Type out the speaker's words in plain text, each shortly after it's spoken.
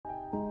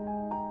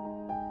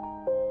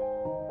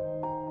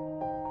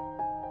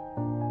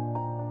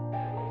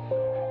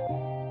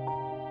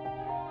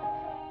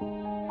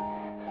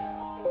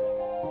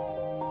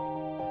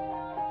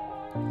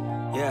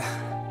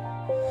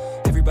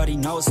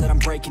Everybody knows that I'm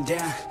breaking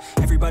down.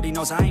 Everybody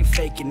knows I ain't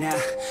faking now.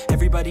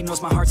 Everybody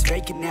knows my heart's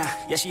vacant now.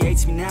 Yeah, she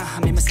hates me now, I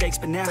made mistakes,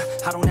 but now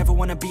I don't ever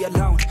wanna be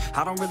alone.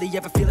 I don't really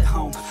ever feel at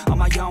home. On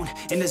my own,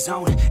 in the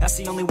zone, that's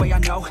the only way I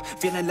know.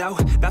 Feeling low,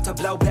 about to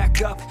blow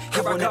back up.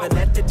 Here I never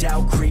let the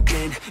doubt creep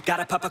in.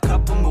 Gotta pop a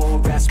couple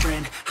more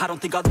aspirin. I don't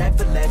think I'll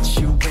ever let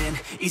you in.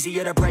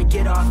 Easier to break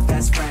it off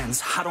as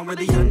friends. I don't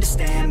really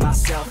understand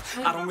myself.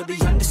 I don't really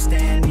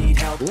understand, need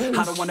help.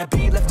 I don't wanna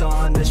be left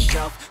on the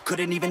shelf.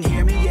 Couldn't even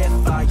hear me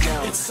if I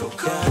yelled. It's so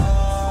cold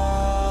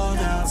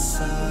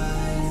outside.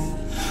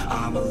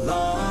 I'm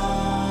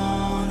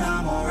alone,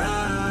 I'm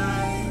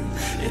alright.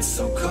 It's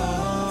so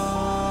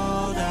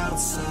cold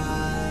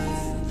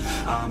outside.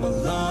 I'm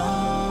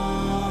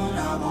alone,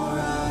 I'm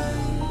alright.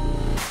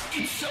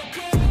 It's so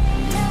cold.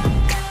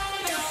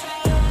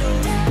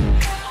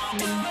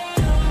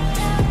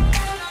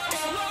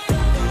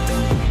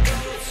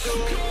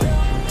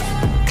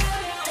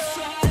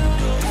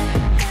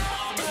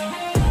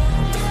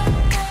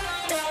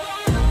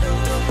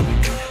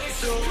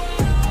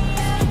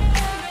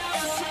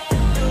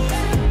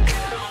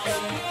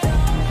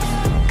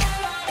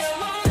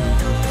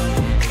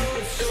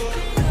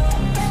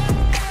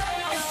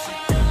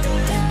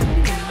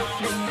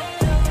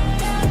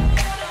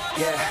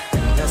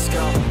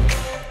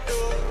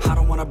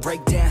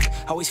 Break down,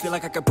 always feel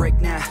like I could break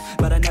now,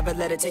 but I never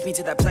let it take me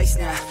to that place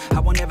now. I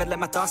won't ever let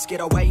my thoughts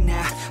get away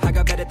now. I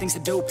got better things to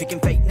do, picking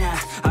fate now.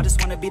 I just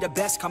wanna be the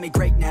best, call me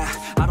great now.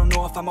 I don't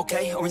know if I'm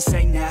okay or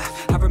insane now.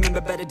 I remember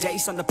better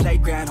days on the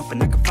playground,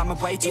 hoping I can find my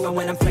way. Even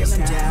when I'm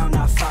feeling down,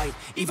 I fight.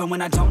 Even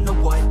when I don't know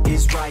what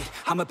is right,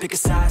 I'ma pick a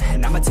side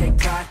and I'ma take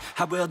pride.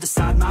 I will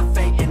decide my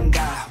fate and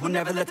I will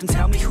never let them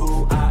tell me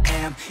who I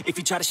am. If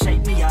you try to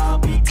shake me, I'll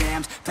be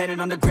damned. Planet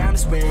on the ground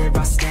is where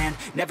I stand.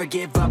 Never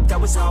give up,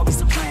 that was always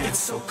the plan. It's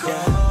so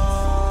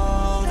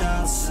cold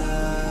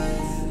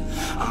outside.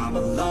 I'm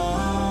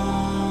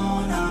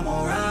alone, I'm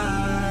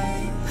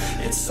alright.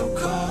 It's so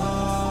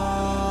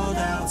cold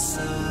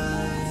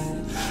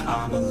outside.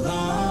 I'm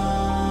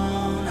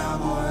alone,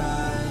 I'm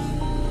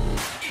alright.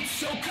 It's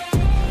so cold.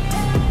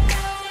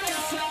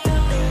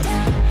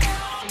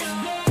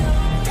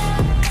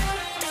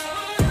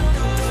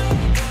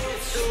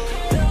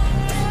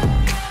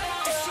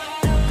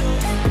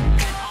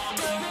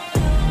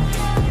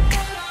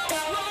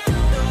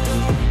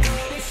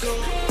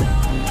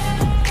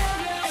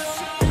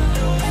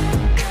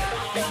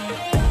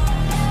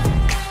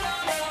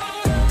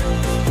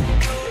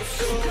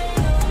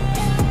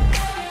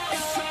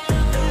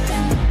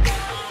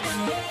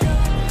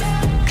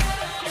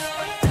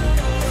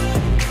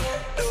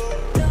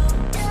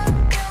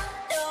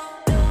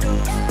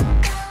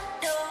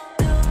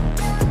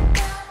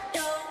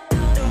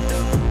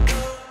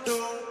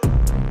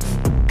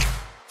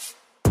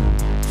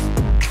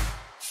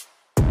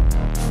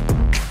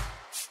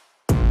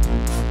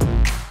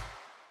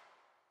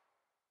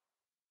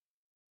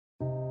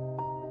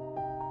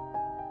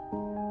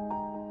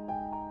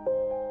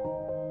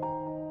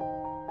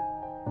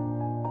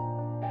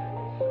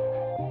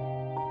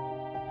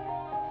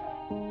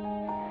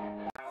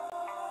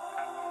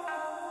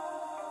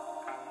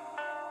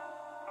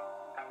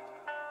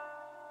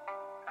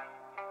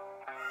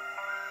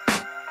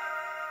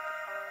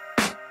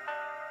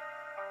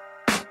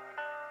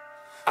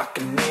 I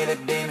can hear the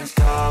demons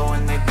call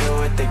when they do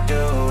what they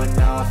do. And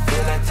now I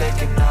feel like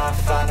taking off,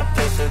 find a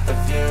place with a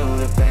view.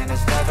 The pain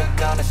is never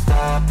gonna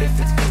stop if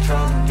it's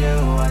controlling you.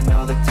 I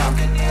know that time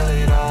can heal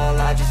it all,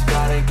 I just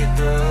gotta get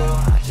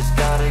through. I just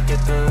gotta get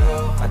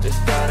through, I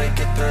just gotta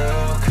get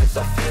through. Cause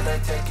I feel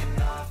like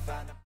taking off,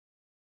 find a...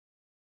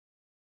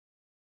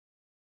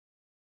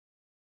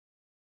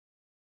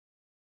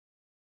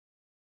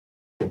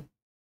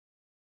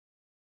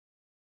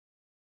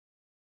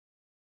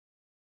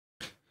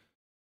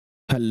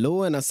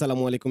 Hello and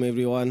assalamu alaikum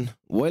everyone.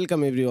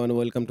 Welcome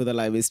to the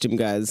live stream,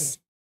 guys.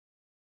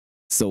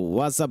 So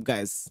what's up,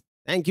 guys?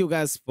 Thank you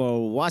guys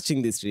for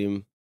watching this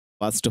stream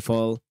first of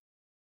all,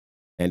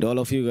 and all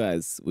of you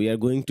guys. We are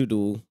going to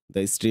do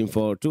the stream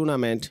for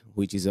tournament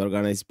which is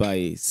organized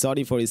by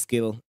Sorry for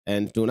Skill,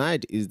 and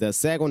tonight is the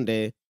second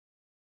day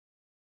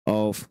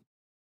of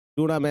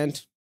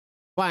tournament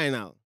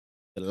final,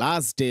 the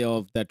last day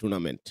of the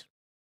tournament.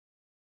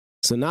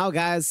 So now,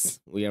 guys,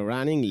 we are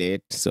running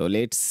late. So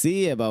let's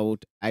see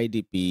about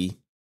IDP.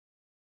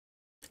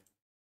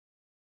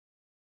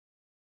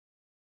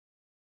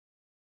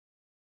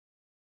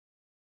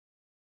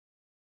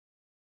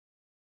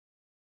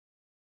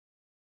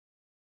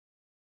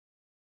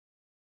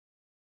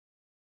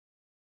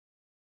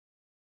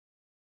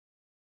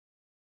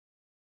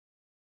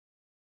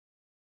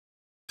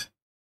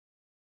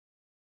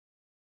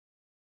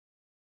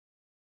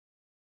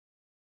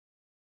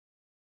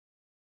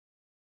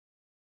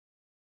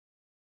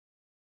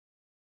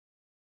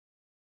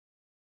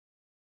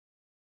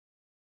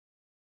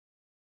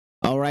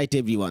 All right,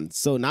 everyone.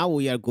 So now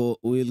we'll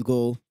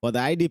go for the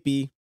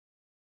IDP.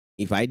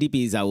 If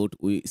IDP is out,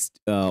 we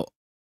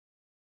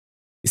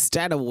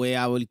straight away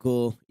I will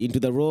go into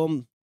the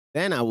room.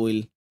 Then I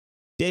will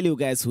tell you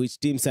guys which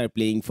teams are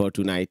playing for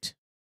tonight.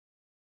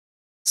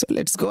 So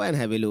let's go and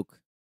have a look.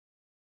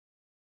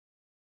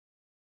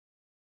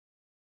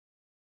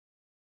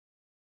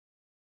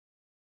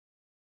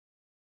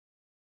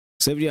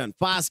 So everyone,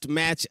 first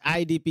match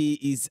IDP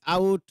is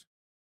out.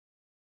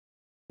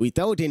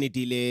 Without any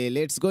delay,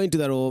 let's go into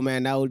the room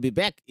and I will be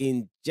back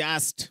in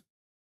just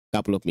a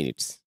couple of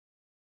minutes.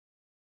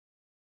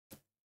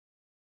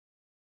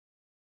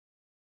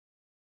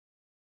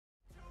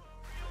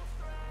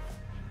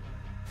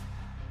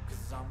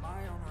 I'm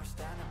my own worst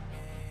enemy.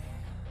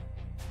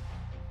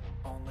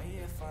 Only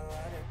if I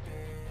let it be.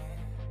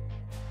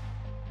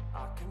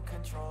 I can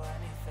control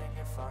anything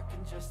if I can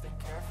just think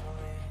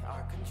carefully.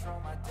 I control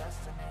my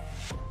destiny.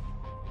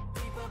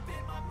 Deep up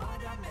in my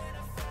mind I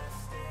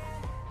manifest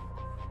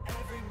it.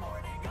 Every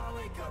morning I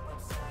wake up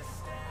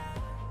obsessed,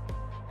 and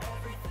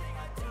everything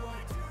I do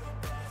the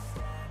best.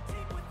 And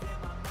deep within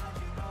my mind,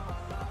 you know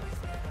I'll always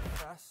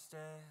manifest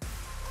it.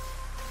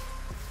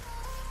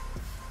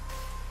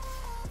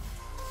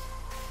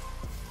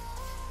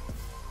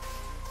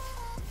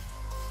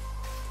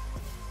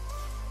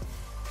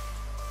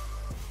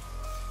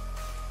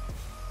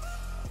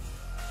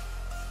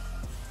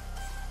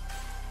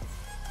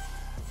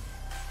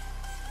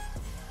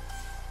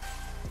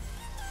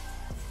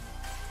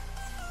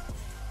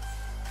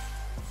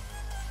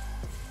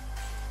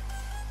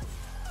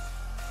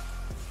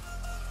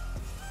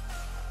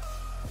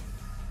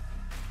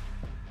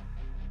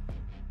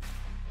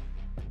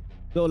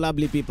 So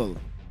lovely people.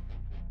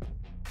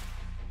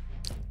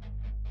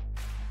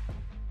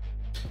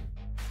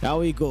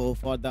 Now we go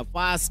for the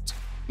first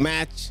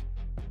match,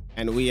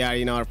 and we are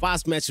in our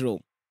first match room.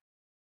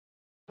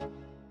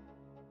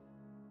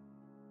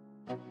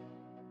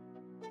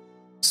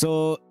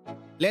 So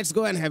let's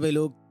go and have a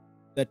look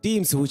the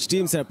teams, which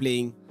teams are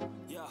playing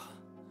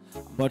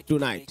for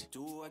tonight.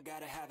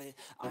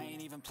 I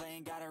ain't even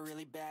playing, got a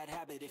really bad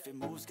habit. If it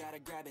moves, gotta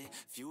grab it.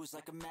 Fuse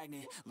like a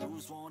magnet,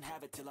 lose, won't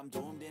have it till I'm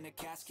doomed in a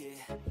casket.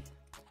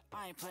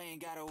 I ain't playing,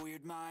 got a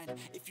weird mind.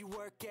 If you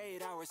work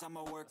 8 hours,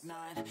 I'ma work 9.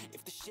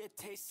 If the shit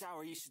tastes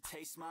sour, you should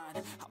taste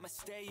mine. I'ma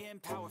stay in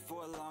power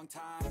for a long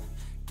time.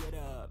 Get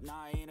up,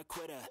 nah, I ain't a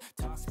quitter.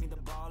 Toss me the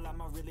ball,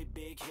 I'm a really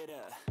big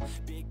hitter.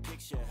 Big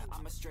picture,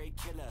 I'm a straight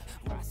killer.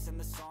 Rising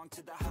the song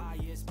to the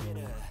highest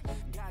bidder.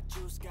 Got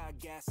juice, got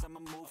gas,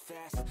 I'ma move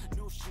fast.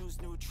 New shoes,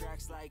 new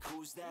tracks, like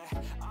who's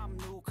that? I'm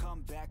new,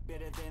 come back,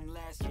 better than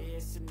last. Yeah,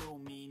 it's a new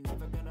me,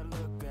 never gonna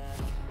look back.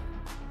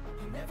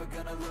 Never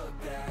gonna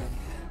look back.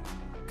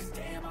 Cause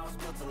damn, I was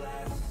built to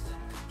last.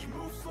 You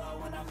move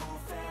slow and I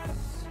move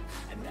fast,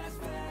 and that's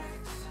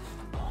facts.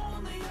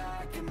 Only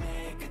I can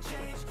make a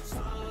change.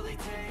 Slowly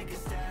take a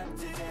step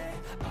today.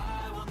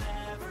 I will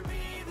never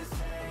be the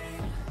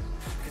same.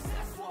 Cause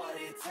that's what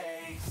it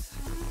takes.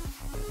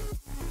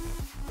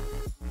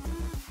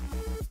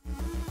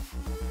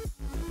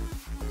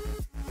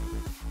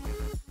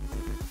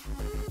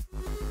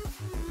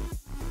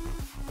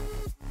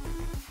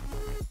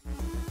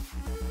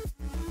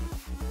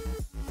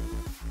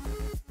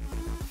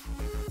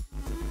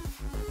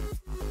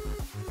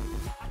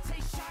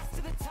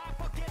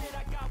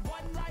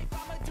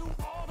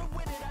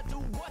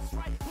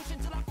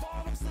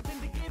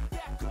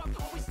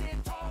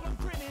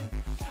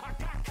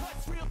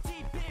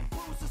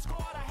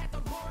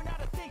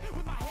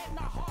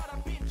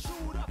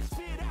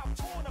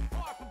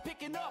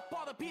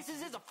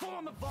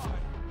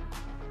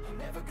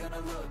 Never gonna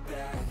look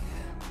back.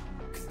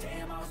 Cause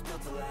damn, I was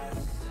built to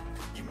last.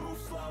 You move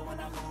slow and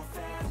I move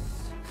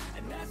fast,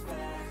 and that's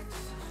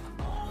facts.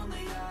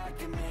 Only I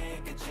can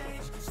make a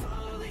change.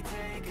 Slowly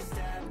take a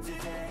step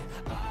today.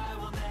 I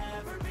will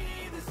never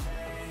be the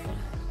same.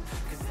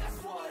 Cause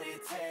that's what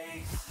it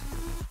takes.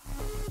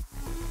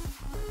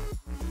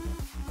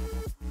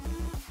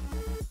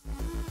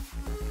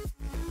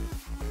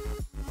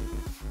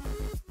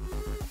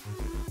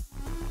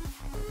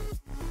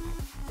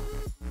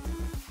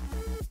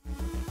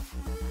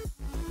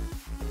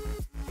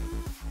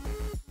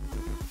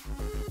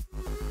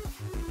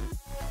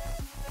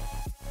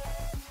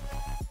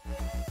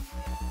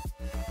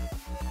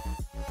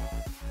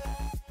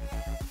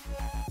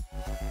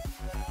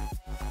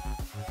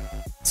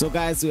 So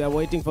guys, we are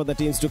waiting for the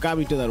teams to come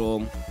into the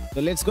room.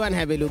 So let's go and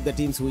have a look the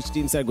teams, which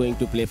teams are going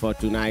to play for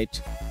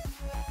tonight.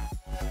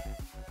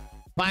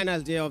 Final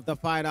day of the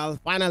final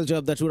day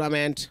of the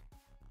tournament.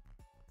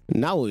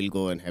 Now we'll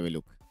go and have a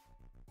look.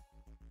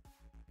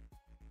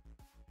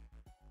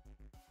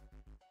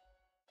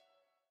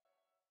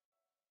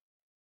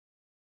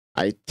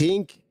 I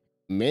think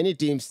many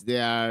teams, they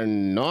are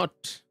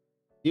not,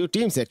 few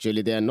teams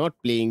actually, they are not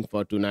playing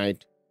for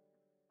tonight.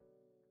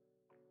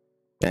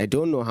 I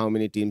don't know how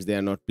many teams they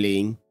are not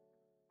playing,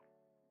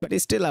 but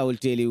still I will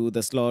tell you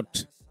the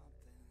slot.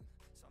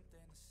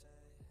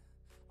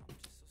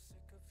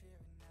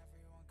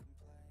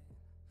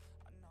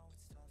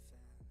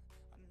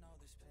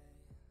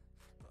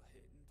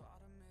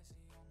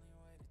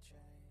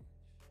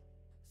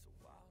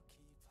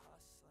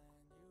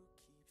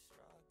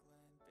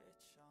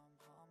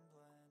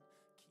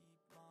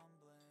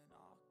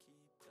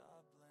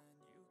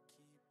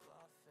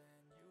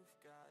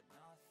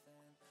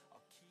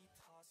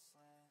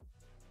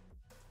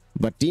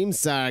 But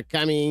teams are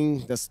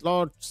coming. The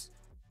slots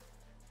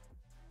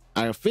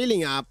are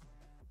filling up.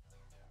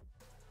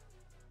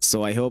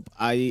 So I hope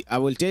I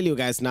will tell you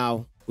guys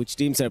now which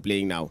teams are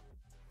playing now.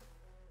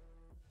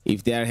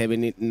 If they are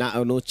having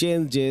no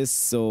changes,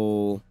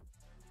 so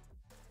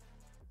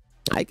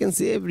I can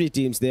see every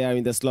teams they are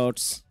in the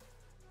slots.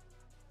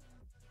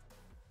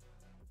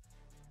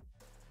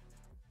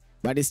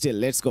 But still,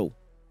 let's go.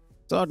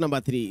 Slot number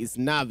 3 is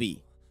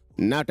Navi,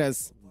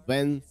 Natas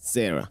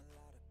Vencera.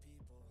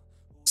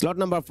 Slot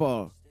number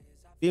 4,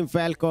 Team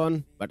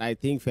Falcon, but I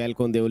think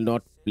Falcon they will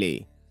not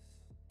play.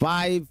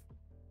 5,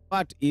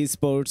 But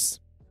Esports.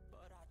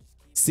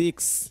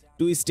 6,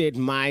 Twisted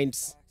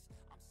Minds.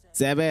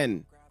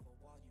 7,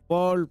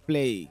 Paul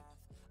Play.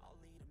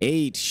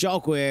 8,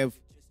 Shockwave.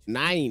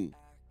 9,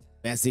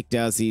 Basic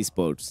Task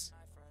Esports.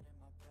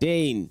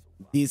 10,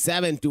 The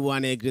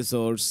 721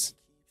 Aggressors.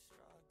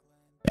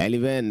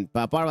 11,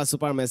 Paparva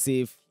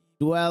Supermassive.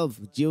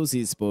 12, Juice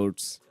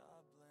Esports.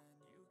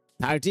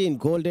 13,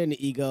 Golden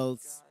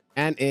Eagles.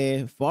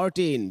 NA.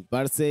 14,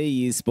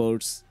 Barsei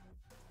Esports.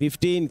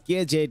 15,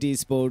 KJ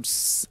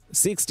Esports.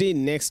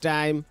 16, Next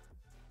Time.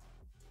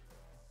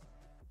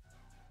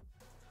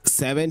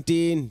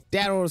 17,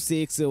 Terror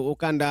 6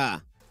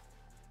 Okanda.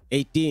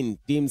 18,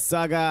 Team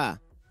Saga.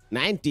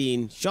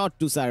 19, Shot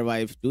to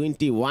Survive.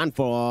 21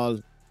 for all.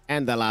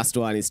 And the last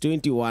one is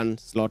 21.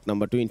 Slot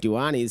number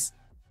 21 is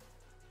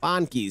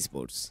Panky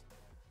Esports.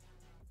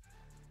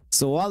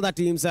 So all the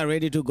teams are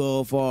ready to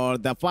go for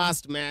the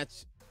first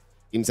match.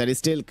 Teams are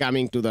still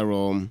coming to the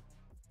room.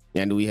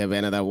 And we have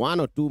another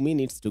 1 or 2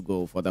 minutes to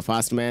go for the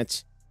first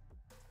match.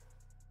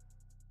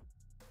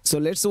 So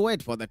let's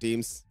wait for the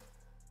teams.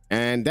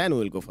 And then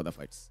we'll go for the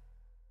fights.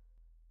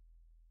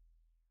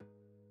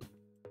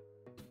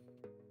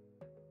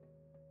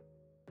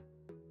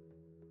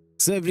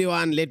 So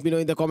everyone, let me know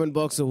in the comment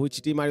box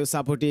which team are you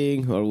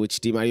supporting or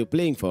which team are you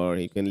playing for.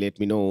 You can let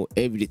me know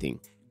everything.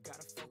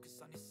 Gotta focus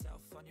on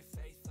yourself, on your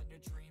faith, on your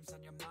dreams,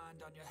 on your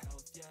mind, on your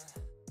health, yeah.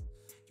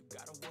 You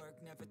gotta work,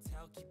 never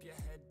tell, keep your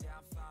head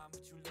down, find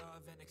what you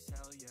love and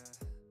excel, yeah.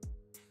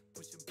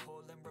 Push and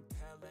pull and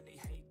repel any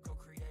hate, go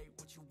create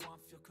what you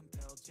want, feel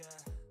compelled, yeah.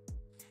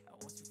 And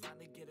once you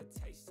finally get a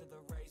taste of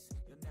the race,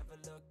 you'll never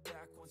look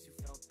back once you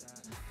felt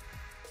that.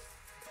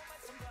 Don't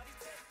let somebody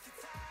take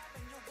your time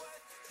and your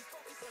worth, just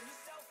focus on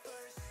yourself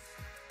first.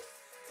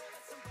 Don't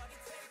let somebody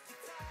take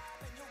your time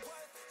and your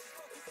worth, just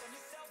focus on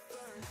yourself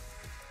first.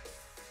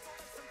 Don't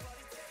let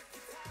somebody take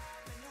your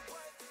time and your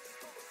worth, just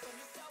focus on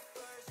yourself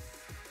first.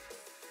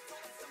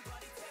 Don't let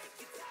somebody take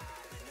your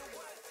time and your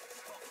worth,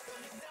 just focus on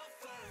yourself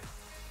first.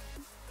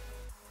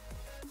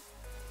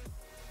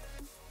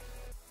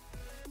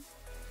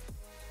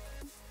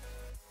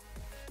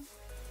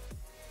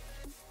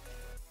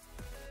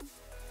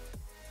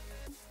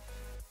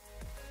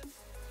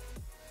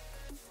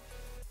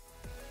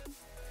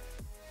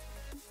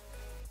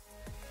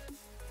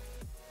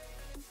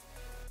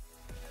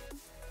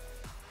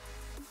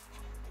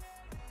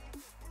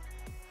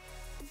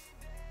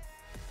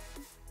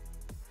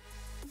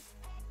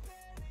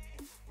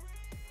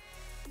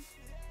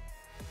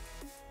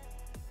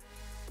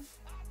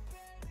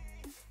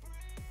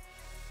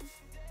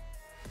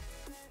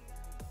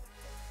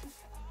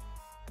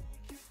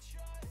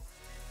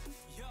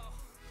 Yo,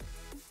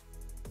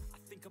 I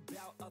think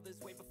about others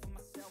way before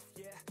myself,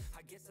 yeah.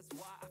 I guess that's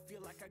why I feel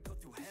like I go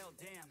through hell,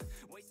 damn.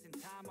 Wasting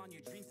time on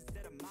your dreams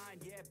instead of mine,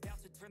 yeah. About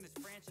to turn this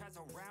franchise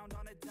around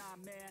on a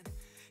dime, man.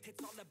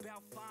 It's all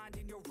about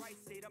finding your right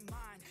state of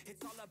mind.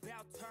 It's all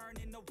about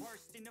turning the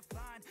worst into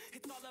fine.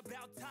 It's all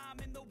about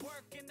time and the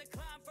work and the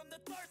climb. From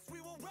the thirst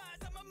we will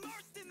rise, I'm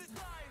immersed in this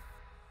life.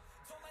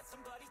 Don't let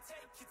somebody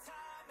take your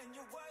time and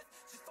your worth,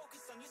 just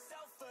focus on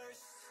yourself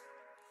first.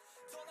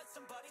 Don't let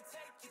somebody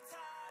take your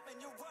time and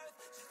your worth,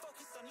 just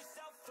focus on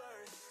yourself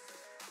first.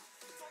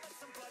 Don't let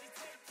somebody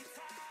take your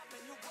time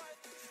and your worth,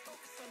 just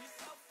focus on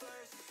yourself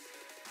first.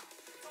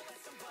 Don't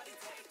let somebody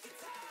take your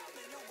time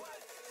and your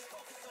worth, just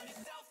focus on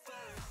yourself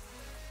first.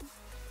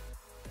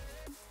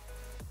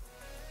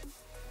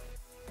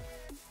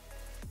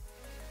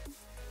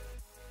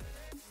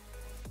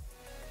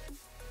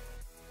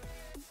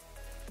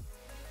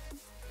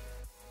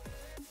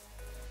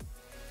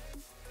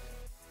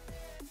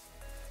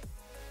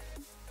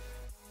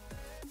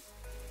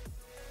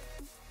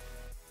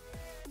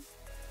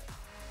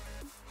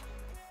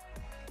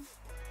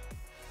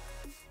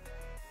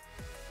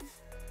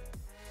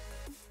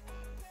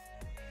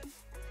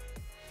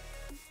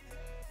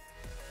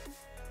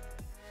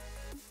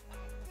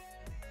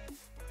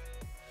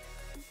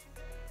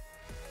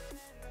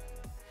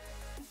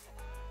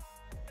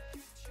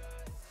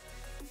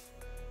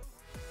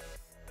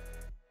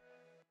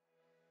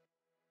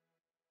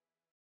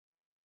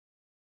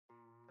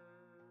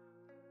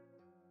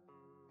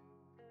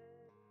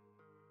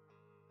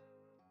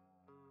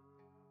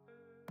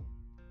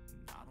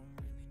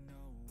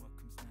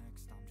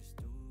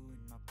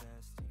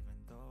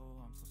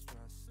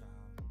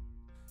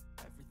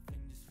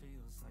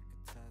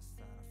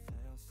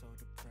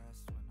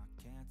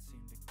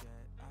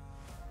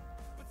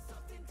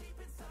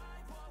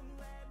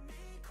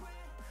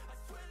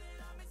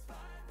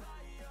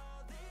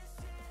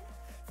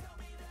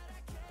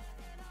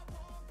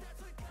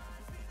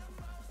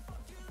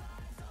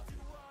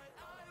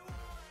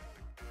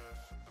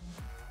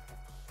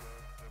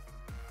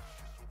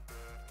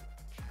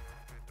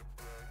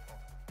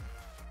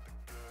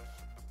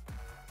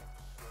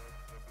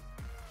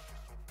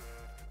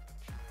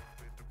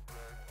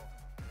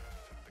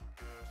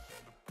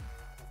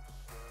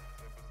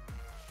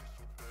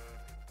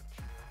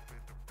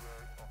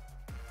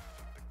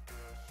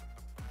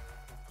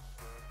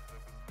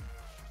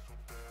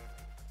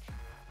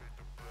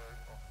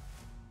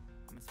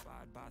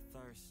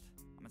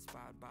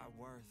 inspired by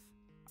worth.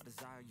 I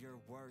desire your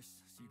worst,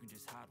 so you can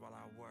just hide while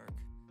I work.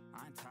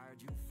 I ain't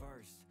tired, you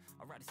first.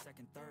 I'll write a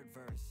second, third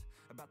verse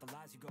about the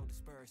lies you go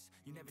disperse.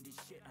 You never did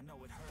shit, I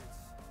know it hurts.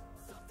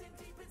 Something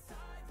deep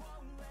inside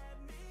won't let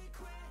me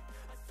quit.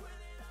 I swear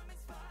that I'm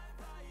inspired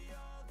by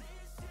all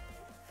this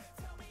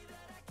shit. Tell me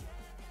that I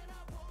can't and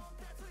I won't.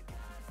 That's what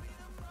guides me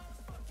the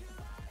most. Fuck your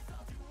lies,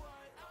 I'll do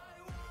what I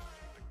want.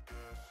 The gas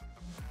and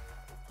the man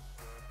off the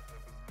side,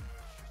 never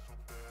leave. She's so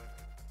bad,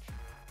 hit the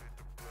gym, hit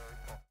the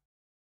black.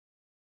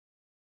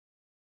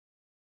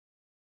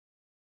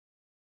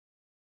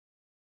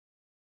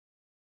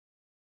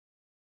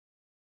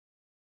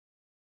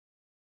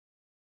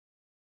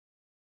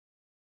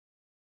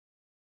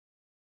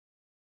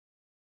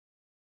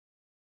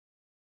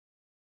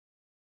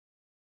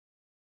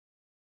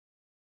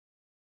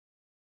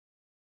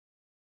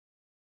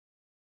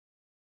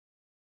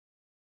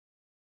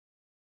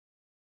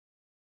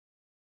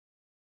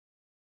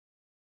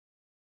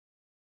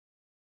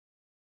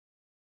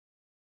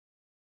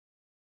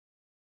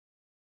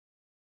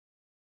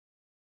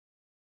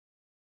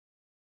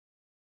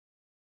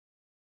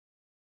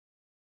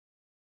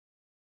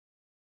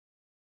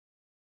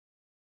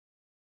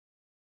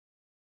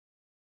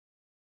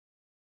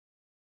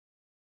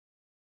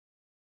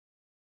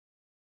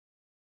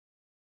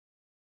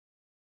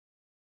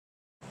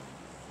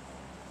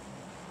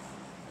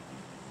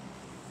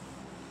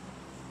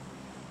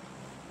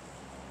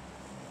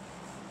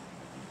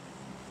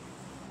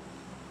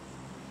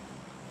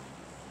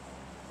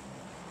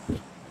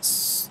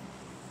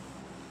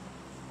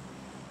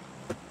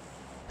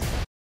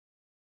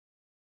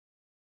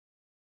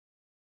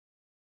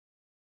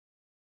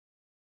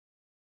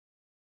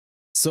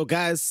 So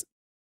guys,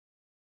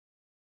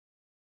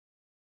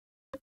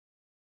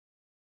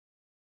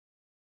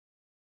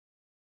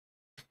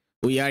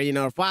 we are in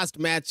our first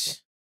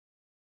match,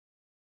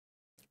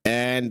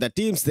 and the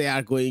teams, they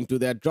are going to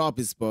their drop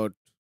spot.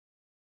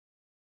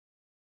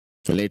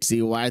 So let's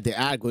see where they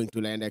are going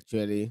to land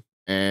actually,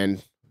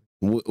 and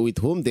with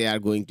whom they are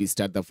going to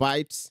start the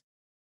fights.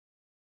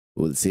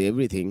 We'll see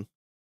everything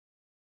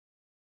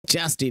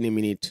just in a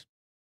minute.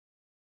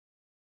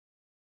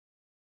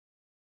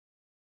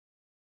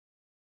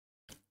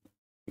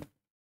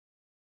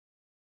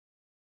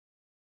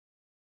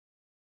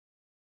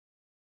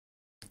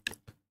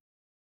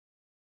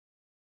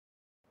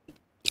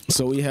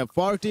 So we have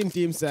 14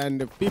 teams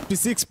and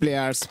 56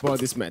 players for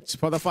this match,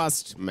 for the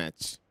first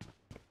match.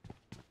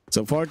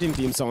 So 14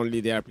 teams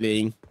only they are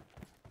playing.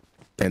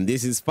 And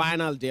this is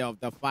final day of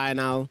the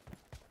final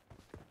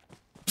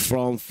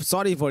from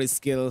Sorry for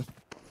Skill.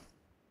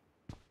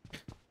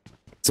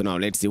 So now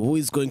let's see who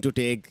is going to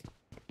take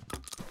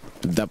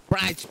the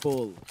prize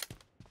pool.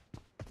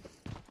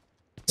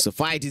 So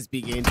fight is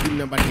begin. Team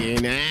number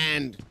 10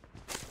 and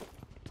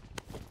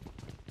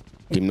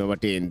team number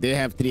 10. They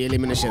have 3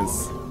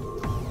 eliminations.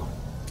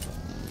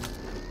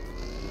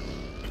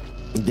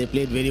 They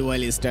played very well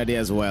yesterday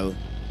as well.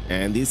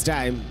 And this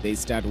time they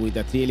start with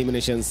the 3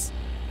 eliminations.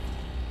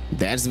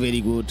 That's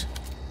very good.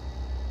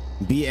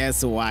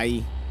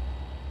 BSY.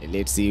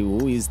 Let's see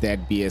who is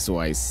that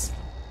BSYs.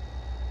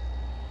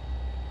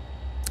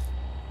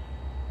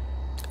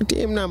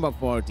 Team number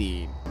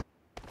 14.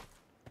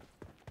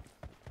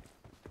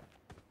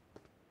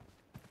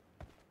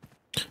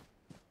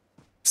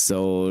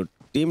 So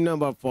team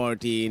number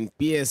 14,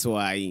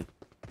 PSY,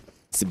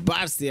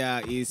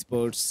 Barcia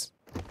Esports.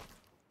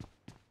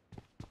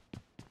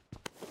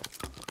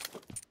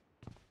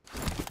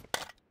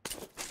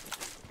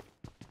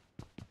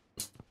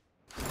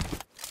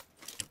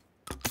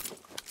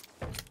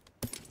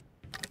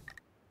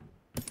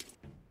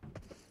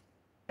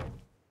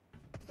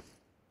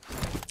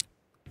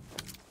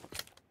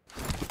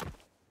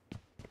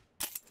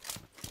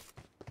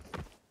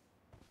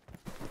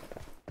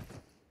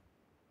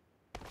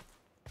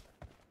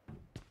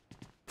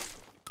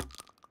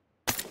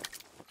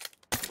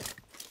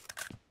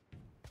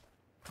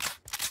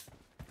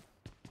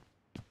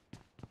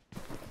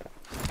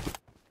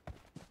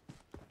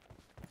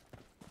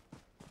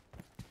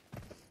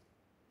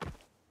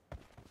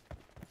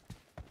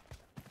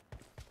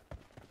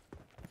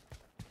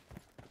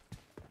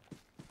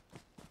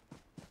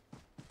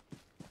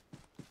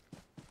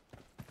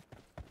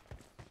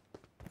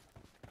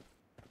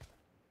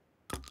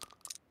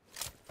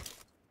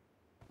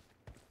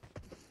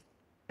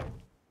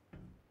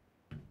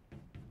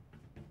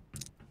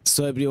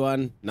 So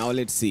everyone, now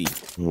let's see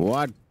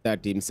what the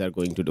teams are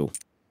going to do.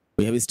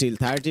 We have still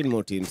 13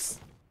 more teams.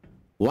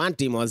 One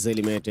team was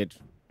eliminated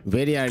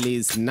very early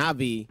is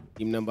Navi.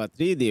 Team number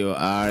 3, they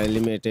are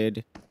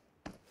eliminated.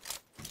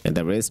 And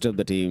the rest of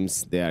the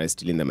teams, they are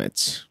still in the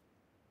match.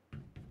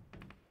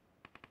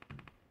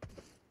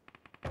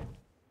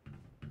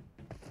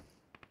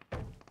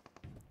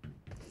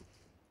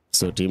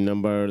 So team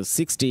number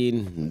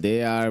 16,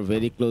 they are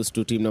very close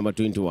to team number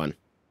 21.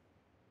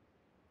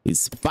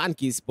 It's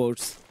Punky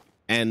Sports.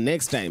 And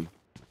next time,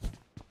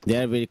 they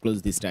are very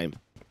close this time.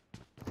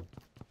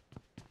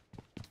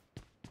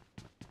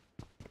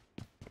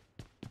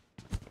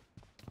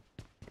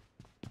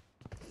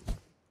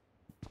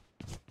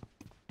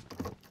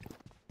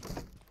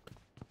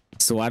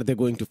 So are they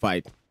going to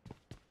fight?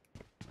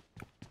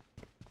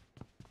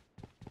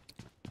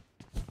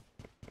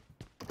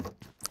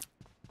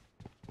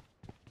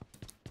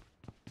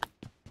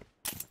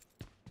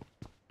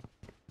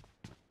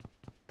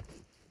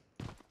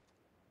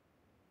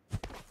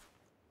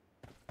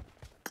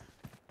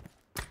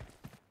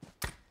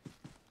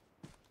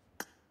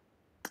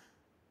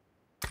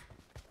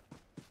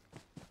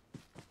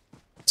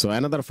 So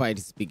another fight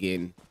is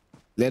begin.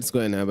 Let's go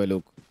and have a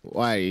look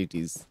why it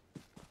is.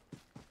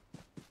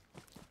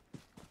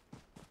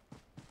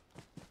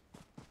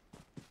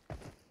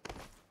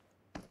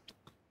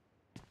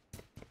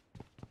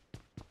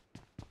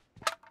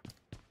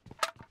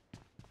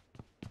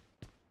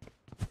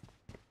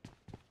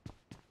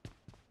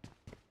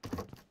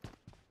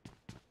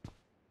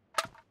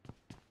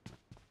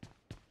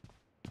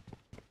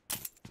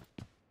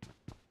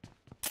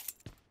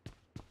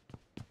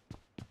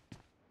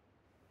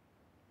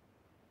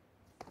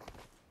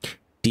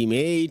 Team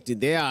 8,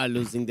 they are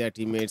losing their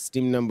teammates.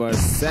 Team number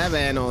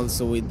 7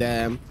 also with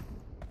them.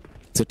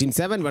 So team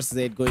 7 versus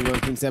 8 going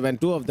on. Team 7,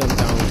 2 of them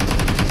down.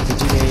 So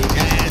team 8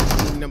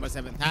 and team number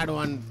 7. Third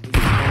one is the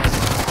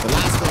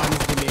last one is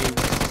team 8.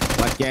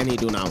 What can he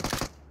do now?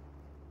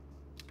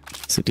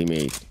 So team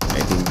 8, I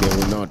think they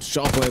will not.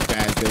 Shockwave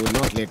guys, they will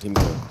not let him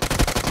go.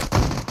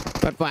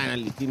 But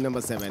finally, team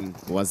number 7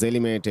 was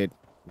eliminated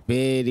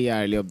very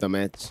early of the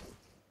match.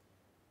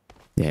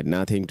 They had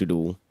nothing to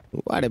do.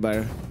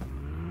 Whatever.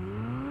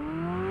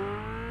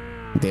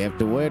 They have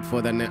to wait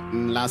for the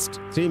last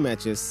 3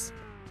 matches.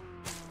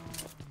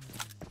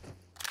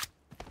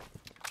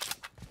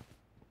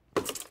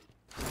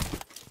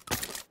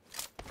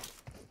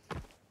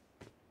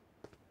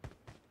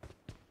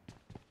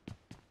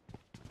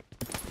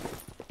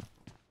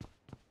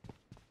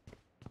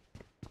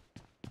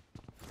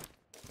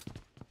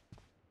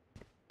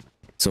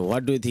 So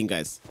what do you think,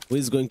 guys? Who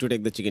is going to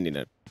take the chicken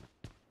dinner?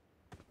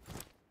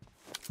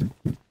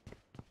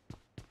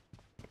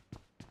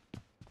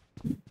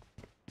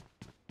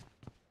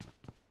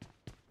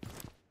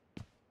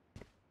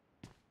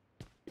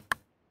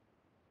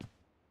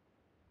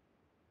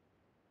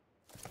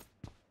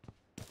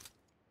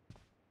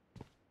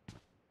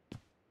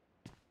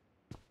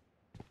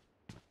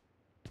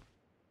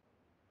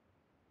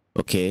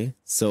 Okay,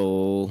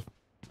 so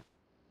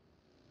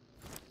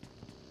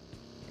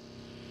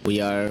we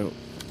are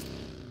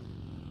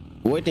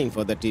waiting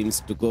for the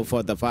teams to go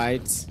for the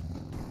fights.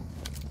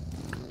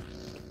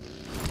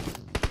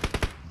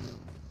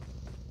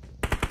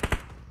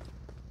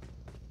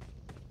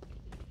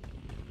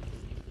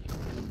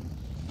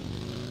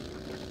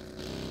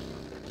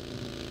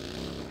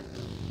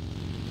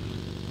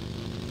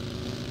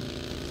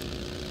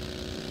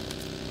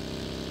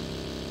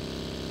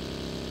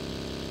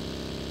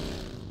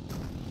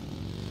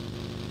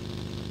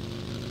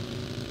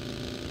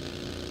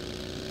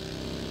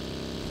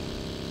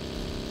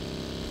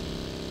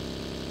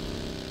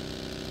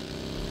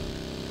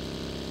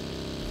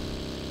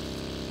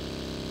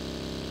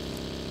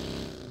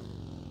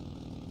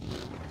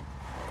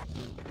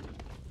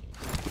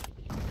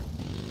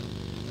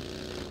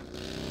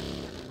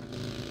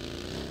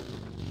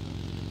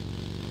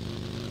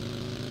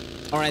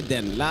 Alright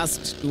then,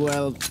 last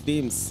 12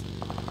 teams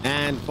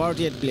and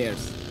 48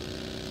 players.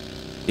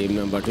 Team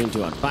number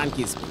 21,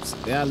 Funky Sports.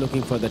 They are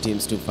looking for the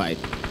teams to fight.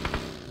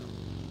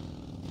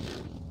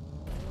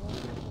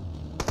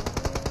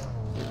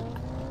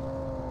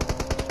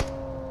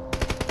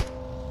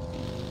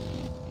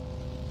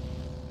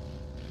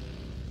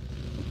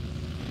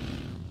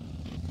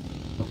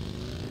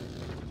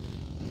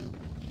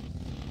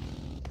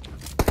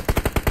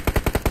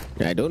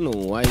 I don't know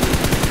why many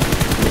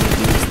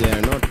teams they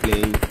are not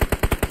playing.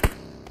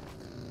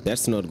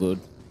 That's not good.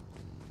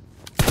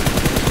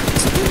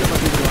 So team number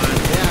 21,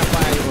 they are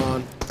firing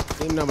on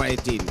team number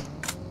 18.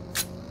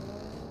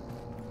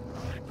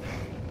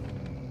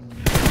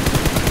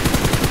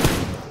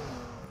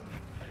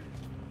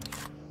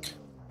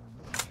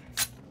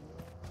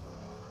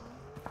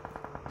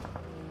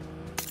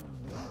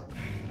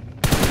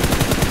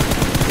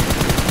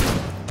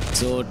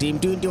 So team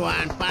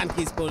 21,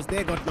 Funky Sports,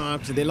 they got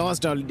knocked. They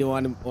lost only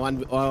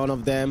one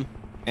of them.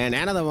 And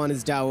another one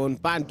is down.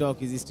 Pantok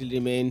is still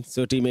remain.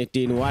 So team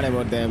 18, what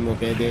about them?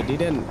 Okay, they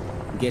didn't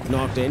get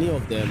knocked, any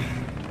of them.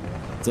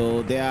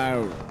 So they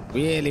are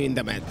really in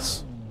the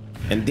match.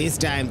 And this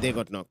time they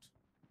got knocked.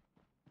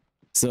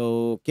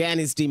 So can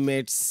his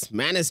teammates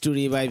manage to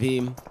revive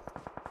him?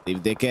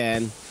 If they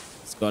can,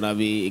 it's gonna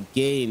be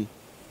again.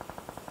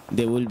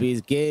 They will be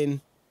again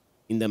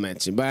in the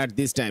match. But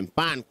this time,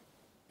 Pank,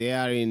 they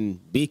are in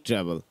big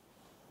trouble.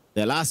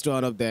 The last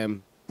one of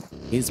them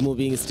is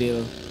moving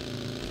still.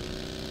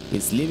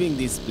 He's leaving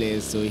this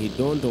place, so he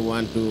don't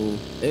want to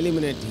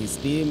eliminate his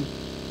team.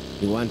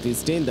 He want to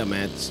stay in the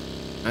match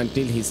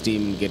until his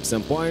team gets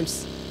some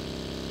points.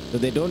 So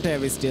they don't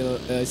have still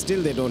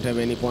they don't have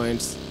any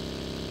points.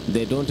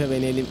 They don't have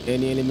any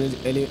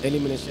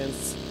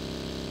eliminations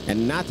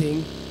and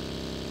nothing.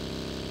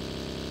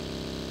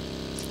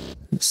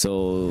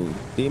 So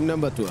team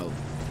number 12,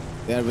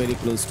 they are very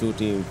close to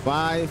team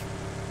 5.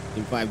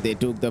 Team 5, they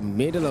took the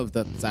middle of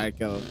the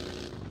circle.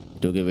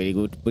 Took a very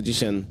good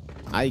position.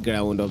 High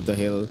ground of the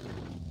hill.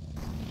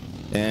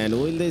 And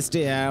will they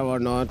stay here or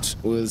not?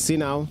 We'll see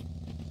now.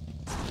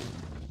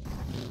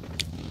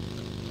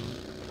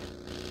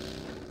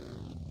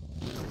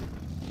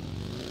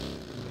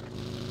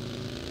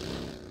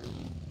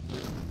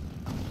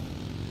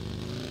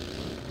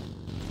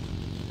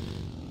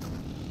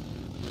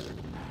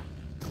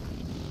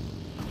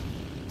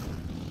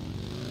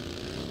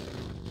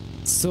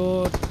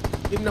 So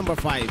team number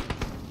 5,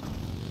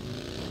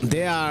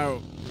 they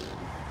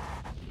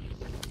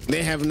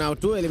have now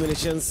 2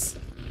 eliminations.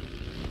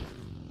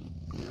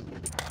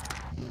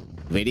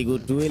 Very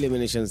good, 2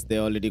 eliminations they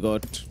already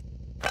got.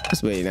 That's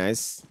very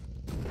nice.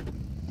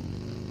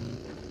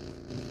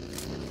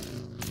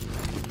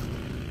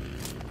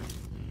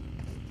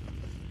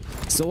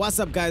 So what's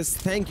up guys,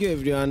 thank you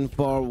everyone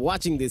for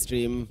watching this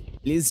stream.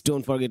 Please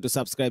don't forget to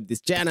subscribe this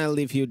channel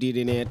if you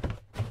didn't yet.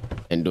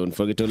 And don't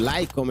forget to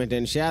like, comment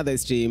and share the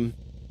stream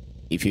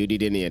if you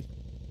didn't yet.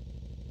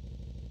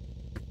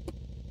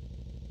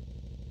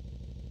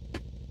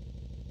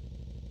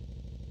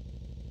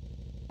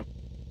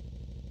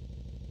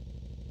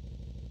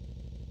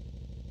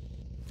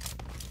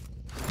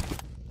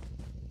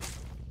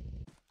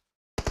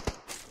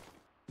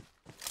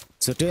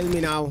 So tell me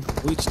now,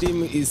 which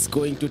team is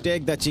going to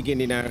take the chicken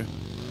dinner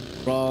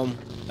from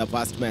the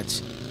first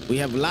match? We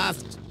have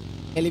last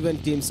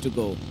 11 teams to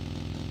go.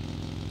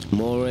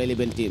 More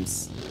 11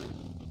 teams.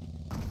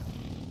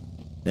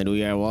 And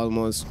we are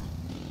almost...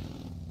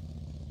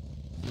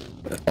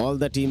 all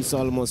the teams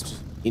almost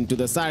into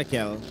the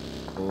circle.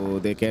 So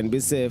they can be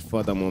safe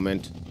for the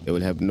moment. They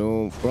will have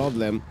no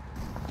problem.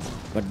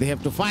 But they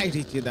have to fight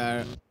each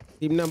other.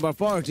 Team number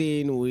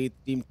 14 with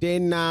team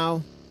 10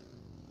 now.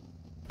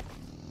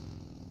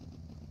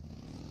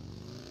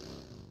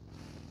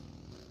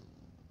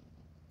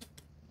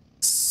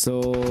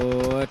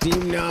 So,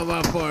 team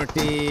number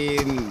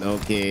 14.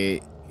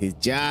 Okay, he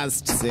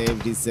just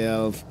saved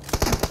himself.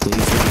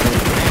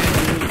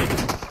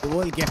 He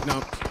will get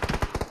knocked.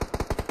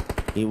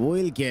 He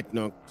will get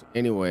knocked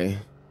anyway.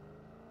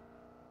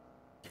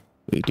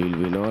 It will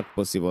be not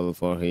possible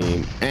for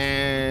him.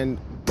 And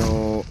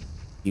no,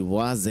 he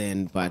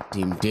wasn't. But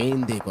team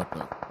 10, they got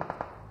knocked.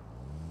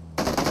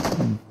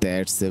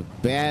 That's a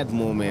bad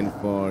moment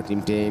for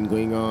team 10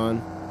 going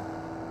on.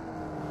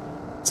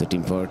 So,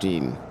 team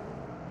 14.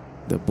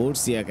 The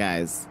Borussia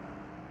guys,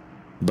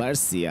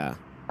 Borussia,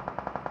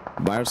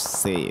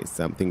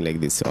 something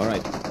like this. All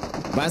right,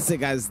 Borussia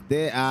guys,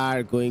 they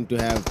are going to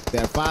have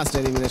their first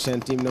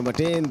elimination. Team number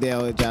 10, they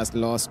have just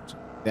lost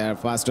their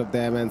first of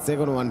them and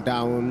second one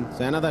down.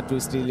 So another 2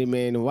 still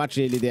remain. What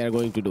really they are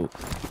going to do?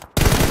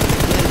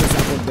 Can they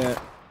support their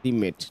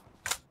teammate?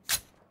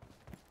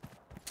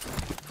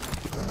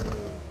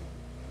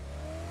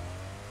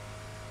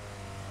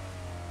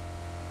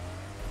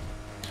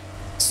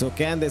 So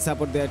can they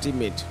support their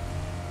teammate?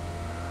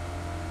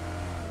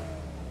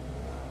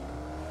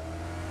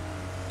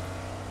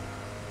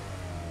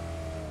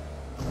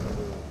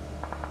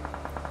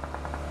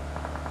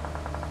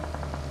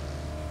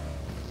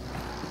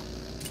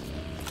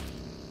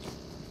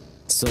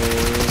 So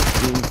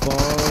team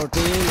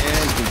 14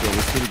 and team 10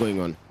 is still going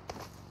on.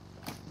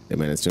 They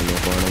managed to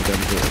knock one of them.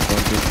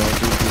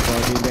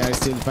 14, they are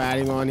still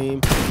firing on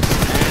him.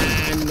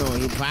 And no,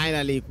 he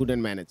finally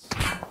couldn't manage.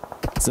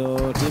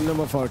 So team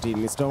number 14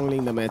 is strongly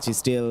in the match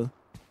still.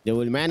 They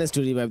will manage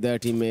to revive their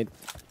teammate.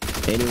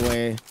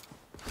 Anyway,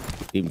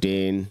 team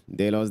 10,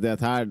 they lost their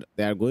third.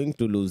 They are going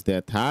to lose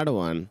their third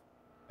one.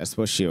 That's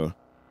for sure.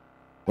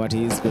 What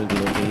he is going to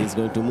do, he is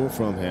going to move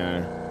from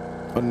here.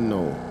 Oh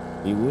no,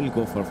 he will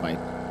go for fight.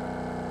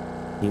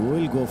 He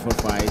will go for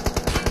fight.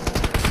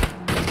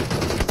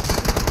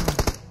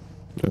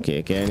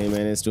 Okay, can he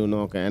manage to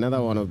knock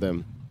another one of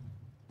them?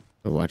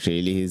 What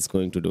really he is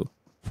going to do?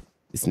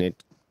 This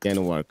net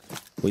can work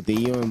with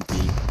the EMP.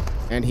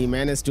 And he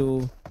managed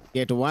to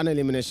get one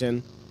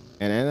elimination.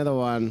 And another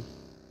one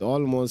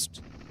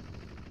almost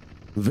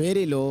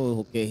very low.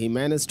 Okay, he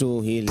managed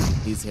to heal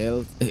his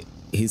health,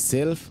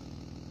 himself.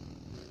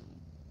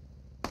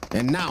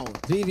 And now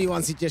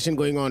 3v1 situation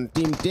going on.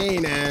 Team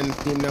 10 and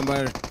team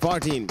number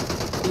 14.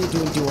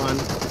 T21.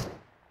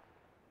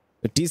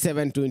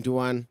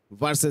 T721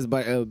 versus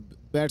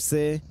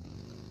Berse.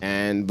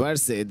 And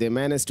Berse, they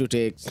managed to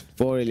take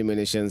 4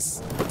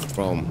 eliminations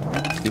from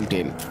team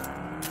 10.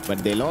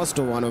 But they lost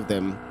to one of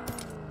them.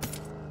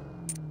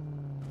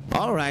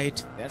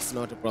 Alright, that's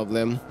not a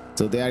problem.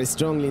 So they are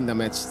strongly in the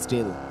match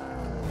still.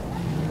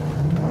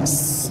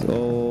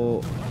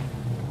 So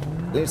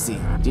let's see.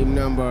 Team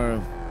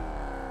number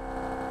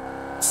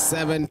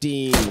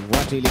 17.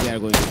 What really they are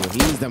going to do?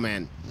 He is the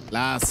man.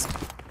 Last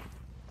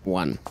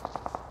one.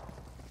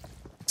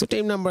 So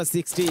team number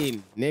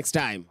 16. Next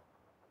time.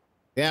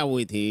 They are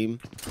with him.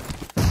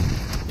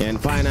 And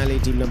finally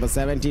team number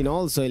 17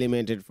 also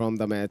eliminated from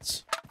the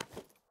match.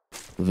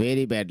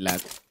 Very bad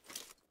luck.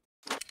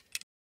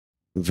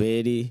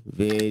 Very,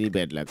 very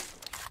bad luck.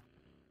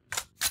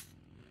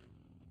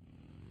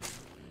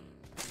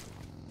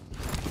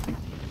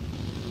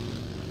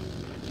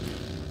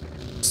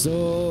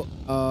 So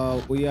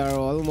we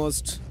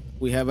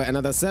have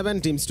another 7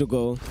 teams to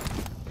go.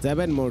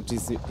 7 more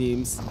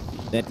teams.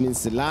 That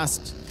means the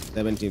last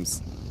 7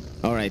 teams.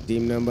 All right,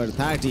 team number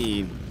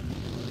 13.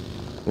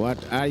 What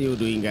are you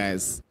doing,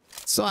 guys?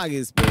 Swag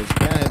is best.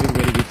 They're having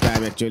very good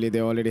time. Actually,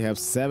 they already have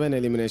 7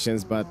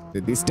 eliminations, but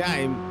this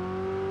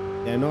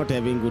time they're not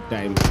having good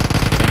time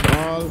at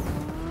all.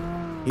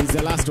 He's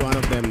the last one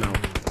of them now.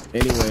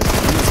 Anyway,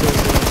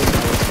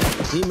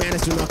 he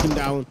managed to knock him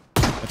down.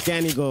 But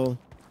can he go?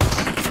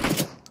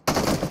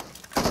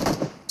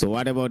 So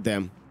what about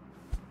them?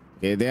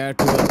 Okay, there are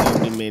 2 of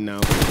them remain now.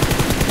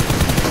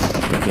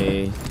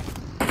 Okay.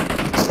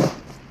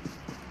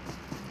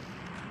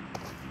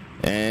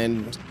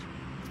 And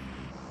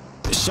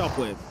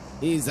Shockwave.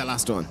 He's the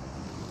last one.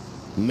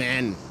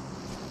 Man.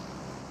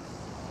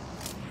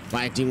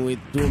 Fighting with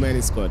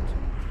 2-man squad.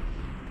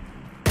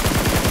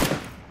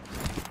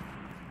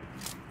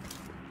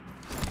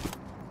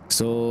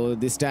 So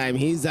this time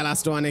he's the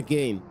last one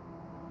again.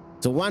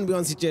 So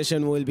 1v1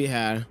 situation will be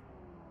here.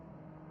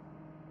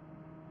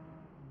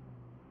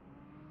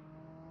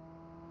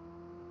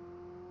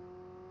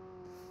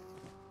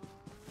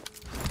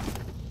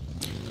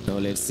 Now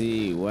let's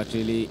see what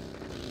really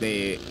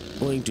they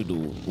going to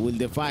do. Will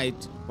they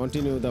fight?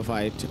 Continue the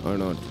fight or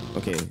not?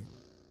 Okay.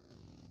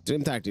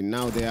 Team 13.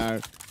 Now they are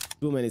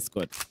 2-man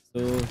squad. So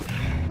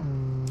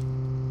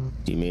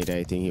teammate,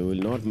 I think he will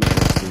not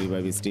manage to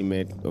revive his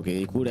teammate. Okay,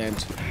 he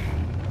couldn't.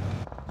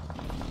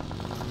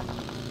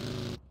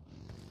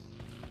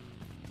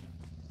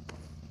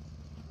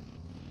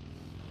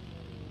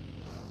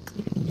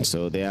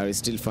 So they are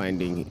still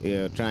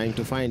trying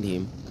to find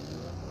him.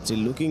 Still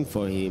looking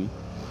for him.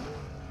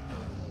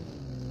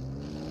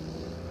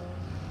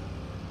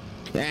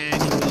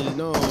 And he will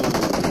know.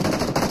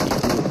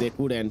 They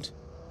couldn't.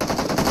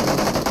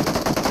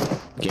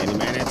 Can he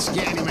manage?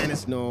 Can he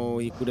manage? No,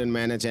 he couldn't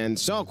manage. And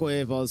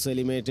Shockwave also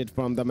eliminated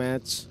from the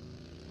match.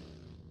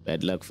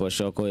 Bad luck for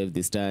Shockwave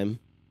this time.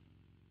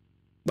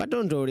 But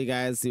don't worry,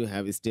 guys. You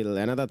have still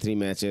another 3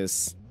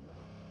 matches.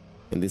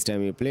 And this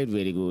time you played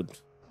very good.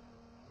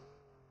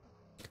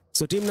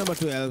 So team number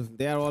 12,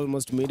 they are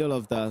almost middle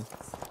of the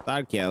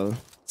circle.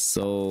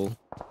 So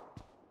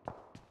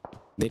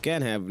they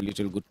can have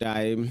little good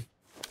time.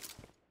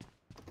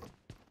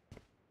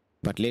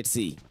 But let's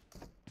see.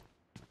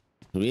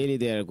 Really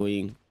they are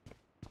going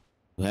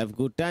to have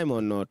good time or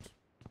not.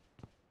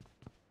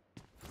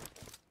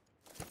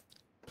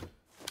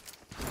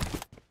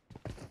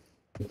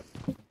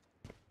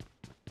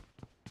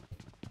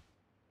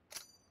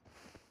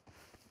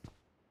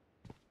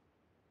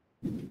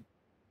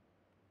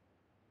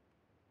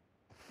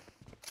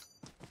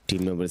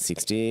 Team number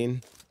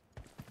 16.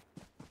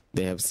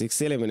 They have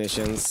 6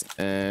 eliminations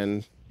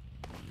and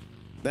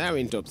they are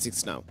in top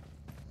 6 now.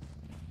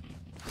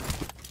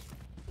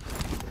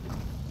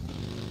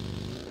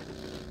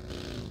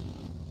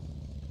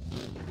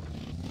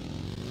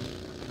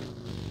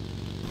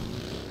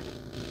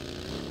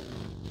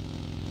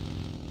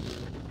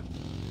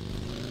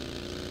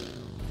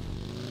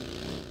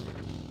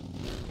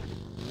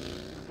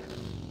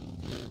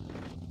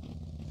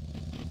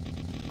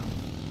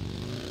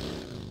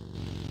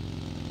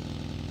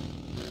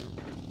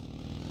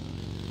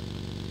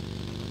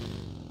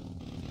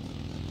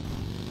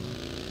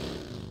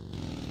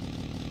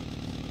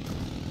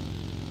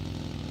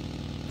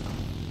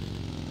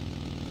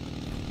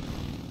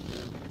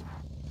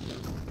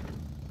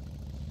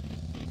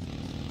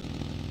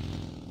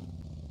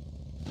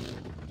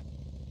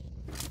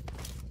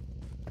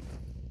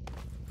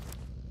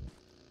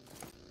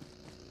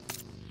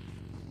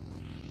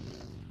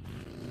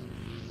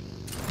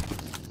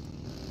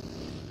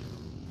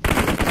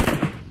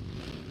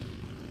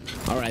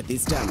 Alright,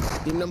 this time,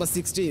 team number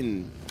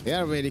 16. They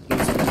are very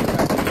close to the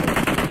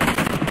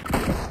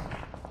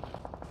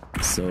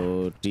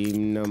So,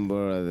 team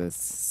number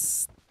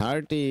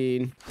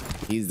 13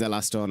 is the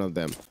last one of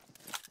them.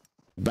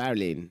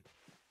 Berlin.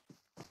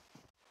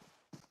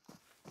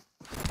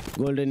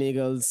 Golden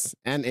Eagles,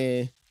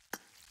 NA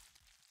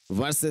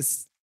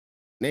versus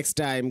next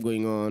time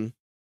going on.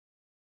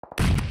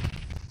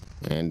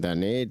 And the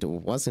nade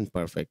wasn't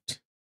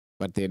perfect,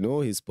 but they know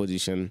his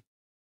position.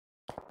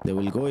 They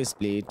will go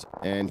split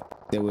and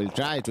they will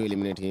try to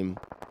eliminate him.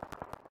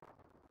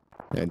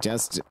 And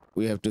just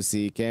we have to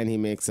see, can he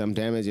make some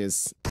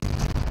damages?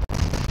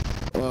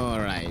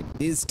 Alright,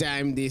 this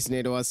time this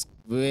net was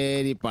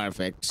very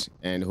perfect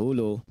and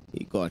Hulu,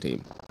 he got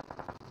him.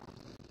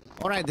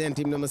 Alright then,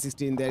 team number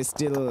 16, they're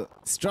still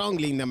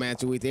strongly in the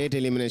match with 8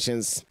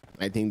 eliminations.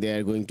 I think they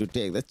are going to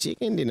take the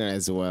chicken dinner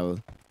as well.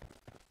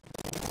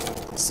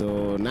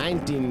 So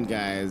 19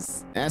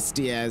 guys,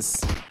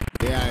 STS,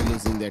 they are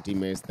losing their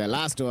teammates. The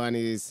last one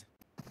is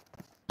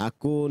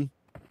Hakun.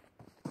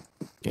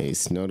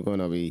 It's not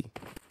gonna be.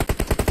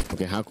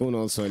 Okay, Hakun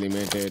also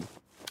eliminated.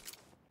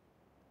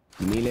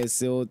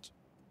 Milesot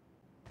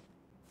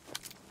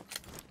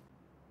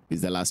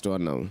is the last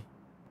one now.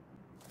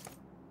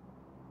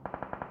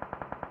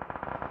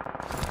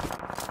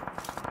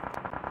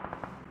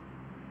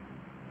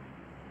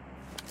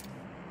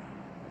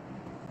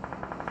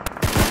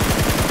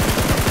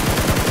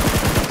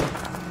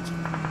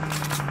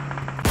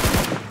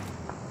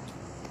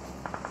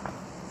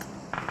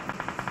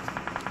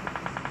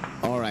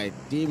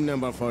 team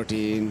number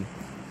 14.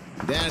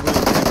 There goes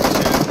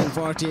that team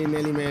 14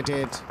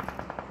 eliminated.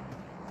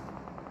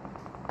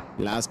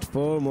 Last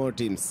 4 more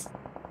teams.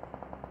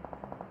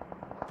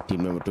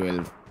 Team number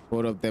 12.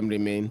 4 of them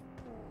remain.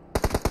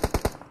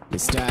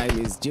 This time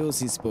is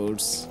Juicy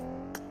Sports.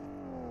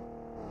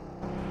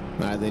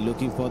 Are they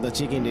looking for the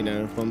chicken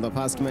dinner from the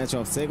first match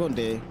of second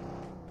day?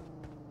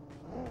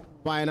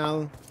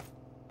 Final.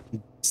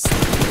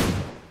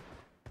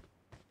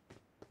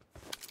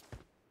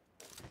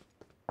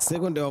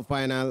 Second day of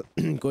final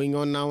going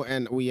on now,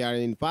 and we are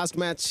in first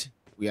match.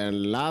 We are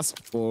in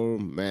last 4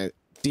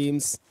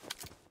 teams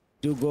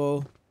to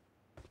go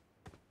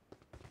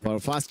for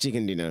first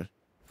chicken dinner.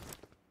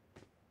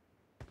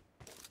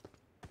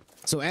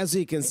 So as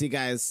you can see,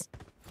 guys,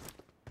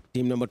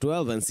 team number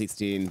 12 and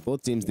 16,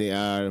 both teams, they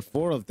are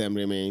 4 of them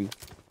remain.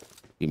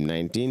 Team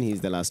 19,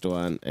 he's the last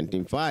one, and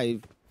team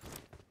 5,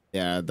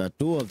 there are the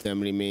 2 of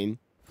them remain.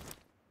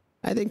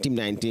 I think team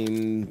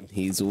 19,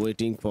 he's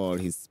waiting for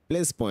his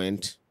place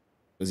point,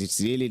 because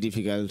it's really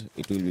difficult.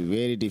 It will be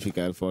very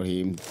difficult for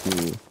him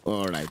to...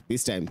 Alright,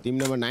 this time team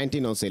number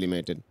 19 also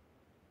eliminated.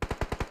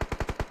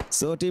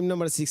 So team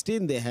number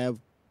 16, they have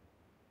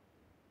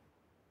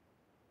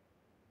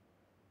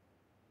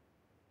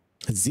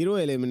 0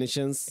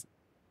 eliminations.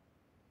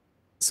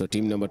 So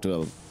team number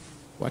 12,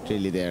 what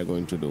really they are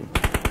going to do?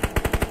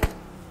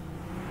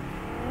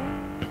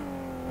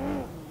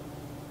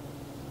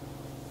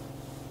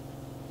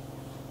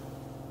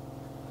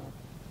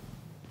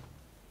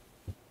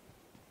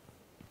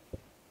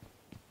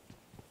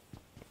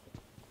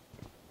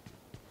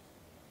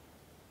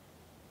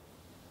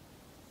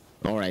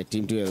 Alright,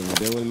 team 12,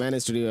 they will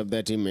manage to revive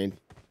their teammate.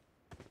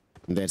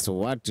 That's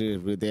what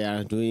they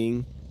are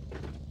doing.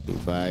 Team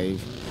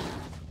 5,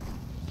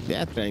 they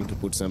are trying to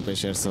put some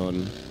pressures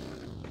on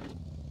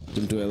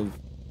team 12.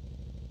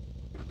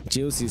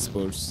 Juicy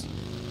Sports.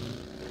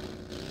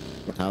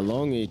 But how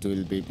long it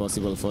will be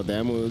possible for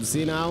them, we will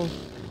see now.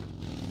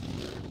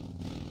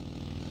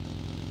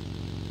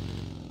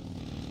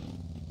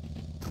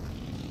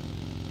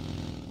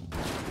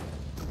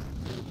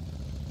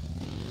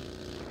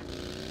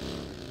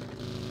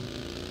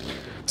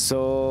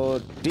 So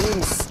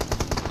teams,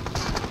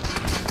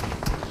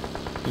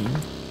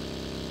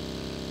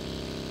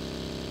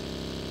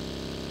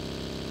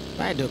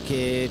 right,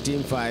 okay,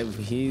 team 5,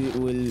 he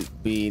will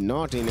be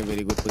not in a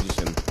very good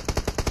position.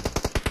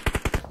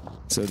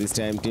 So this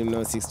time team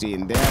number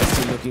 16, they are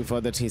still looking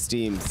for that his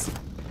teams.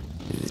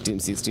 Team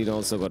 16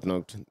 also got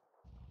knocked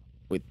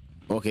with,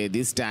 okay,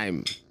 this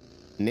time,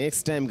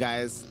 next time,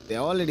 guys, they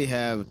already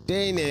have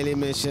 10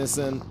 eliminations.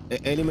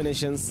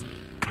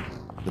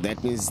 So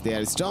that means they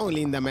are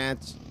strongly in the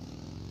match.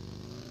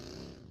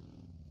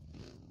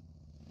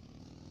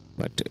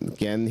 But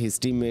can his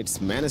teammates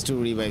manage to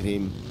revive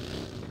him?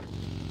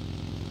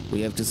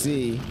 We have to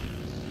see.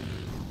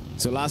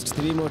 So last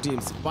 3 more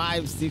teams,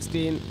 5,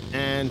 16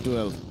 and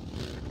 12.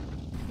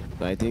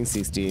 So I think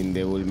 16,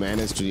 they will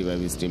manage to revive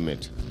his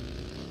teammate.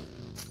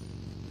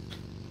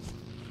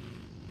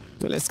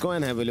 So let's go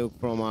and have a look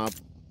from up.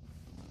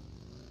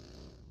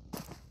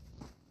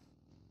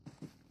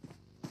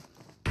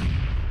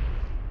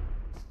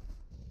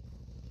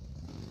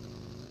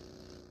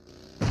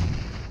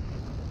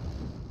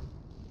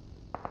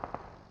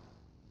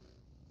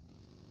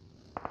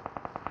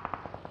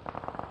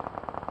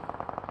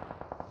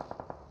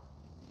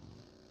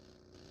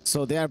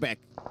 So they are back.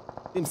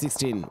 Team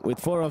 16 with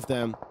 4 of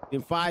them.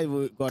 Team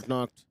 5 got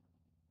knocked.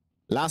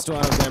 Last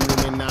one of them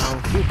remain now.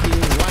 2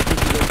 kills. What is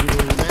he going to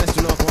do? He managed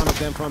to knock one of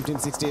them from team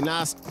 16.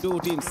 Last 2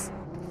 teams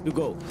to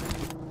go.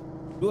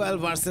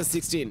 12 versus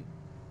 16.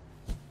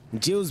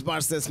 Juice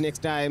versus next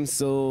time.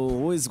 So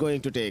who is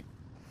going to take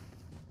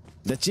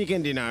the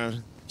chicken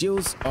dinner?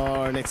 Juice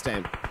or next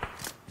time?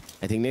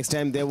 I think next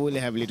time they will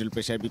have little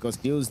pressure because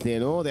Juice, they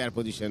know their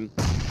position.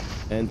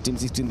 And team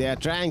 16, they are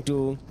trying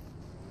to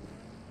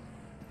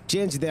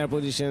change their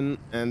position,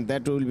 and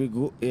that will be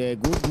a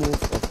good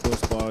move, of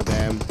course, for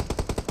them.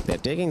 They're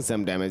taking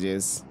some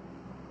damages.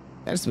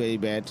 That's very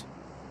bad.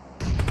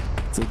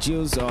 So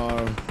Juice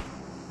or...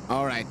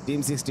 Alright,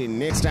 team 16.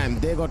 Next time,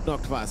 they got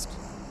knocked first.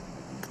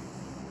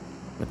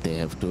 But they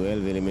have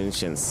 12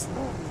 eliminations.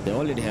 They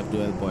already have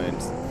 12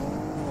 points.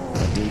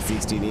 But team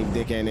 16, if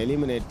they can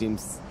eliminate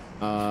teams...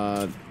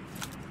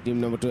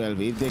 team number 12,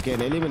 if they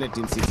can eliminate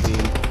team 16,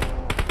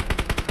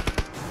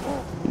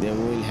 they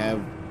will have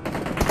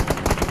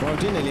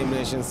 14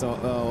 eliminations,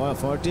 or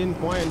 14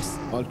 points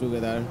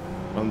altogether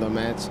from the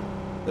match.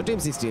 So team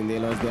 16, they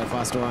lost their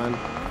first one.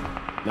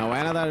 Now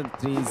another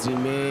 3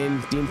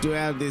 remain. Team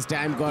 12 this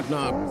time got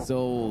knocked.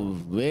 So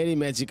very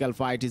magical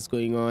fight is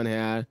going on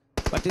here.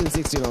 But team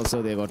 16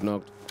 also, they got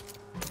knocked.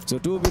 So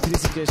 2v3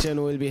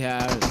 situation will be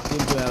here. Team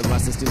 12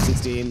 versus team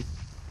 16.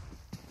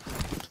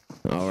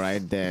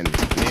 Alright then.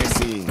 Let's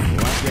see.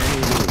 What can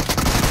he do?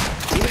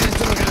 He managed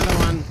to make another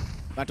one.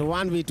 But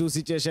 1v2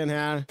 situation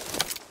here.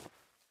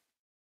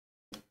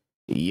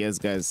 Yes,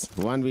 guys,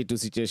 1v2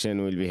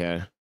 situation will be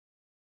here.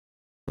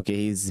 Okay,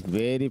 he's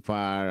very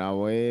far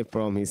away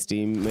from his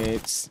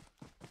teammates.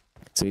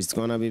 So it's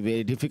gonna be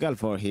very difficult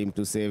for him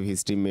to save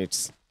his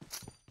teammates.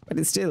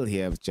 But still he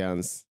have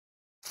chance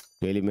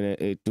to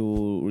eliminate,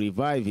 to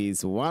revive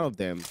is one of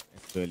them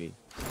actually.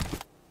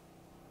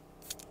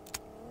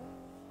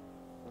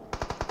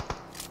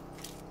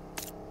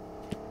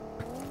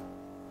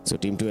 So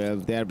team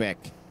 12, they are back.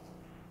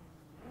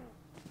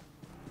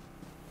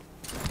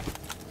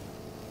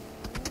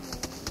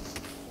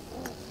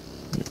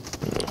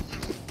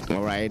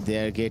 Alright,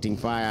 they are getting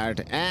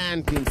fired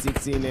and team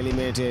 16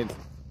 eliminated.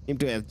 Team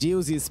 12,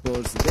 Juicy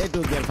Sports, they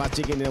took their first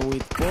chicken dinner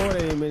with 4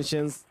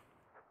 eliminations.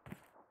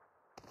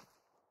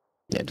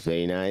 That's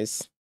very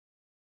nice.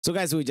 So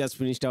guys, we just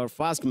finished our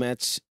first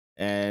match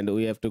and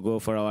we have to go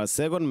for our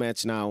second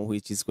match now,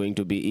 which is going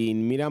to be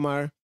in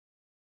Miramar.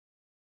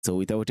 So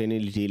without any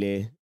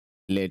delay,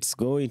 let's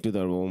go into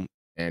the room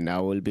and I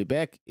will be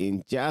back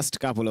in just a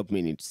couple of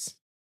minutes.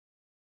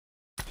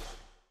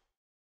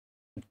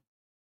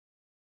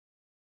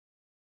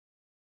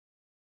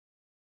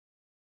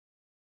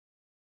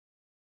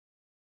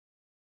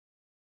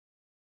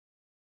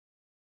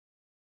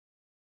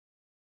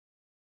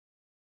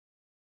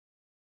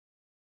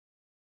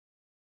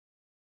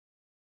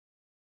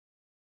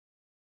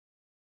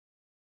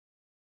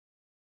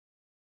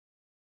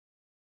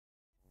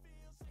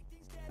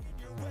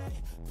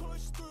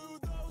 Push through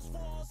those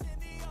walls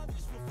and the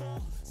others will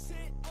fall.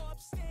 Sit up,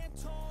 stand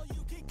tall,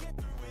 you can get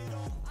through it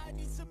all. I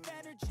need some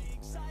energy,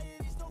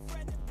 anxiety's no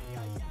friend to me.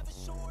 I have a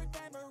short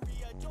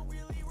memory, I don't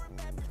really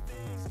remember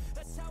things.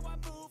 That's how I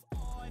move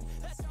on,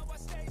 that's how I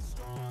stay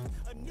strong.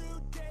 A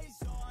new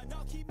day's on,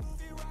 I'll keep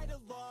moving right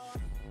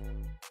along.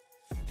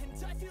 And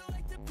I feel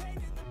like the pain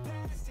in the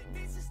past, it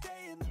needs to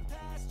stay in the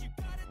past. You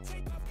gotta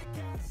take off the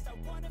cast. I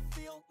wanna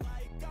feel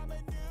like I'm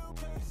a new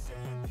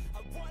person.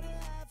 I wanna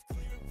have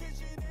clear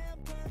vision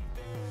and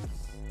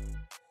purpose.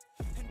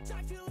 And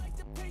I feel like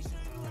the pain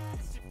shouldn't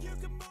last. If you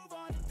can move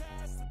on and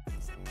past the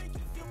things that make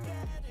you feel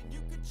bad, and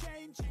you can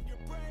change in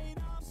your brain,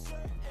 I'm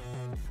certain.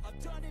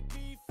 I've done it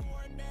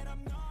before and man,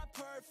 I'm not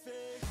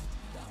perfect.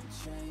 I'm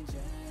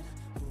changing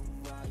who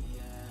I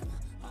am.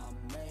 I'm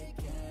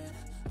making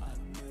a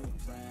new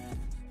plan,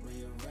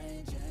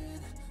 rearranging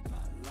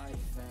my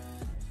life,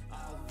 and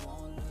I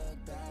won't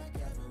look back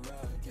ever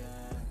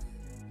again.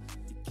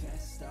 You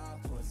can't stop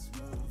what's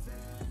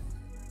moving.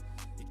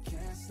 You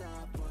can't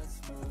stop what's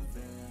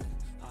moving.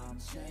 I'm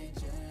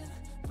changing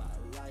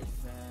my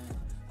life and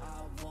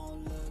I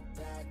won't look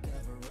back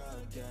ever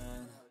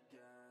again.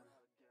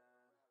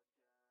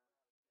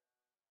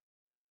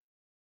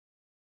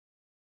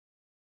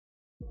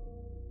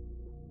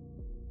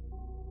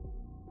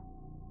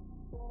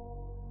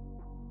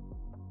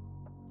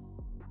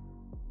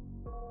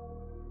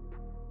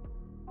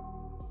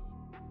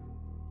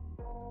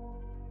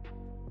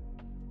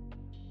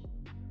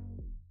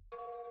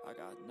 I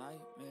got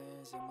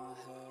nightmares in my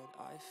head,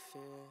 I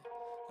fear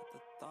that the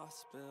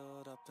thoughts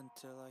build up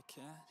until I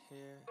can't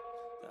hear,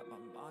 that my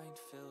mind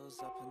fills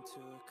up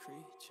into a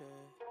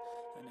creature,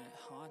 and it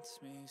haunts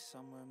me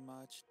somewhere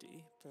much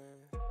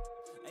deeper.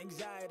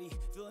 Anxiety,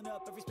 filling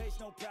up every space,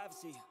 no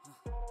privacy.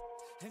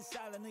 And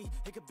silently,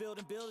 it could build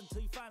and build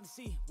until you finally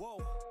see,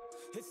 whoa,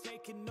 it's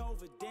taking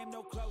over, damn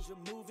no closure,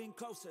 moving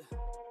closer.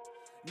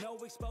 No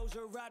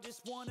exposure, I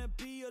just wanna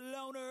be a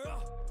loner.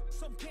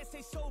 Some can't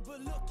stay sober,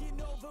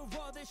 looking over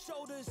all their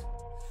shoulders,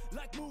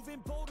 like moving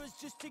boulders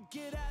just to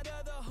get out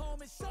of the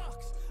home. It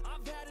sucks,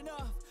 I've had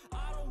enough,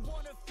 I don't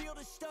wanna feel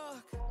the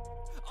stuck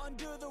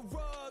under the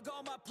rug,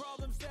 all my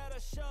problems that I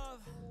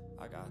shove.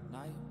 I got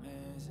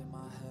nightmares in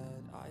my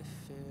head, I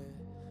fear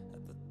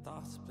that the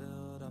thoughts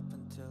build up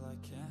until I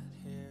can't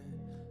hear,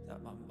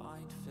 that my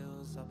mind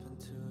fills up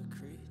into a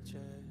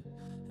creature,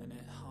 and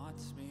it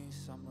haunts me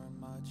somewhere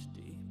much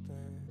deeper.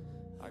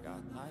 I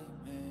got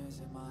nightmares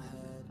in my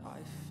head, I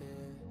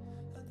fear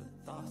that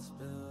the thoughts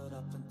build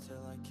up until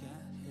I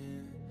can't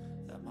hear,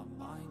 that my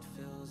mind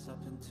fills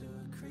up into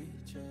a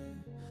creature,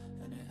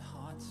 and it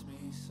haunts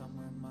me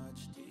somewhere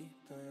much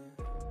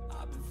deeper.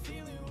 I've been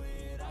feeling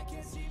weird, I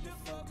can't seem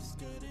to focus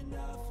good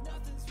enough.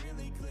 Nothing's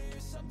really clear,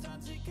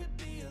 sometimes it could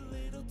be a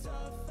little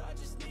tough. I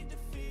just need to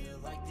feel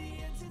like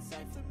the end's in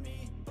sight for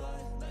me,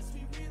 but let's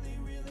be really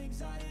real,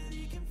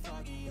 anxiety can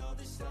foggy all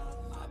this stuff.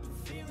 I've been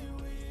feeling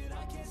weird,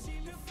 I can't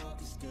seem to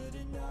focus good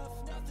enough.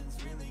 Nothing's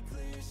really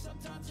clear,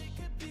 sometimes it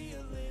could be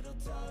a little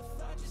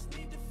tough. I just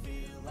need to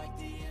feel like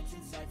the end's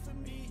in sight for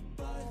me,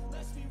 but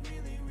let's be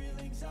really real,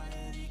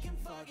 anxiety can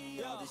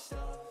foggy all this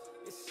stuff.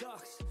 It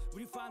sucks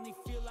when you finally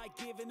feel like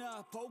giving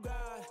up. Oh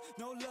God,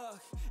 no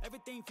luck,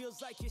 everything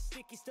feels like you're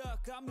sticky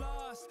stuck. I'm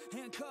lost,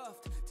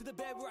 handcuffed to the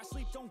bed where I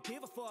sleep, don't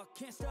give a fuck.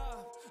 Can't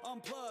stop,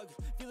 unplug,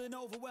 feeling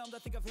overwhelmed, I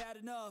think I've had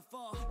enough.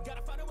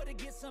 Gotta find a way to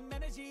get some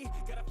energy,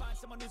 gotta find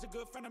someone who's a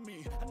good friend of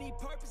me. I need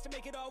purpose to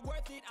make it all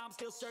worth it, I'm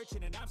still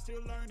searching and I'm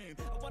still learning.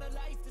 I want a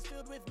life that's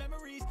filled with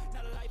memories,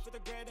 not a life with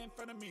regret and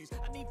frenemies.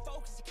 I need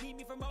focus to keep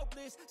me from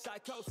hopeless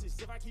psychosis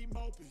if I keep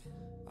moping.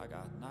 I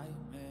got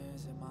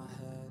nightmares in my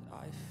head,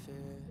 I fear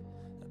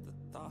that the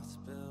thoughts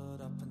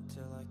build up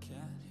until I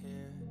can't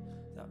hear,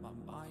 that my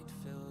mind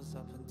fills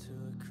up into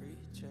a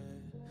creature,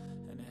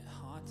 and it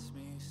haunts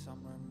me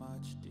somewhere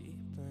much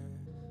deeper.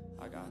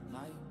 deeper. I got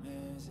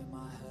nightmares in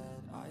my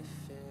head, I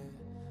fear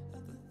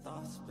that the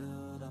thoughts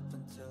build up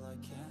until I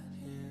can't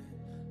hear,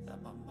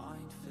 that my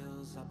mind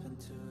fills up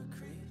into a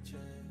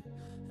creature,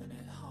 and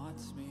it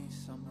haunts me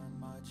somewhere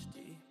much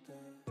deeper.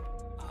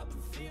 I've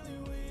been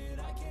feeling weird,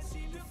 I can't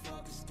seem to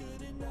focus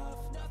good enough.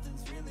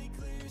 Nothing's really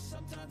clear,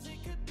 sometimes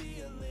it could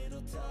be a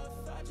little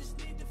tough. I just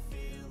need to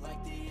feel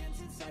like the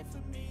end's in sight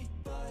for me,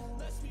 but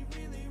let's be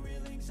really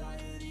real,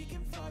 anxiety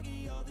can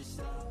foggy all this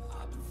stuff.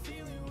 I've been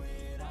feeling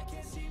weird, I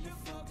can't seem to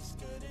focus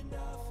good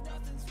enough.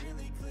 Nothing's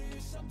really clear,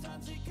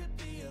 sometimes it could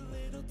be a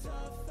little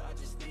tough. I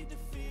just need to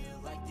feel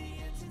like the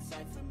end's in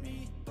sight for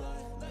me,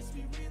 but let's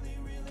be really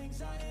real,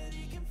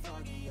 anxiety can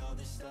foggy all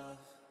this stuff.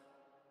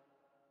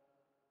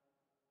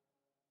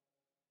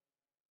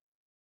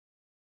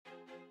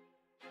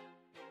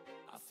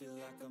 I feel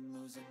like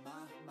I'm losing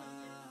my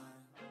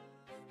mind.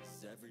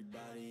 Is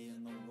everybody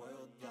in the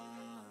world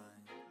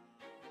blind?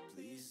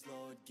 Please,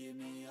 Lord, give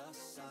me a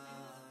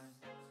sign,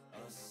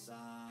 a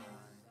sign.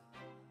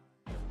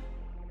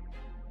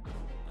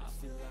 I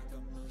feel like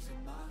I'm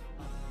losing my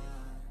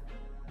mind.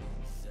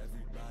 Is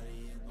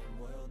everybody in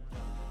the world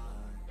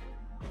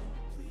blind?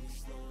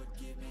 Please, Lord,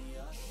 give me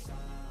a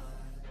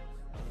sign,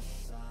 a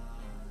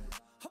sign.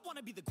 I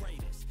wanna be the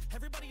greatest.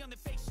 Everybody on the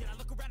fake shit. I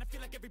look around and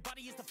feel like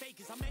everybody is the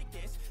fakest. I make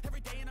this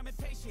every day and I'm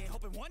impatient,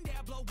 hoping one day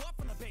I blow up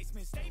from the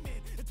basement. Statement,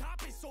 the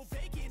top is so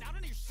vacant. I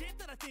don't hear shit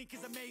that I think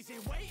is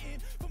amazing. Waiting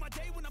for my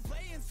day when I'm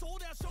playing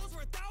sold out shows for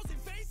 1,000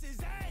 faces.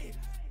 Hey,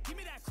 give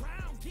me that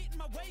crown, get in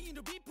my way and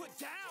to be put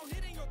down.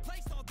 It ain't your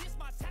place, all this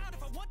my town.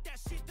 If I want that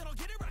shit, then I'll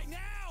get it right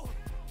now.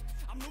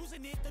 I'm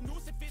losing it, the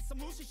noose it fits, some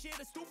losing shit,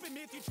 a stupid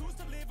myth. You choose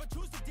to live or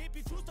choose to dip,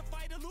 you choose to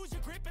fight or lose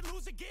your grip and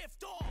lose a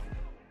gift. Oh,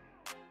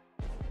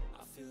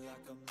 I feel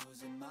like I'm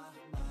losing my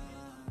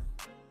mind.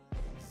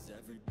 Is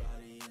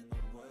everybody in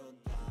the world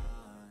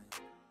blind?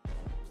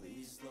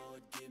 Please,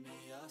 Lord, give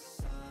me a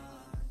sign,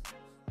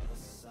 a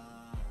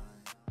sign.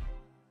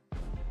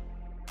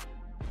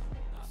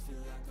 I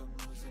feel like I'm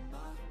losing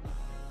my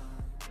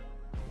mind.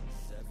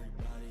 Is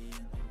everybody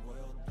in the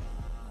world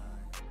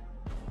blind?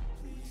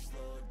 Please,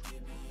 Lord,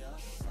 give me a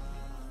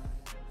sign,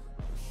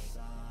 a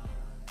sign.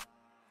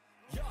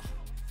 yeah.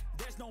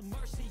 There's no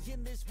mercy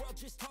in this world,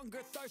 just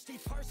hunger-thirsty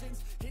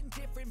persons in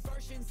different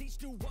versions.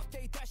 Each new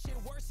update, that shit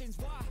worsens.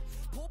 Why?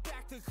 Pull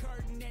back the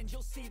curtain and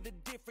you'll see the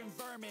different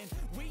vermin.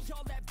 We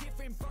all have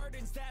different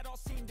burdens that all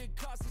seem to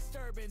cause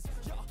disturbance.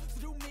 Yo,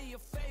 so do me a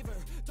favor,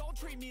 don't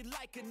treat me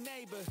like a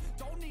neighbor.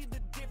 Don't need the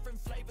different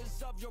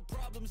flavors of your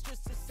problems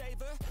just to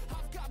savor.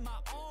 I've got my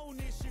own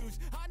issues,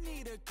 I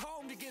need a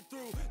comb to get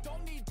through.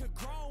 Don't need to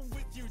groan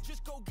with you,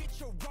 just go get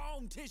your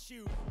own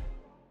tissue.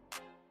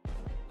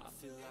 I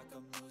feel like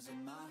I'm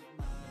losing my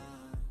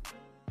mind.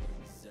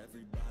 Is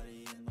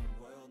everybody in the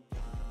world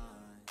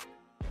blind?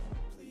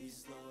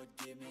 Please, Lord,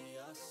 give me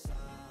a sign,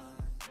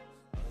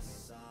 a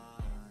sign.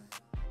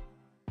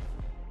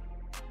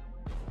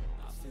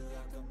 I feel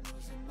like I'm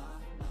losing my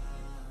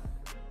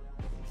mind.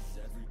 Is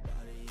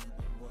everybody in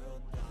the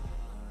world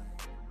blind?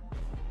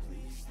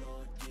 Please,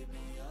 Lord, give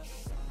me a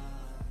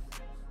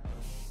sign,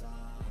 a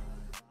sign.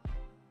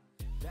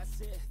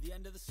 That's it, the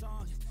end of the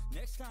song.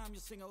 Next time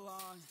you'll sing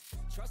along.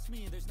 Trust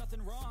me, there's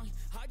nothing wrong.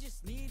 I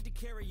just need to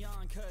carry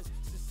on, cause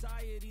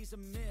society's a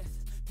myth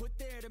put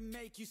there to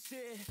make you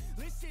sit.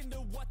 Listen to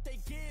what they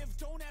give.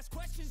 Don't ask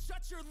questions,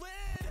 shut your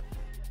lid.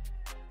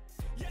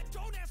 Yeah,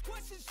 don't ask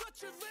questions, shut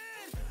your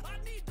lid. I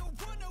need to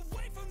run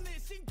away from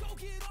this and go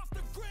get off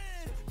the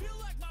grid. Feel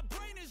like my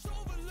brain is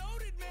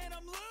overloaded, man,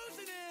 I'm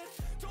losing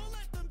it. Don't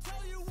let them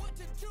tell you what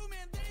to do,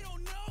 man, they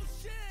don't know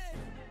shit.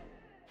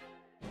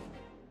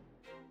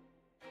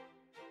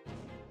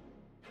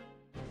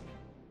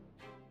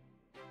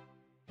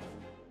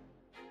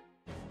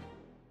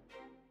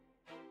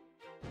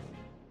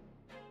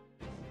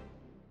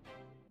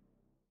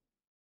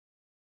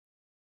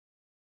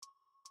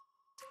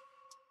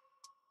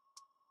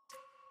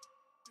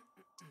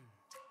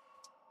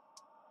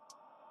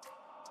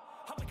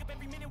 I wake up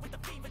every minute with the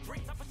fever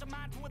dreams. I push my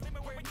mind to a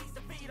limit where it needs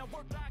to be. I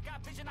work blind,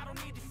 got vision I don't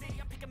need to see.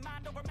 I'm picking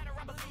mind over matter,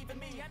 I believe in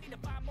me. I need to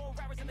find more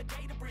hours in the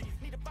day to breathe.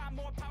 Need to find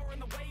more power in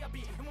the way I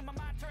be. And when my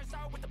mind turns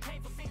sour with the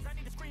painful scenes, I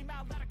need to scream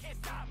out loud, I can't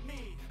stop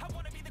me. I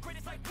wanna be the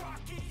greatest like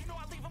Rocky. You know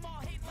I leave them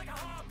all hating like a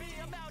hobby.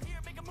 I'm out here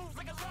making moves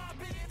like a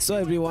lobby. So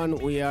everyone,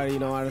 we are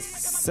in our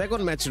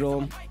second match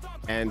room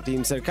and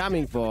teams are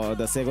coming for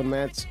the second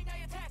match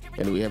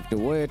and we have to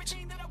wait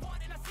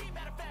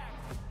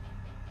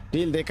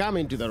till they come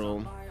into the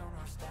room.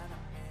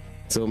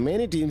 So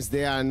many teams,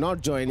 they are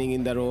not joining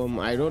in the room.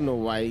 I don't know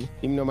why.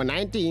 Team number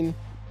 19,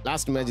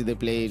 last match they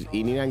played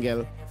in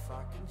Irangel,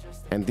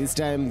 and this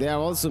time they are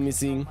also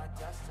missing.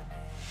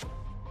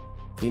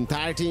 In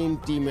 13,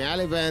 team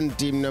 11,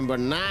 team number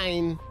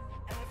 9,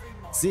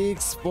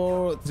 6,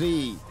 4,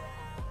 3.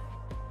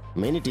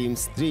 Many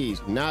teams, 3,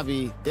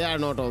 Navi, they are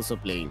not also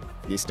playing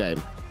this time.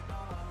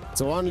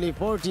 So only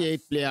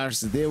 48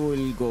 players, they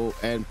will go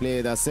and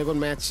play the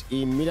second match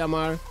in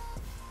Miramar.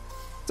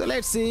 So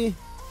let's see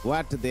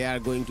what they are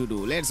going to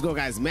do. Let's go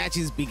guys,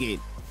 matches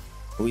begin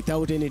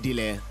without any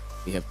delay.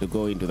 we have to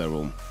go into the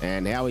room.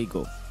 And here we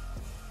go.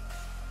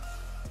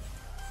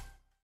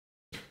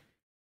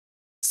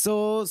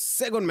 So,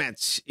 second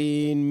match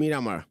in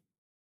Miramar.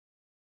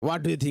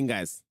 What do you think,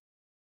 guys?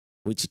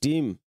 Which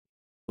team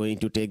going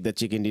to take the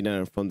chicken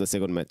dinner from the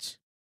second match?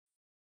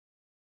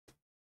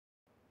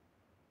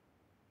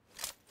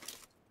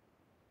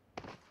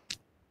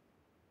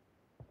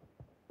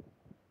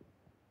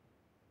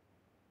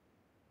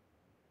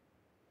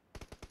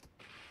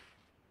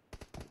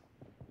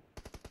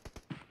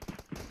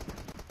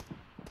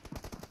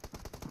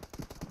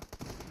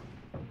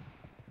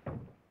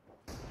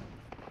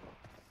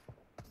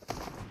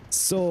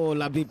 So,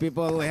 lovely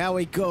people, here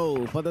we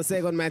go for the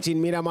second match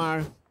in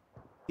Miramar.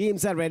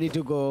 Teams are ready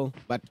to go,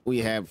 but we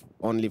have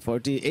only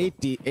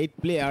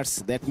 88 players.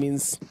 That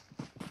means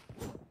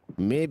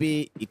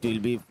maybe it will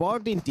be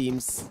 14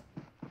 teams.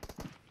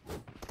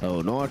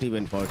 Oh, not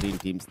even 14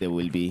 teams there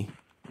will be.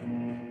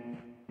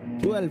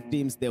 12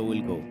 teams there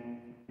will go,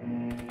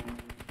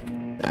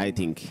 I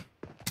think.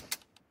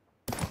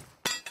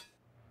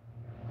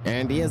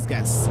 And yes,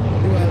 guys,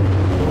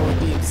 12 more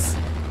teams.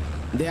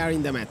 They are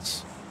in the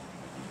match.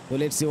 So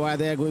let's see where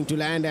they are going to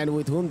land and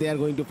with whom they are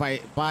going to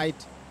fight.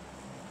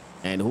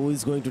 And who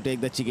is going to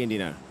take the chicken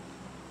dinner.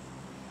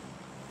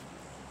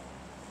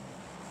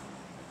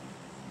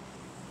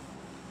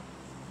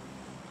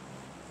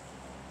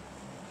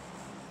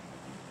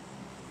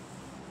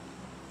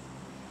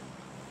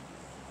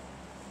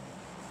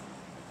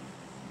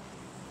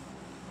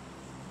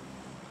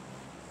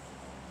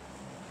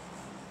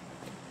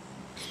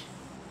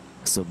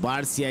 So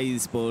Barcia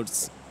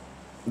Esports,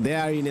 they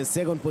are in a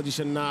second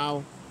position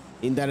now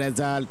in the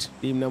result,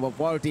 team number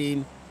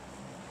 14.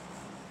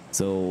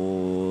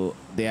 So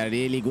they are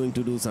really going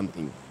to do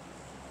something.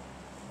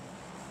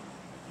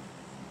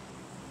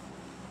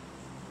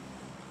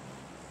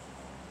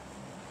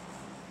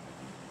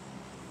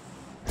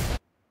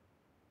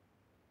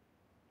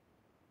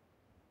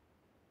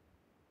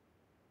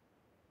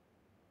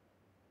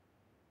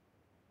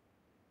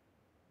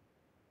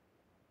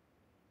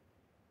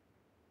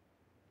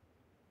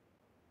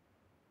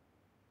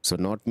 So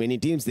not many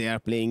teams they are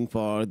playing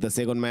for the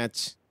second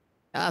match.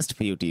 Just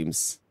few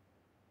teams.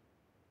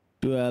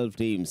 12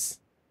 teams.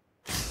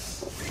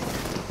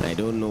 I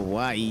don't know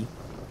why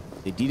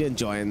they didn't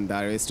join the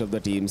rest of the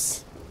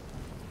teams.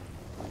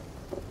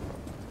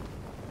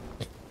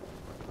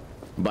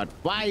 But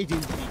fight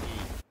is begin.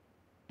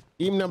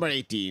 Team number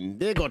 18.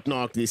 They got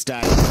knocked this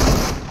time.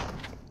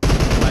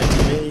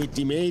 My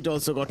team 8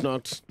 also got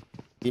knocked.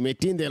 Team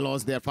 18 they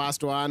lost their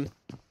first one.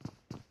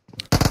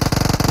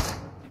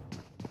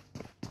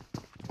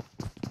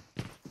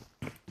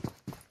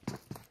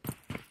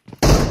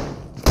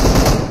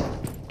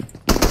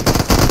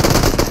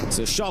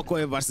 So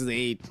Shockwave versus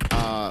 8.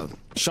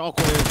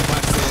 Shockwave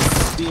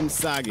versus Team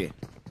Sage.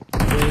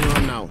 Going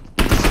on now.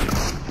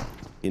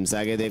 Team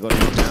Sage, they got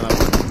knocked another one.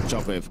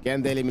 Shockwave.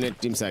 Can they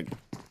eliminate Team Sage?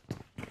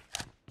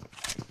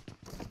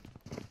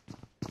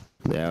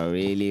 They are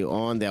really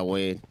on their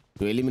way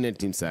to eliminate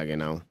Team Sage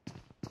now.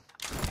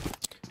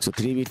 So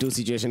 3v2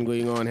 situation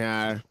going on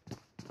here.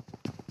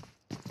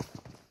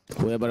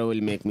 Whoever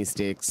will make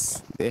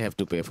mistakes, they have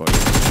to pay for it.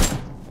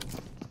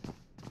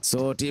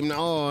 So team now,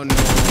 oh no,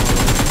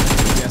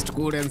 just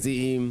couldn't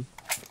see him.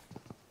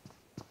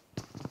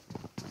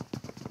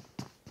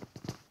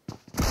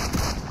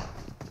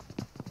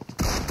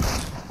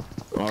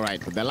 All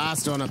right, the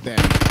last one of them.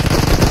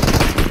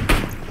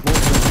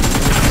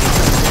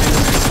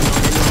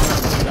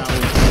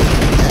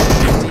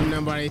 Team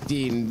number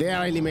 18, they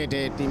are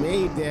eliminated. Team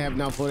 8, they have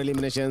now 4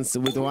 eliminations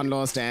with 1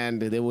 lost,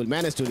 and they will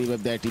manage to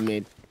revive their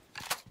teammate.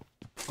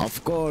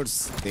 Of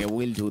course, they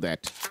will do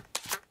that.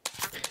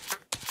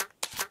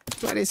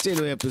 But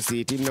still we have to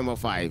see team number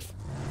 5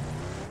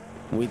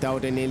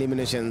 without any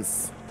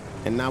eliminations,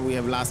 and now we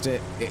have last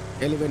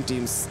 11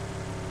 teams.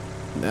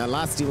 The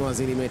last team was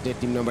eliminated,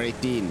 team number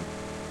 18.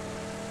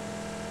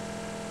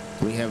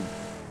 We have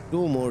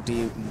two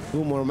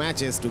more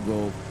matches to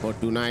go for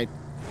tonight,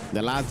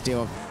 the last day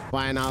of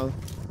final,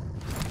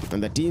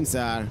 and the teams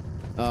are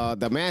the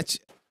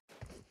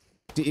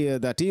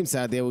teams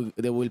are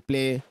they will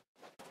play.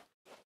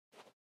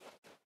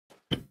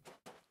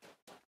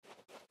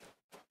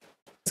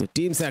 So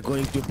teams are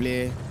going to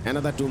play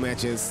another 2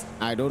 matches.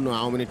 I don't know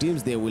how many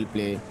teams they will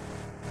play,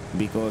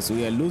 because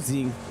we are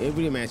losing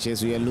every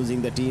matches. We are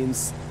losing the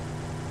teams.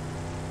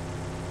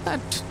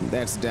 But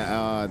that's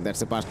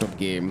a part of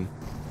game.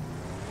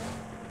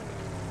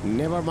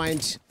 Never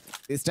mind.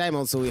 This time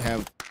also we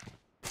have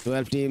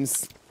 12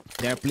 teams.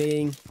 They are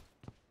playing.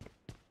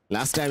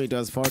 Last time it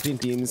was 14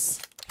 teams.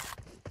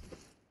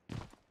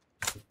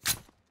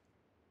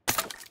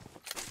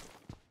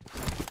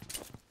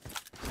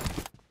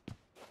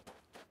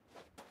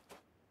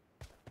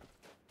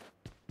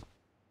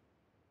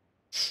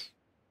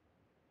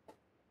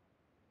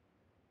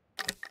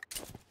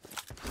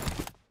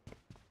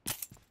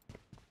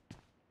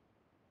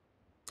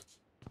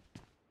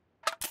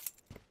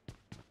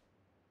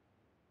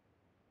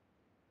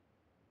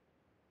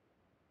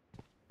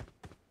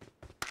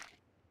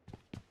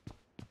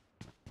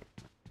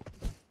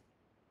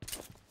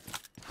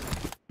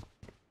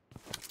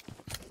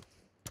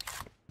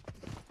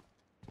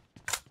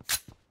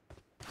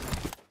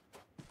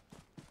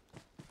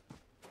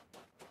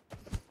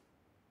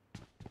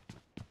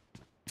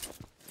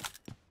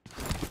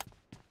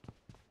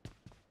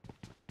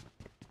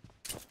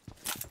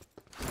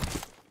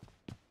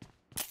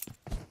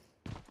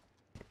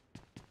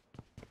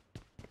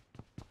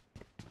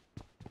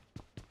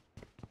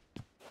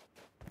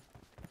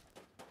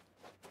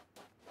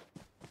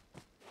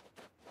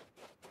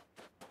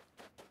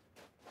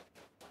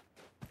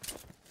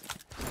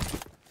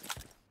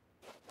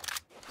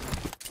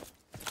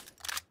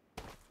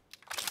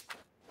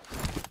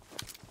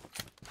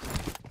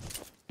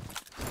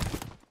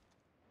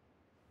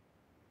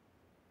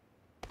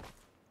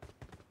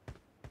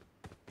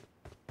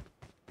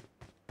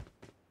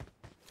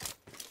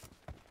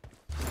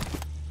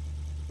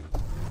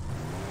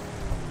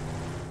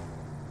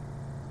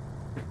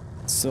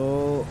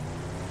 So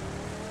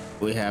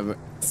we have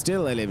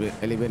still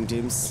 11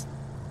 teams.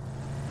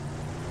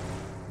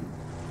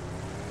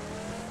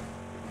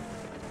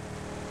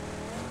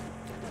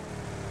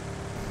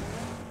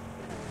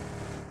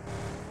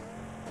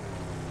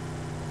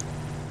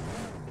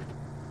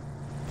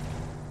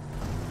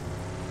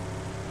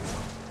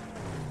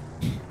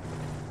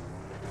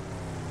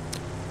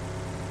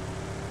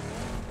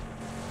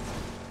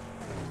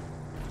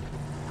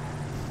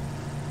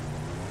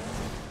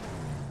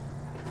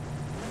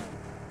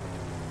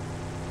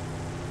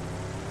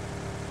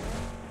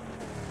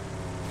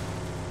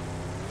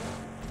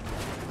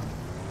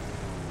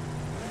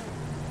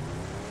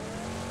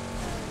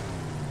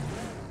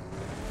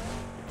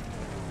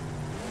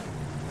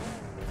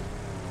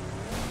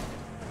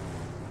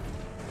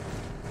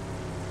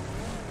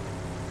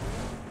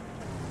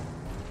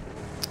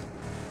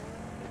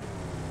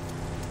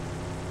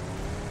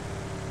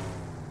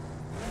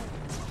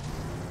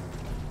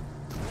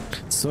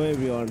 So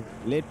everyone,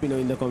 let me know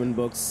in the comment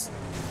box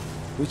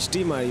which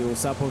team are you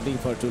supporting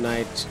for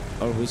tonight,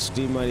 or which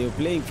team are you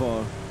playing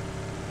for.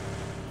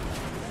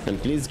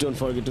 And please don't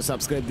forget to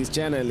subscribe this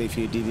channel if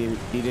you didn't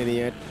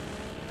yet.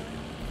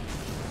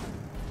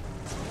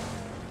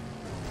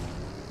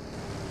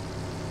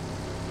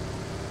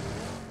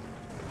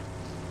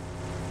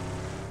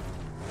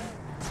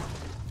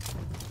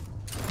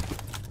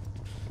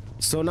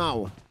 So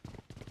now,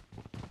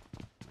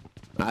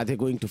 are they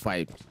going to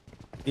fight?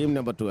 Team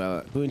number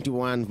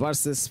 21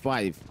 versus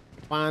 5,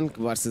 Punk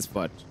versus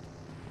Put.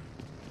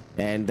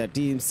 And the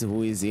teams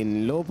who is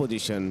in low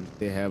position,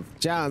 they have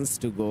chance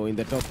to go in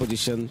the top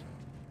position,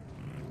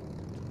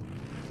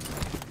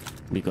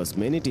 because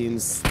many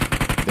teams,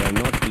 they are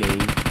not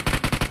playing.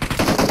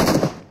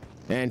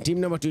 And team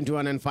number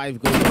 21 and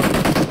 5 going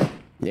on.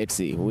 Let's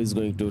see who is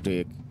going to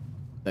take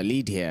the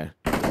lead here.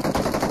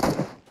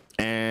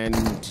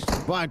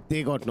 But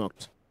they got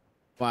knocked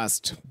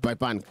fast by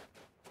Punk.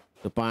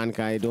 So Punk,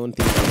 I don't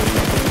think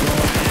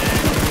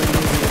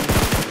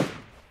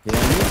they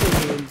are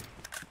losing him.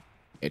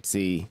 Let's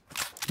see.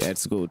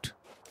 That's good.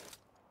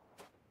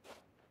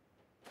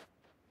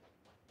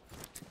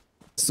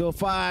 So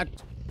far,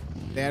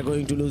 they are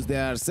going to lose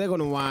their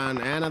second one.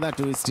 Another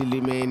two still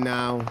remain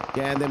now.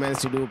 Can they manage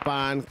to do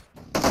Punk?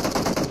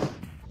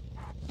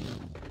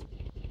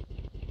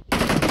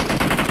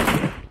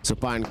 So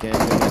Punk, can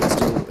they manage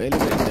to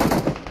eliminate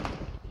them?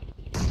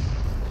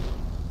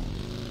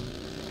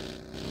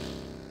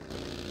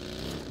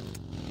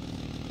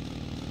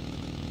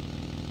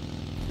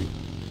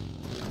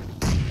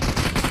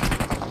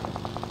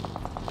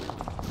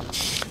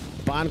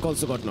 Punk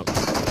also got knocked.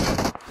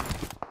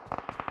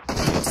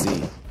 Let's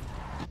see.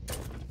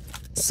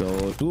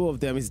 So two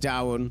of them is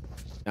down.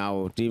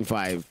 Now team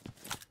 5.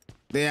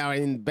 They are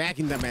back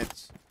in the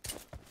match.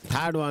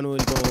 Third one will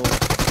go.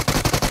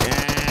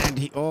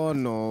 And oh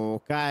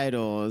no,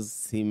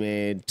 Kairos,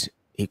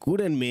 he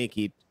couldn't make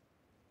it.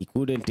 He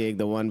couldn't take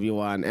the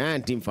 1v1.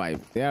 And team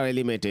 5, they are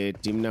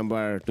eliminated. Team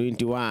number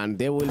 21,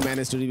 they will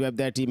manage to revive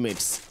their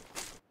teammates.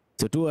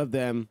 So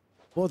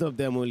both of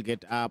them will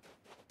get up.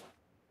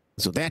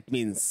 So that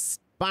means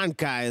Punk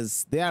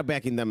guys, they are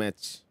back in the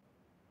match.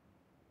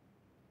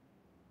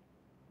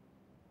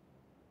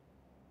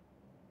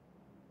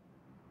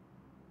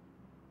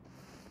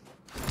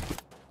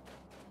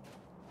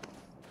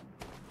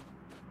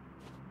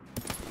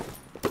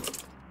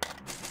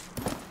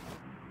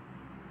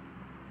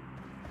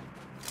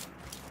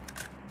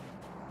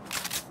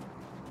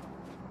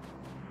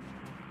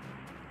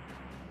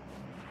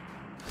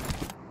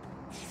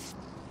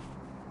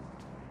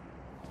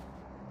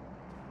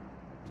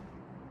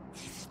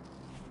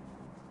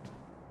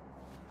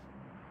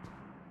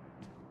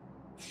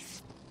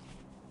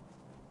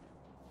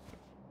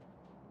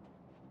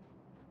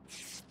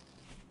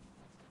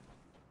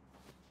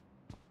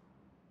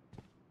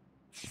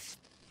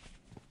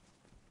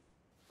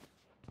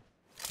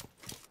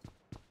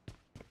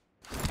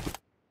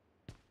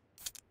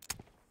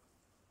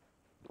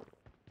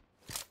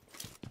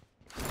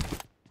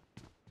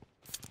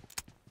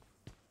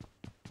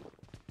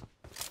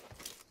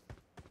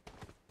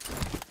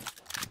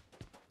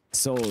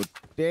 So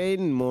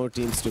 10 more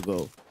teams to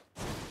go.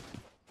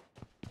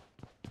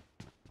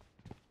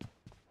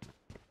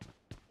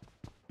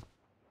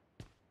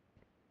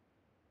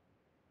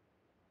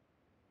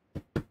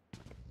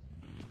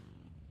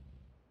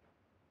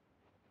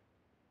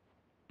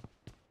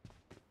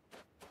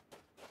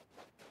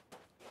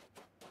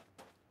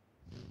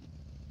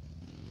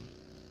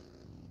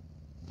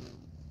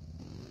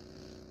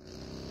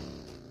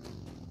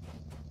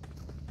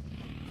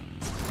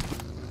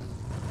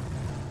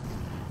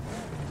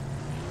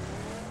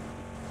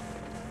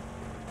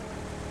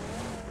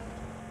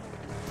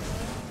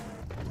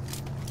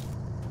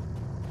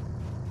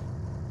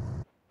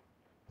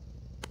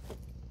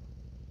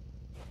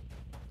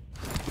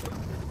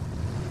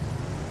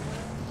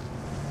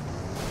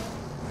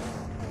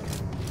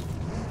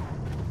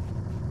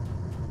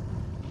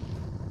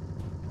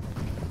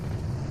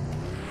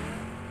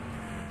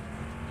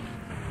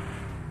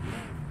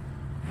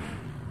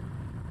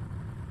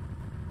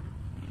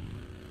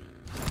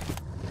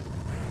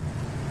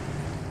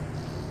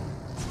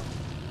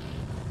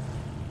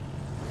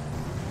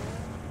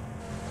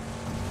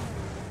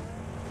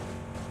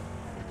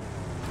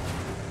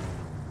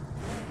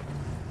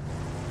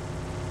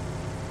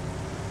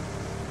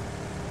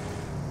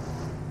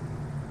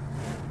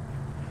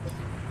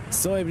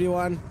 So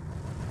everyone,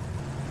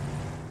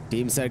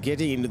 teams are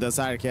getting into the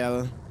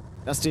circle.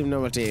 That's team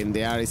number 10.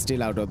 They are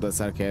still out of the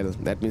circle.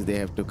 That means they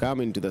have to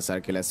come into the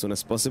circle as soon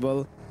as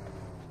possible.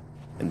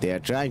 And they are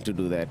trying to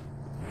do that.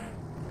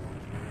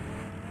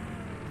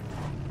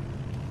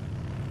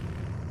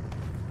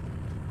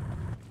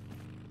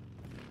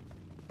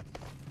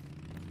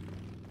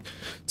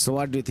 So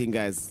what do you think,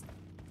 guys?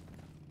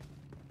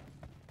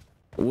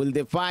 Will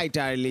they fight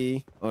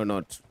early or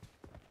not?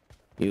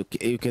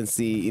 You can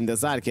see in the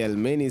circle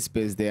many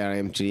space they are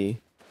empty,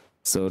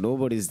 so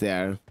nobody's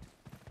there.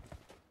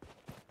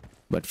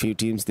 But few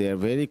teams, they are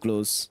very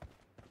close.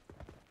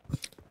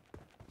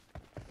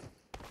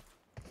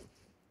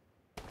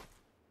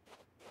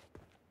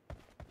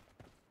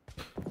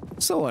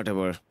 So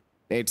whatever,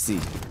 let's see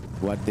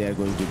what they are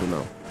going to do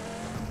now.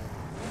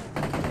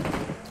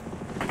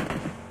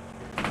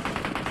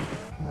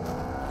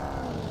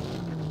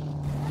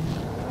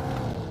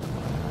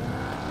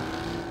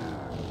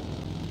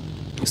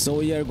 So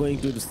we are going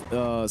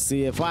to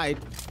see a fight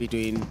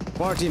between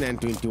 14 and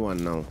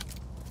 21 now.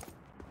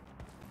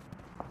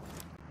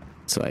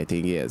 So I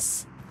think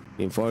yes,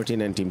 Team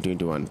 14 and Team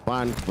 21,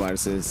 Punk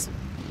versus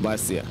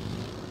Barcia.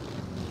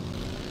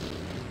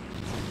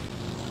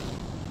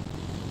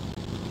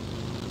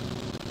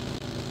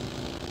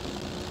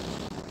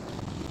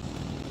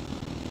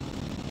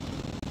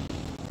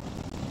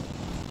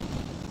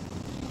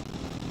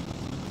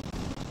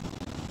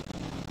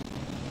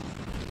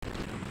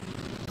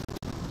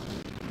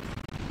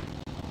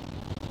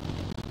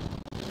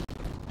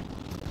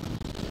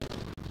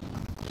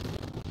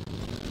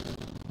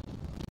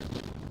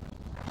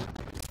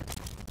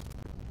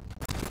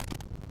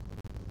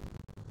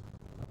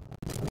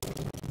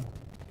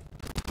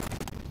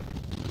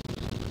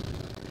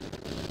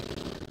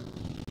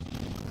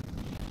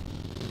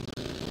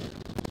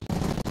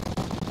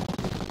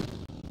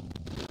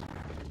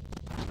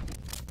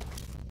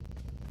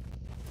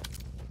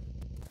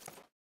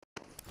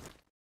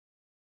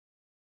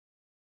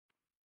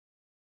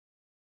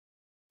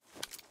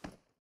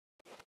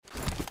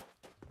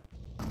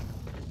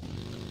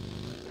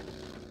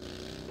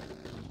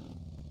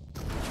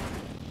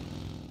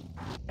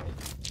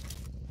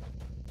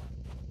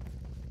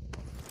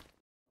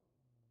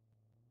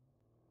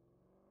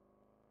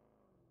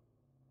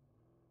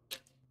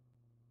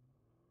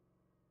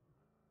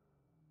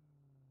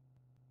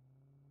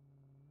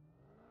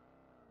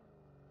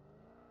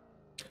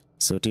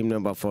 So team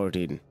number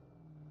 14,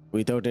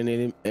 without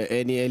any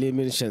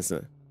eliminations.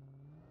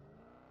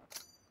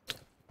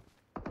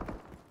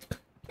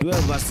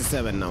 12 versus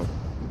 7 now.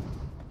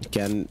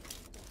 Can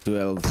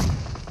 12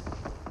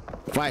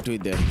 fight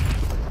with them?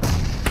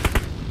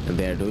 And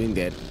they are doing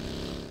that.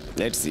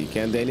 Let's see,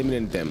 can they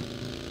eliminate them?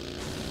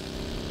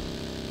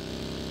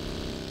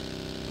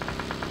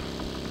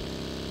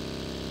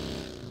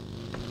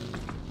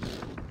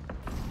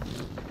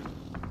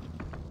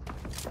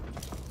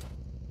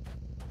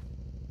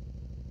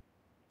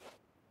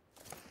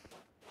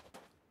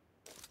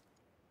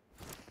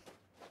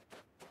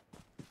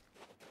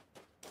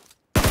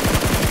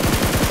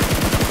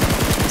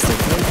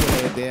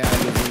 They are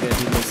losing their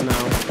teammates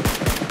now.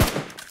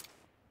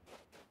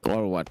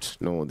 Or what?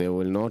 No, they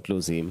will not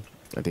lose him.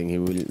 I think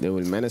they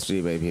will manage to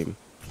revive him.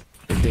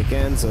 If they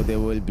can, so they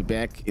will be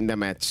back in the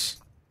match.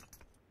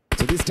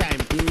 So this time,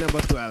 team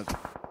number 12,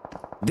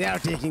 they are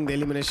taking the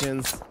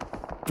eliminations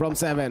from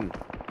 7.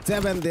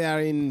 7, they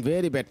are in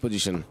very bad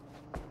position.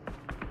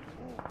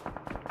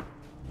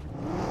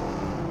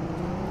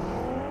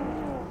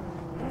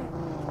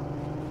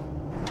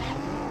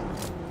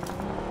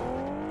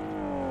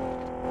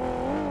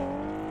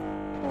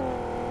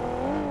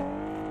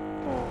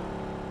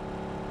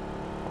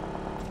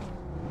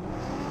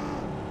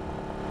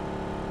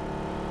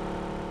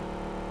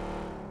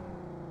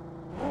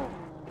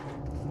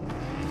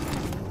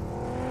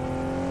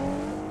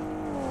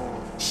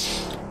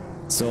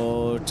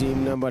 So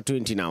team number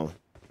 20 now,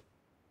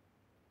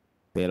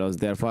 they lost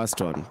their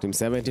first one. Team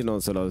 17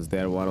 also lost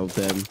their one of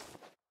them.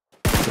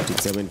 So team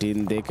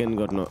 17, they can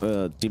get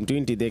team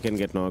 20, they can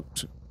get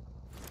knocked.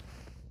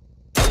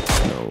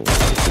 No,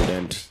 he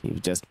couldn't. He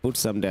just put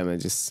some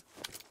damages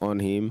on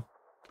him.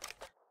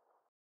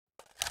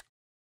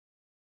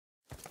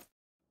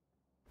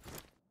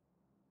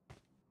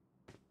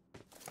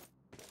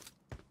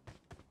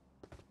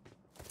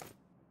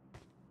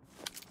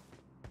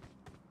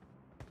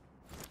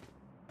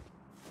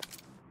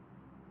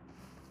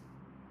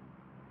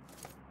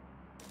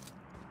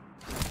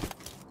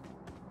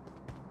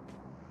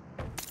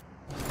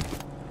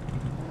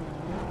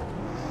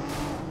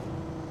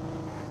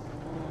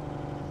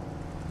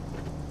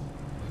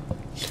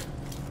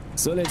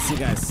 So let's see,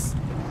 guys.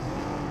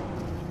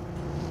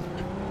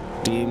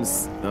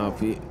 Teams of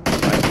the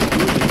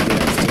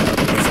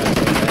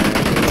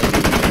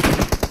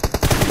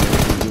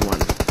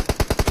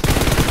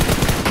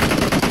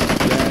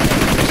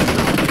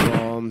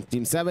from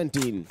team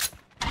 17.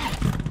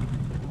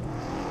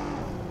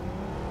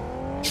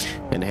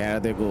 And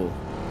here they go.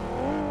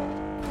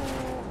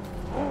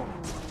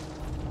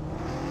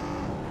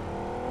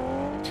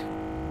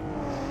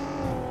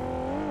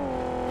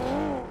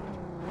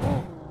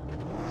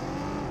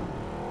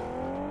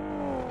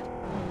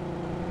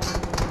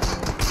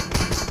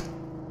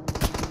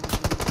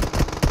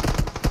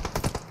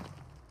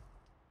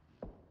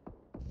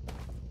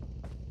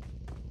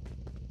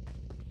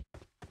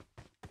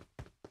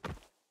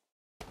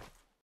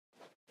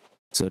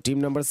 So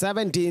team number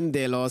 17,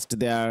 they lost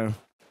their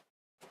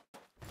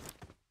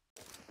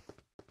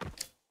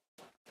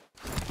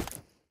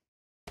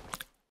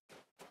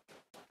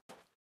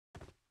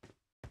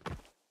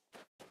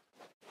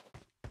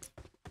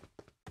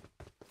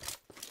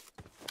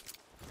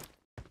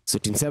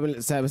team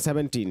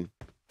 17.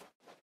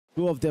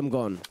 Two of them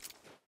gone.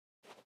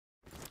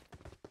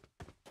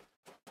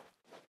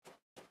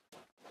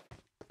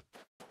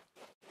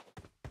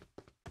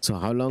 So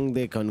how long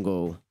they can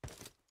go?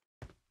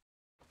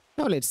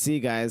 Now let's see,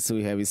 guys.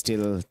 We have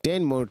still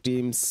 10 more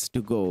teams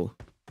to go.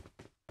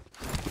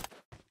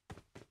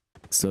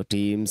 So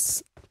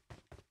teams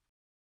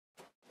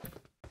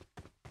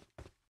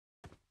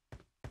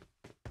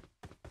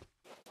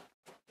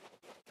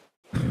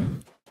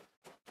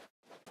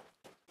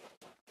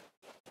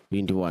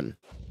 (21).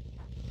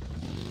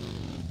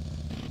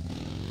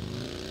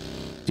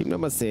 Team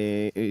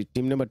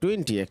number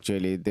 20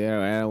 actually. They're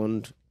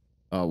around.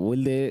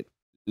 Will they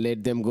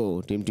let them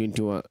go? Team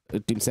 21,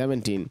 team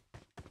 17.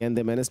 Can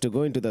they manage to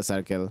go into the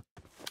circle?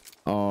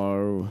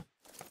 Or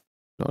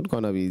not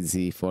gonna be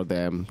easy for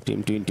them.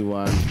 Team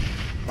 21.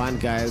 One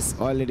guys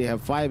already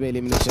have 5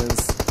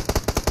 eliminations.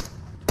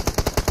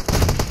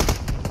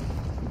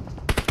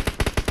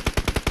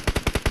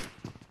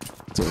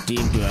 So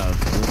team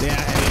 12, they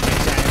are having a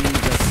time.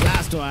 Just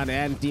last one,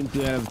 and team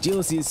 12,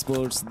 Juicy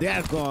Sports, they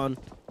are gone.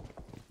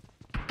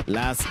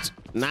 Last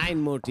 9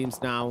 more teams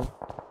now.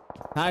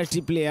 30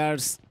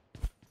 players.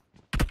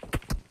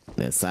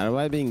 They're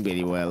surviving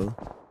very well.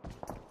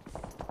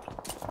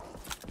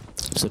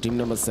 So team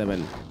number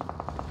 7.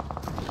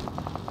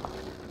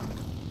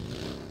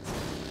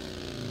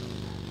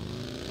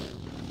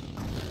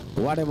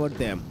 What about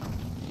them?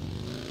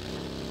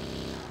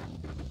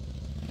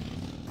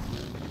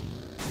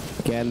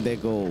 Can they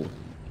go?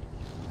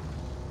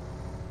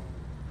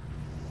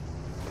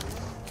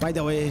 By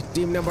the way,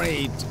 team number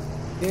 8,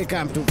 they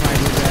come to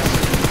fight with them.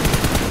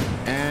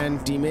 And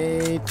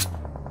teammate,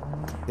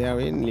 they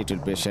are in little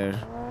pressure.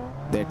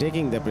 They're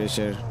taking the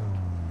pressure.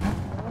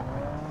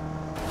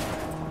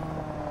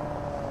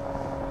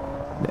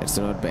 That's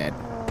not bad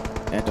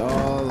at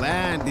all.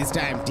 And this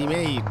time,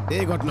 teammate,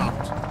 they got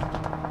knocked.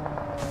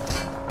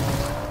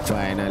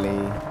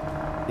 Finally,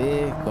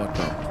 they got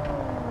knocked.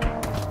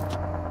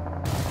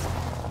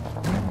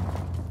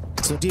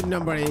 So team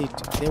number 8,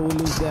 they will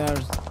lose their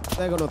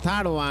second or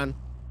third one.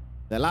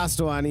 The last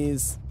one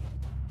is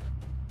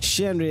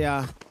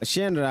Shenra.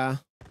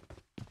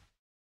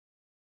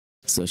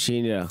 So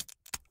Shenra,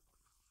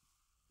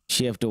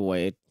 she have to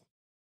wait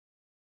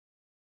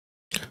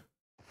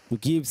to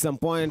give some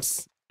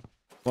points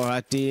for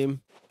her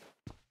team.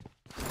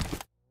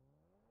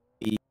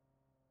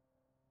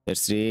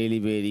 It's really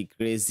very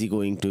crazy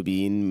going to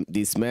be in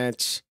this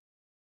match.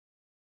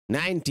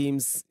 9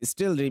 teams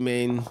still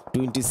remain,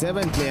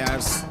 27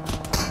 players.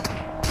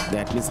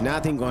 That means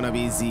nothing gonna be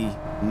easy.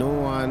 No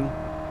one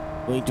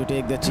going to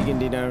take the chicken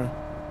dinner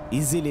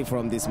easily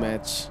from this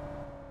match.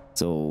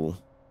 So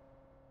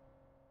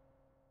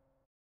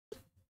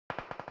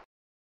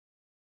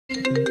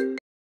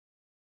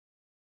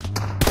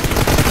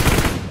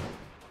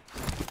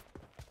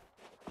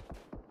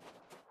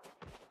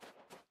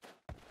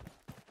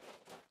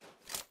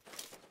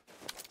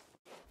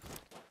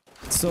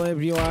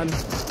everyone,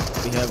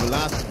 we have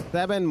last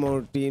 7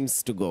 more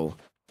teams to go.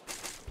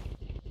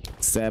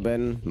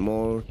 7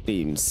 more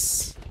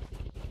teams.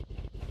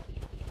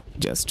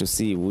 Just to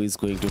see who is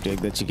going to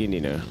take the chicken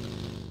dinner.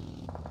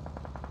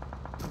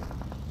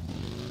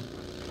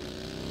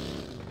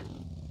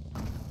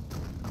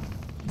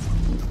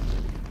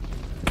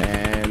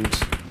 And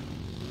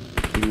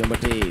team number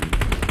 10,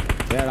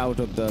 they are out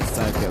of the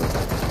circle.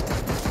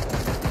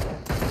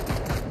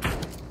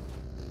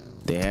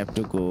 They have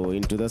to go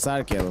into the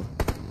circle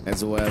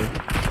as well.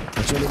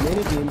 Actually,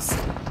 many teams,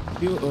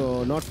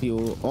 not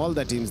few, all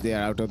the teams, they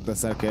are out of the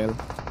circle.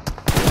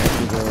 They have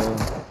to go.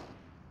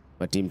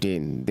 But team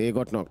 10, they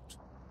got knocked.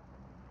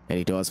 And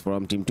it was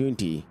from team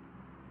 20.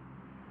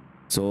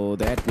 So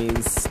that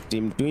means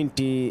team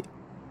 20,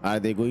 are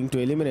they going to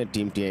eliminate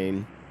team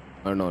 10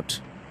 or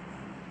not?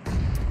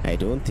 I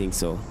don't think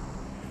so.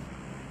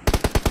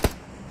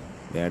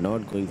 They are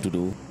not going to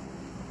do.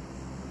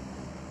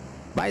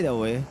 By the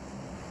way,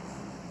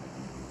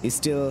 it's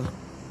still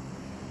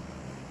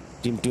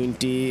team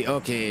 20.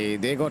 Okay,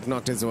 they got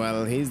knocked as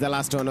well. He's the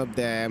last one of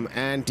them.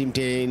 And team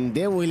 10,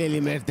 they will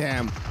eliminate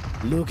them.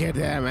 Look at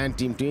them. And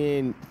team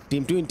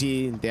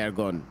 20, they are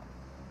gone.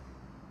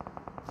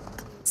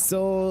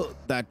 So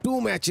the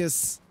 2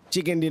 matches,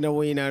 chicken dinner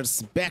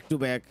winners back to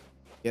back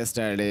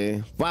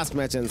yesterday, first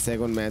match and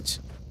second match,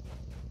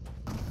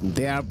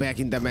 they are back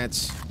in the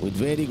match with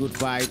very good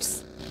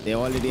fights. They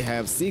already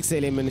have 6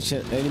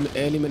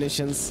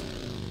 eliminations,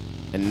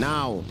 and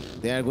now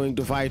they are going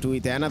to fight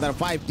with another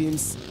 5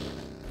 teams.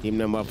 Team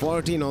number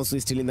 14 also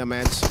is still in the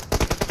match,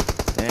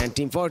 and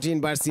team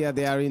 14 Barcia,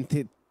 they are in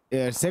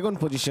second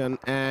position,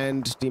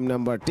 and team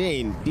number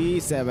 10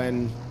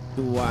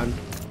 T721,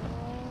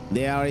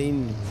 they are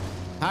in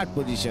third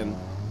position.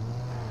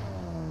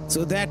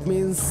 So that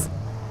means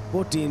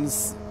 4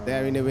 teams They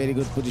are in a very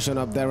good position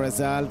of the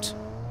result.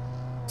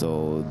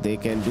 So they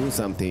can do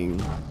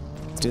something.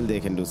 Still they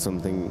can do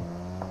something.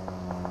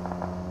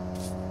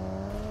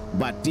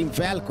 But Team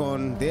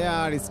Falcon, they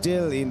are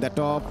still in the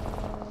top.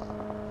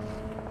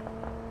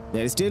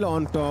 They are still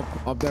on top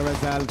of the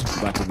result.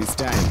 But this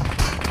time,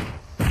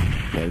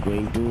 they are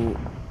going to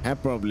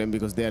have problem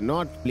because they are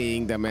not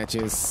playing the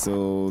matches.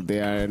 So they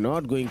are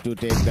not going to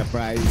take the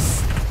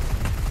prize.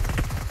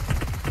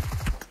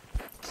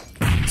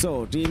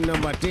 So team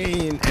number 10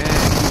 and Team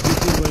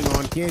 15 going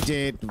on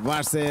KJ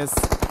versus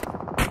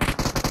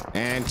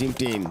and Team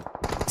 10.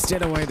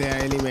 Straight away they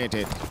are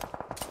eliminated.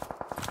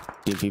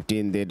 Team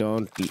 15 they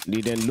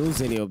didn't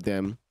lose any of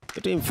them.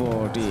 Team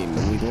 14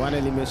 with one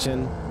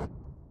elimination.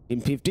 Team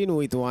 15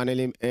 with one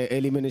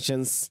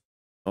eliminations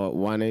or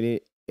one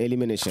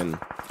elimination.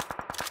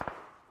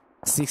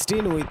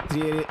 16 with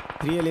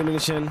three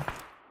elimination.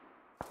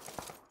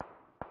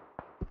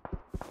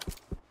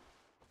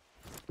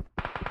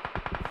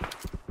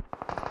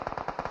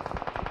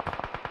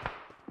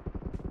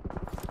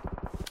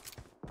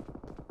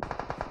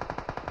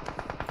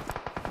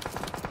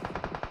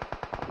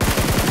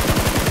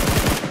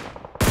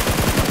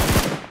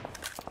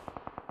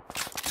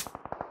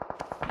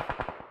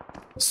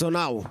 So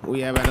now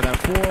we have another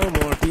 4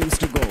 more teams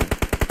to go.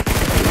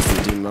 This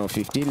is team now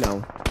 15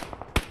 now.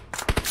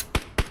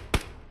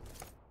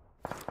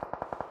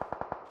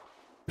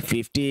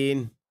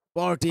 15,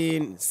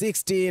 14,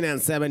 16 and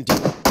 17.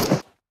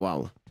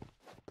 Wow.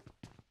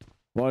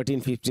 14,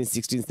 15,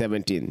 16,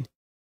 17.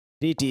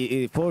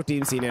 4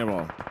 teams in a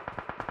row.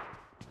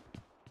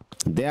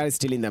 They are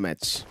still in the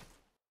match.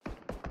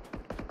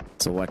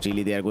 So what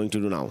really they are going to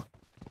do now?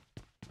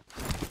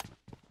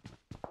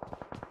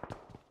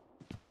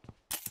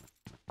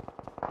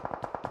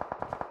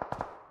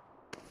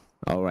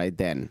 Alright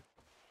then.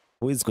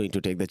 Who is going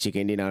to take the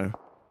chicken dinner?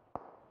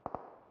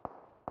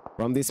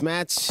 From this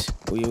match,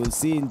 we will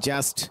see in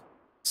just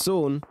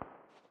soon.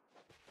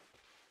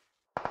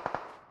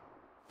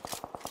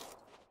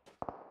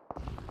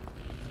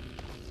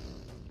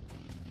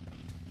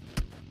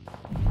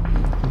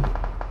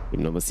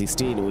 Team number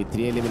 16 with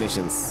 3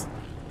 eliminations.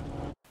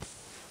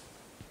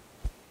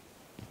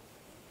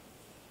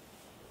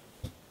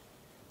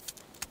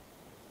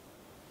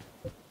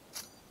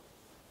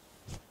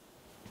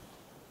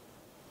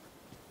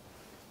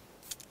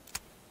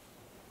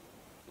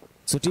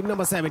 So team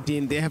number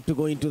 17, they have to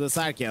go into the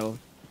circle.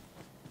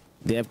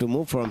 They have to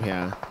move from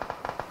here.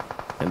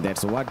 And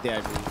that's what they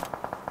are doing.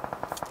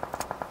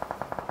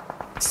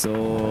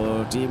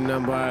 So team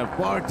number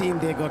 14,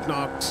 they got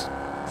knocked.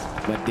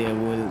 But they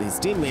will, his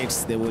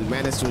teammates, they will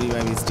manage to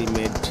revive his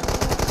teammate.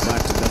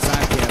 But the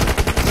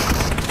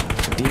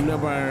circle, team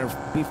number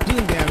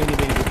 15, they are in a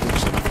very good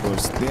position, of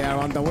course. They are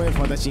on the way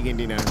for the chicken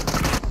dinner.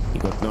 He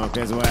got knocked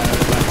as well.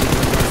 But team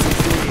number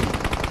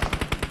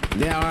 16,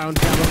 they are on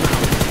trouble now.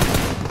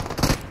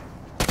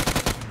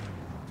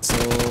 So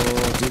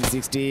team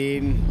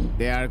 16,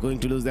 they are going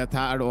to lose their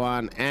third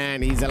one,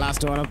 and he's the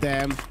last one of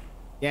them.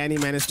 Can he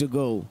manage to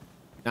go?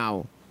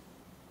 Now,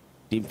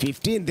 team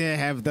 15, they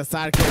have the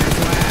circle as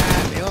well.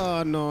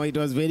 Oh no, it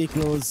was very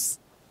close.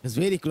 It was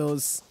very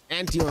close.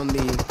 Anti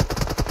only.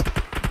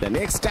 The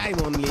next time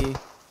only.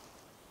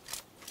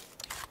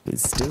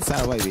 He's still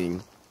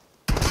surviving.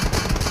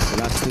 The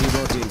last 3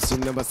 more teams.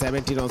 Team number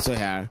 17 also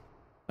here.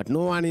 But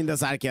no one in the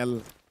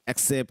circle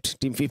except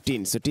team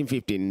 15. So team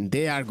 15,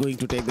 they are going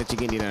to take the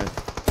chicken dinner.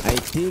 I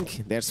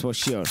think that's for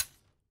sure.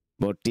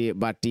 But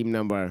team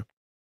number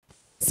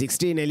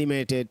 16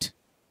 eliminated.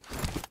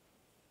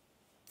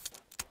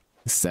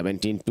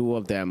 17, 2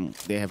 of them.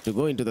 They have to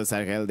go into the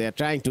circle. They are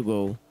trying to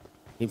go.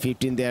 Team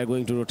 15, they are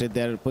going to rotate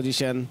their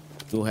position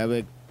to have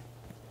a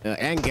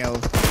angle.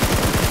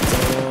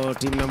 So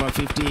team number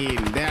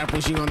 15, they are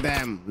pushing on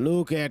them.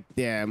 Look at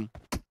them.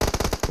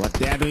 What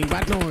they are doing.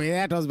 But no,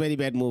 that was very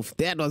bad move.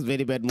 That was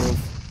very bad move.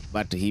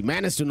 But he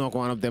managed to knock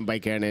one of them by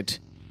Garnet.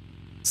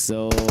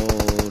 So, team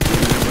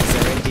number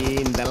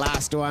 17, the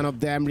last one of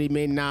them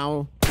remain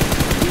now.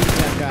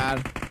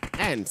 THOKO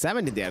and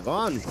 17, they are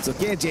gone. So,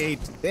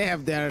 KJ, they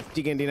have their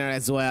chicken dinner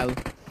as well.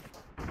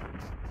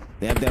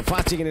 They have their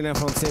first chicken dinner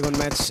from second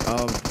match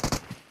of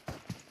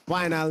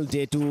final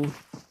day 2.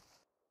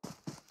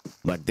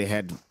 But they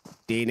had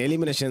 10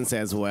 eliminations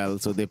as well.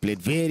 So, they played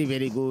very,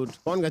 very good.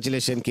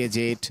 Congratulations,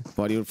 KJ,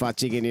 for your first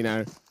chicken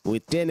dinner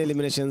with 10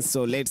 eliminations.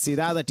 So let's see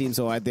the other teams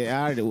how they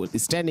are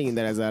standing in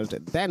the result.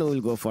 Then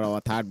we'll go for our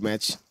third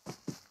match,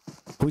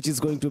 which is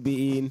going to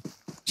be in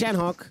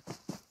Shanghok.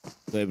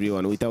 So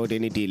everyone, without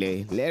any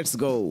delay, let's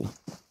go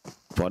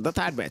for the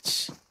third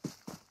match.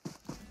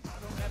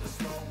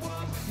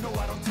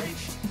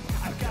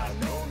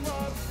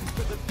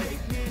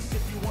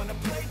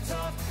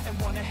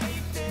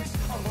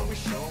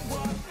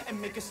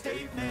 Make a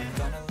statement.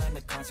 Gonna learn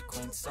the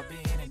consequence of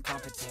being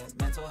incompetent.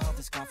 Mental health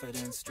is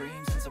confidence,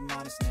 dreams and some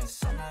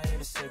honestness. I'm not here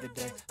to say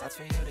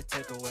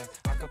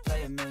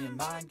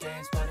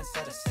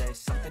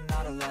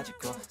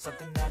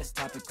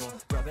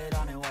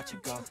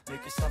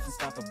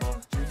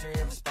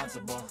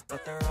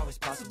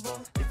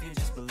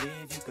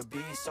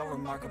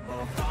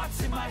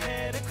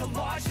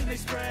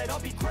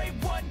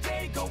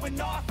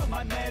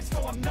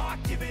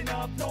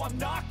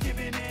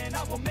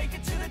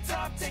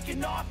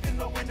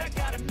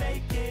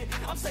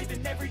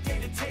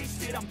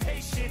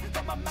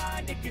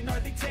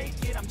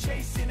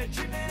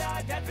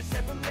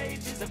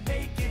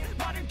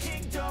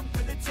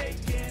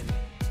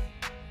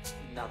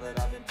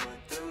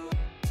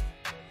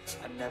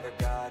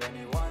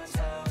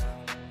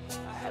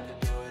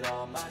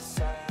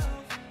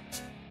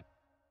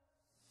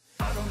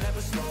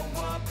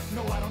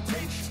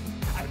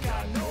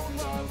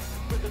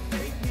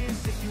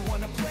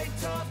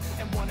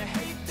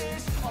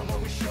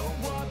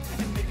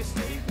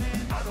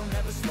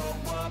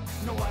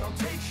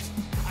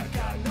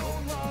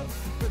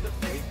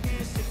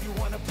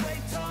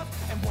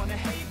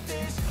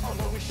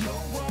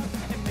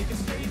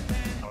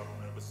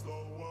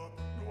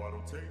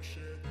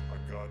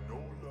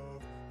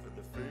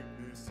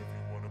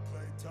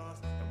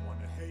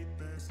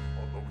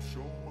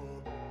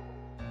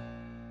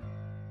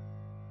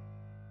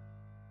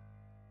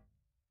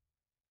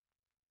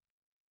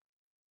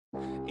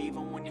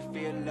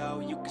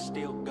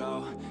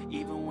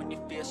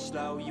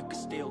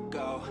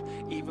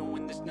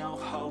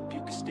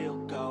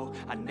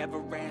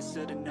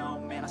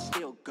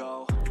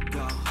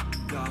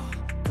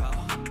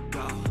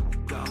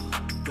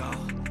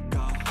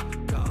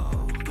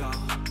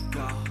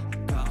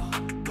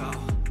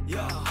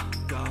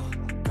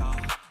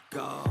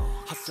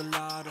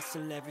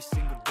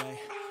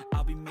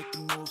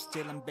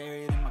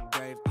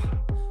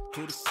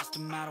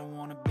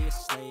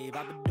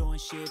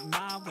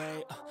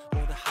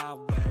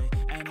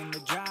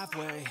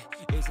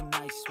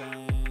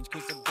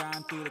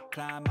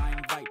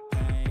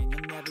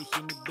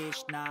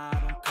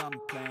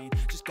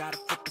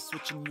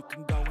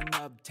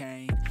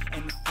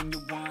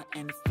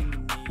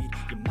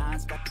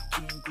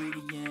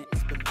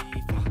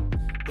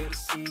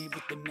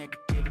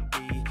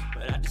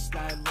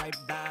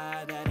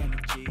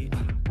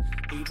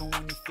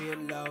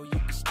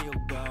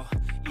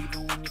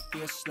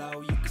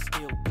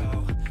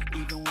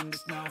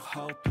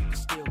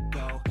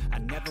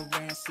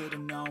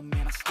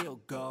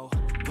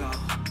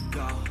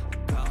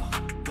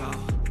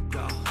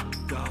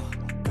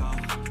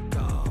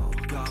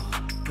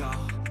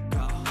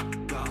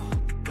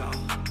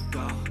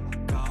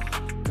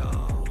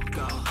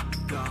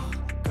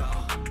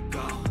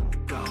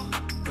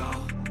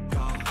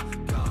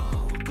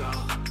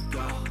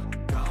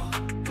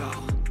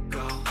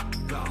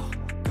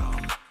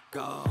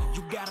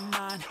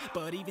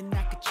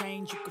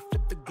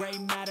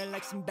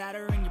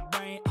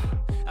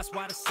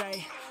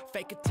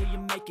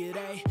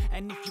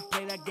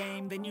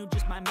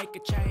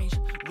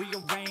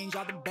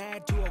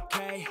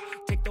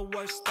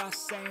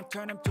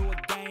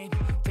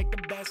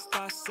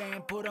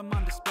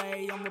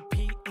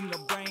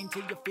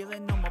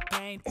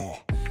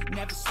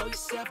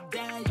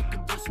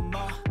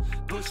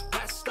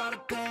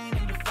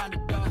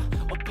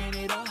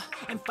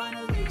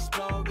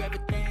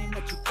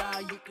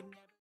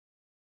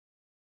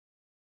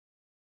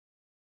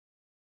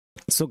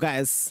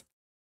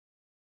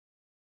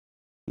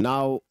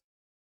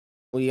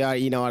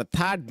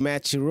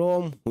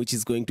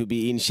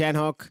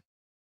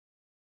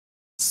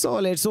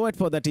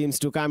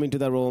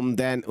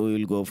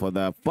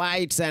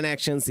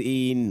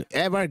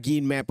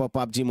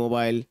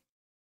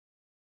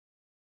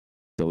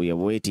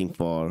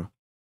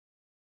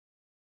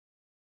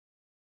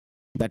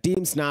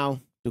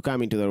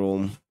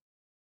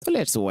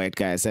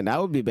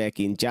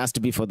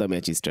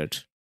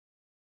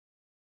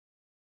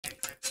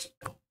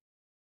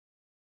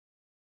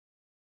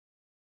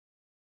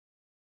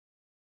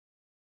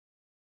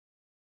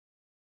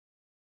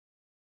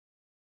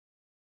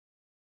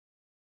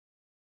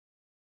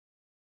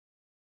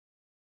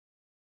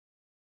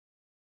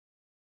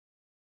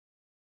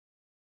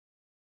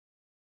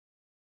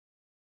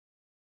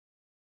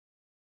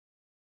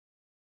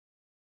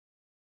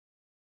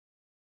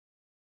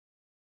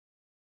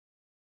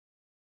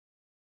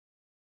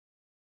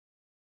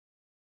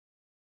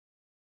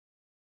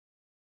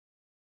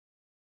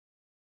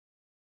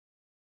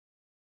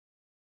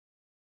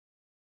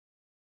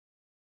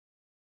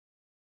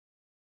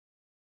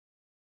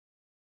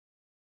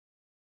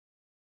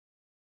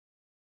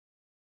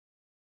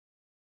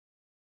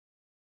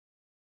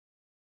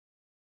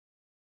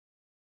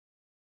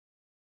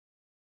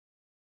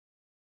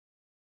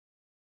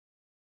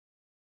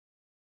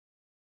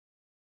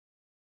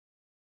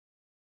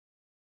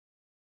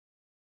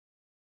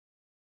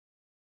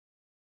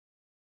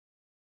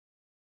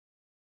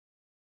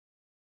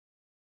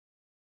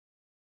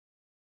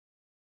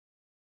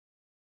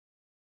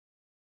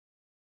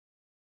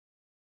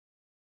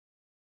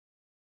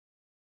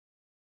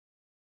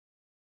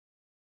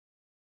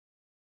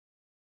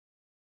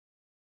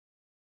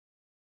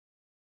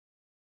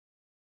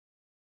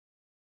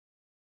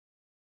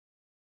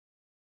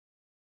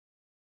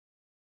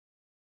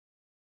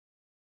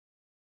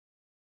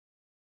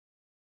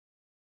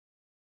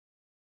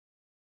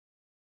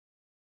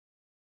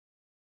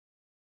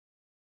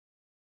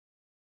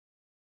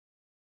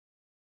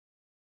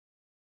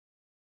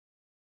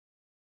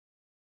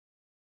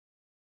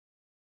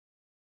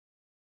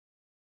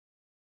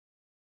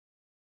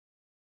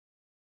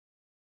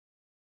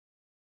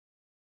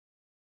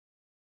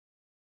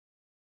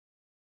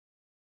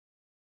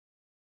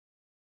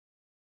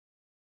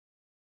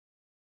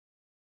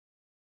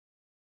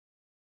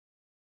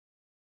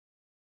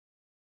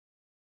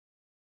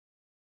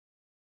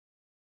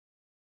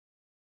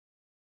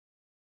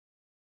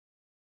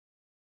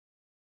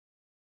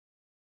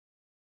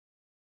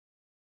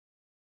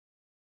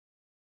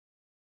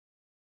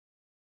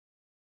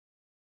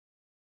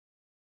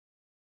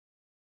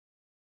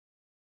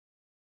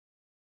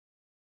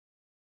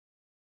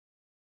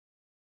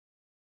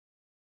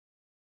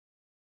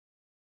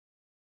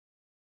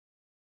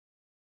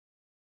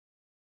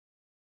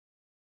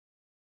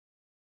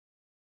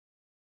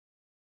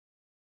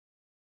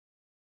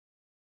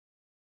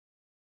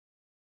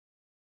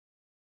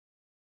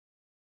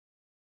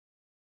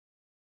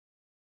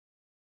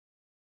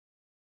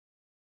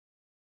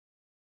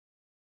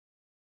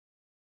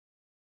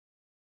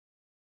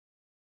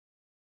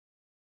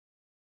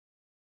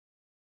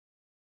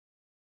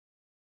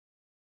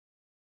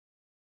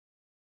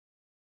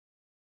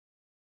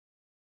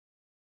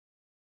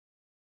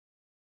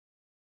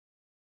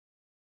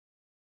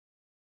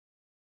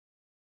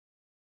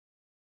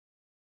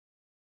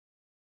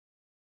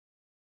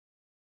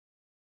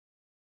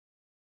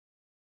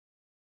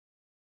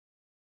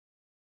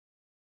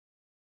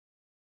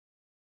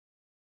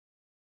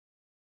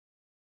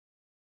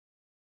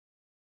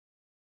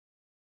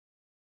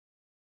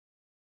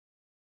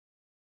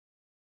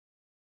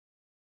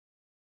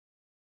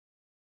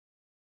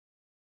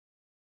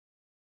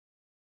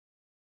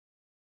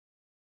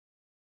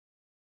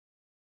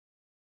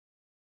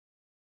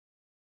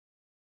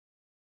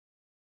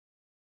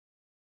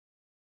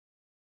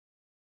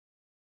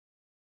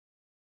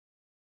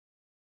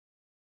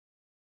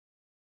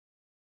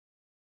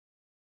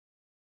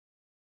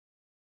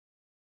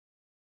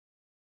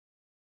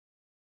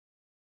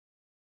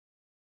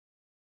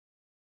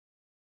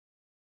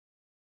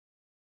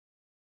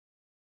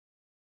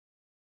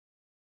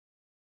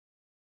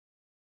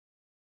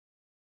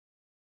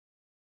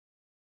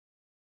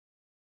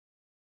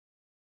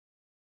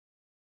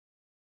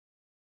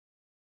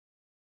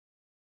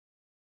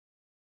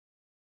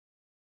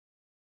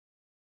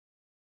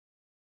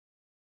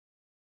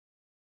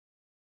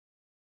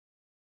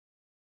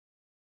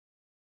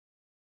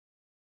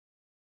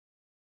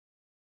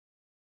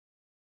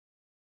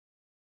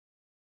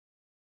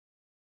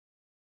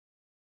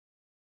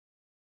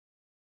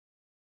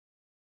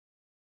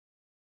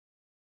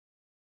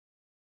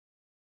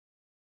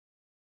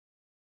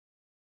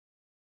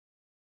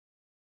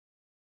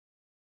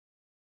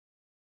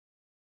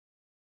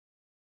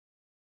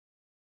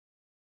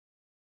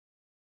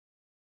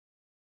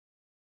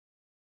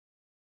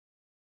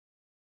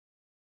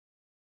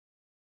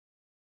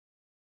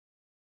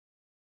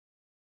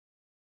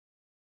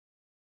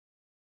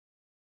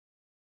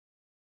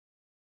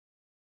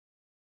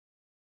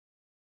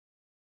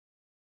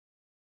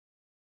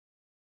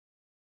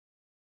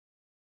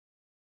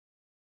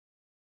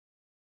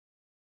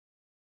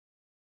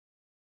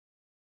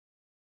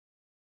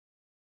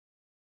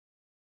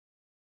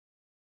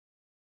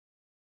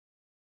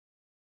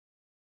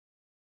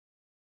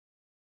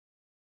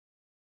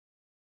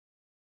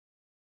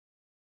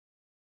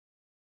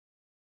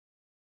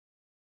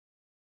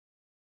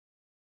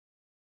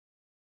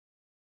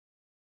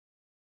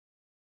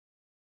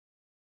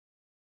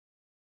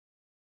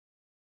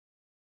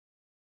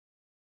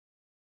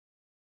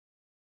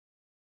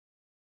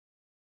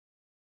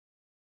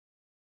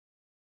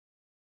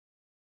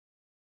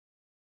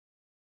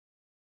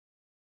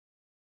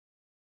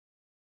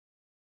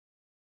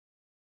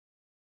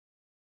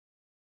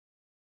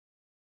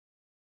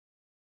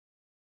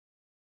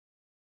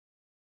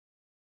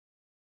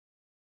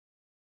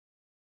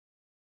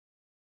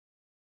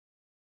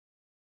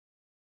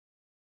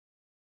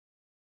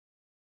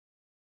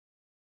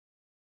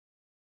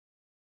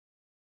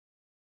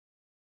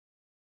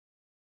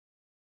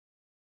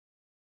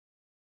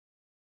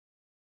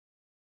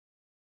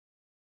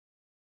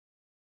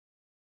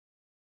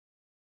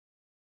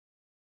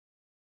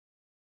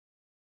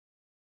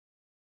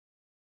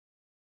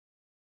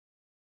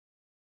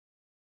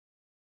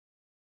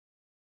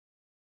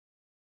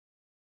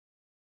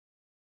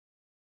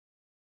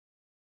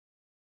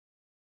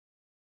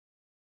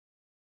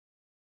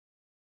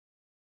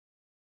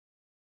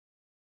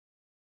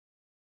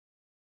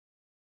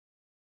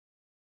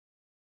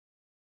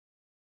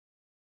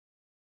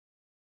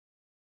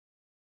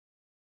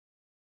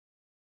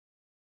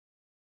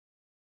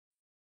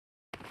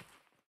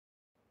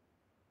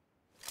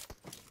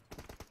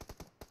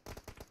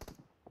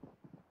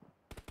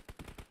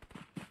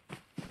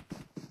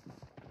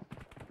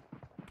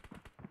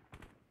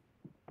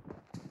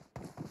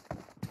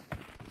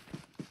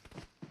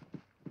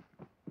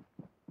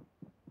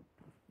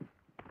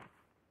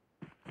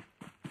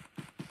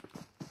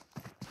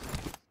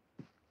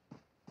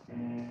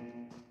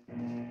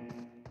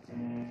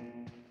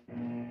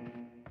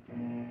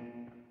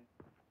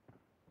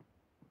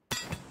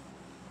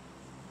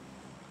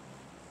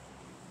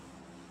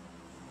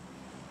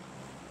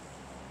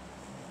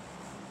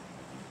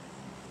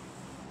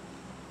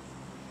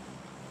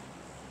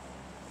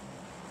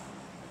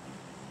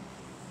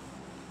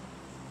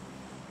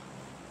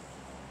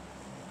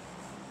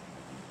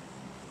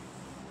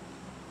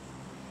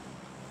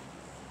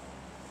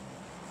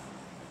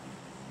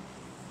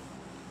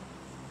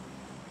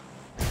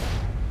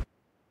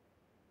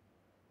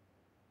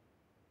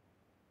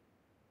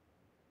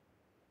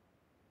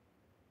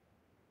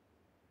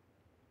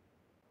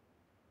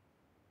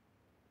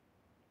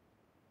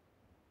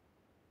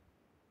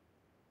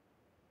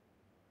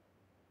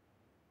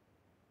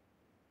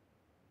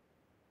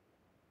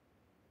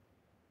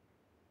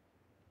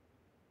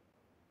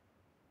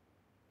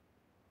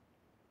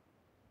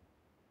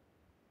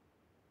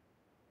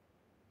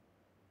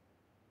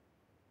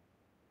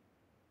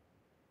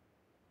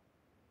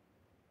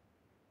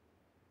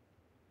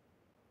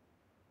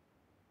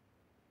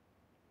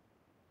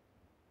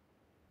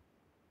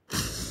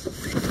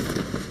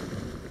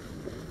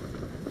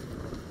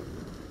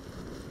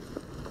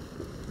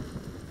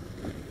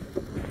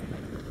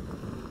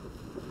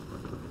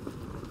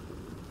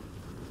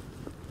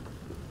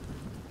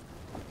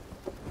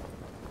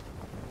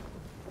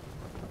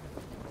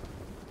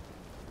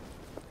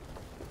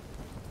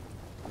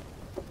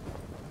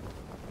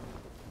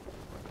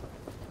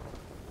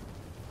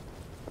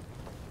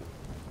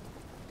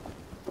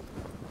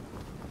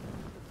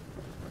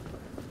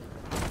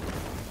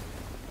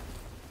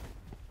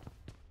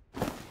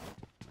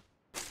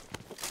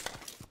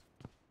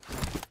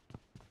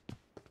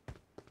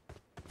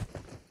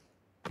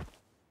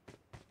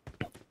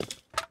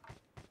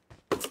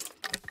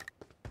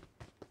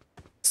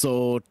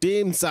So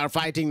teams are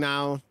fighting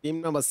now.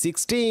 Team number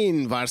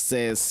 16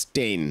 versus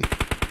 10.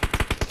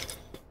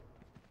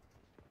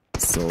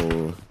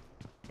 So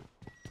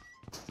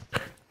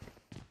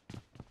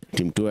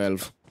team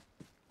 12,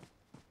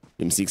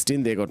 team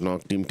 16 they got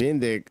knocked. Team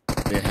 10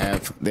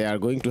 they are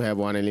going to have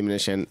one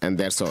elimination and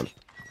that's all.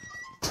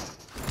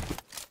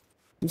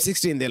 Team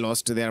 16 they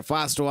lost their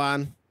first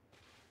one.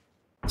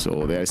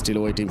 So they are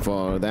still waiting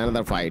for the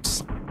another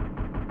fights.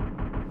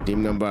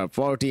 Team number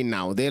 14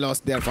 now. They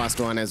lost their first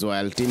one as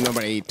well. Team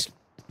number 8.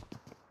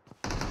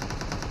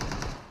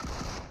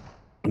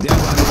 They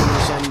have one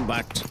elimination,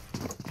 but team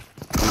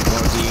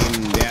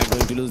 14 they are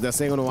going to lose the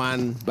second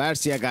one.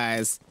 But yeah,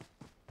 guys,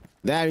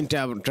 they are in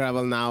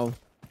trouble now.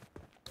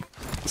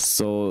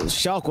 So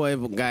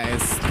Shockwave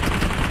guys,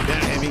 they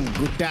are having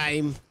good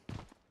time.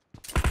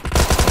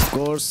 Of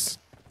course.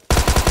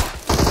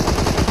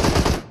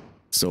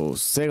 So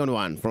second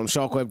one from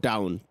Shockwave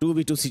down.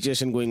 2v2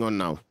 situation going on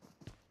now.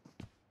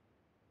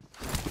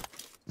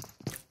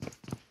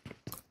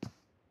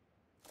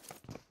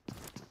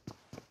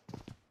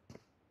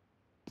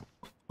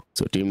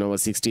 So team number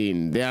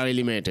 16, they are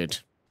eliminated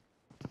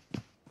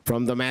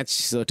from the match.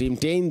 So team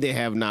 10, they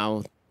have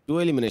now 2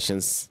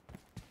 eliminations.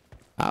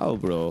 How,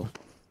 bro?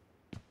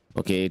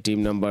 Okay,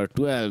 team number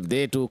 12,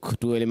 they took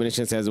 2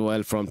 eliminations as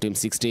well from team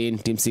 16.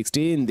 Team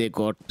 16, they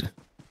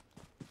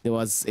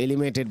was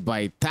eliminated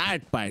by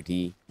third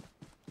party.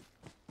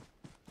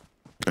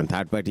 And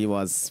third party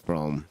was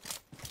from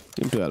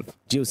team 12,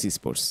 Juicy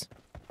Sports.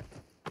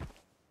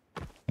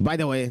 By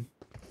the way,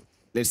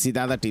 let's see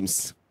the other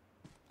teams.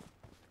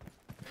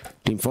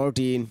 Team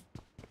 14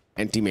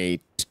 and team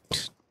 8.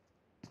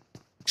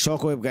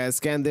 Shockwave guys,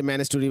 can they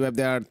manage to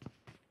revive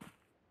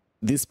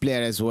this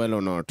player as well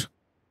or not?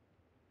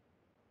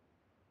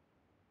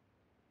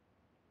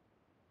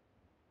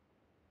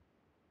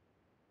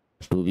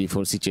 To be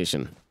for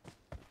situation.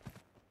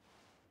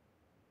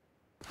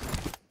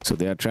 So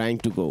they are trying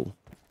to go.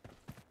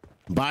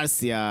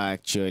 Barcia,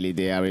 actually,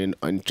 they are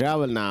in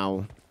trouble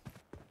now.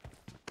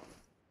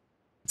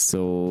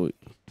 So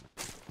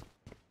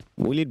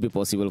will it be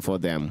possible for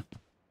them?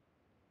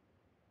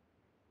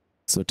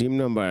 So team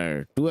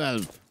number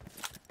 12,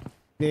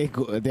 they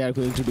are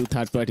going to do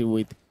third party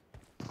with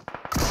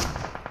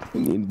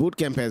in boot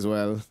camp as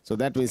well. So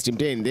that means team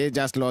 10, they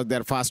just lost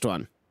their first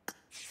one.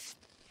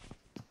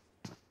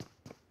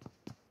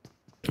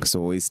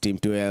 So is team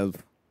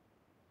 12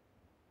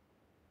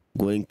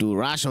 going to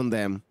rush on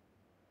them?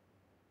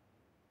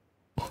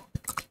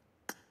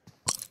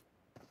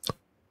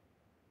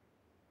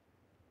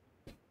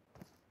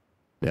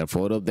 There are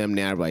 4 of them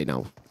nearby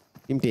now.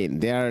 Team 10,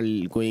 they are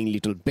going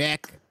little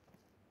back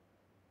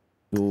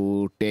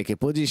to take a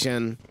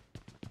position.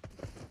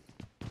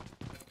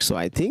 So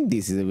I think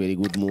this is a very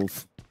good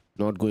move.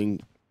 Not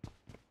going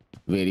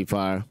very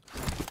far.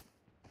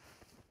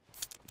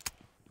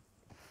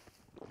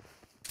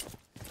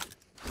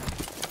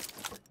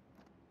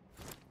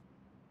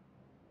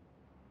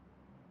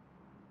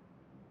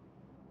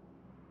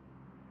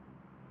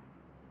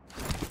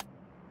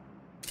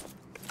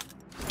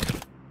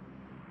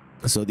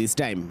 So this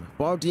time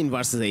 14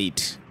 versus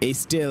 8 is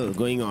still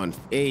going on.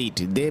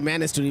 8, they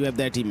managed to revive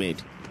their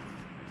teammate.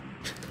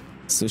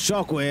 So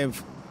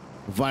Shockwave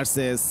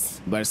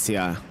versus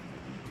Barcia.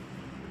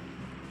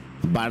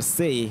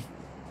 Barce.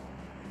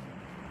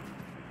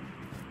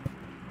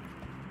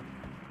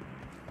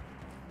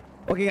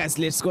 Okay guys,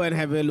 let's go and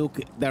have a look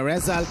at the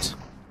result.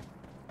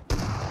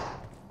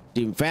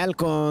 Team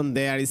Falcon,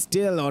 they are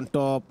still on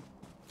top.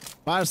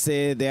 Barce,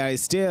 they are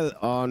still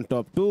on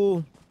top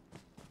 2.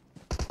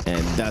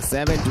 And the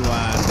 7-1,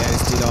 they're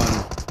still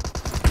on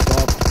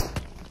top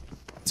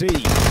 3.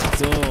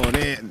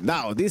 So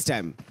now this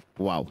time,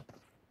 wow,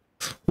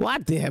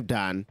 what they have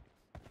done,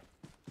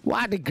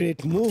 what a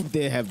great move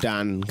they have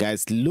done,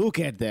 guys. Look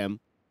at them.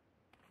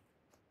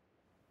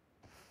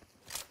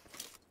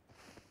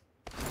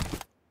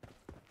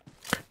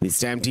 This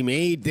time team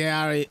 8, they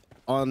are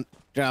on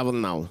trouble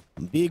now,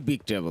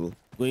 big trouble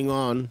going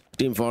on.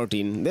 Team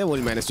 14, they will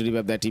manage to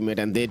revive their teammate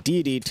and they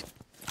did it.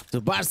 So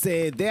Barce,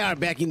 they are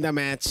back in the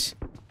match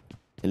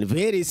and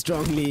very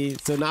strongly.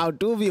 So now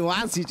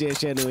 2v1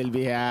 situation will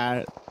be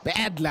here.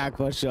 Bad luck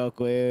for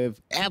Shockwave.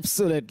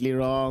 Absolutely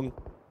wrong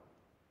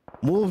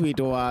move it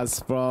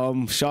was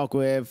from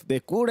Shockwave. They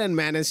couldn't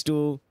manage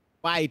to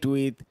fight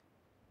with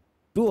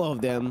 2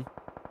 of them.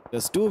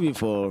 Just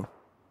 2v4.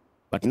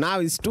 But now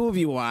it's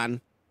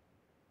 2v1.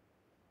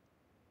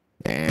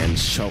 And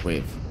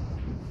Shockwave.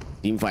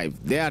 Team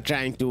 5. They are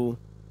trying to...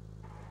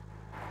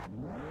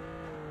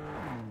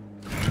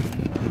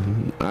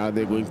 Are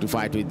they going to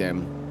fight with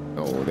them?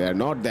 No, they are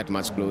not that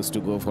much close to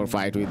go for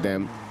fight with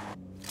them.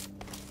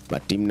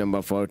 But team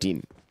number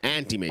 14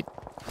 and teammate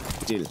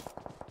still.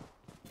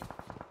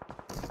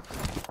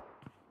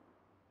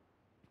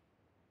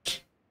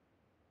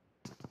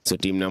 So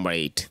team number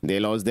 8, they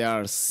lost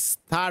their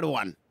third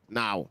one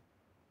now.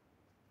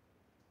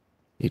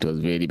 It was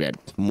very bad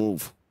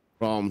move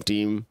from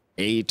team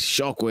 8.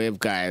 Shockwave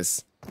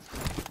guys.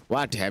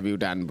 What have you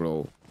done,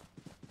 bro?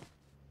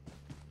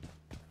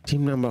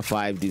 Team number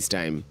 5 this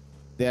time.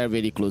 They are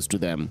very close to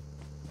them.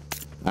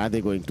 Are they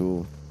going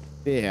to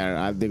stay here?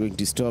 Are they going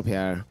to stop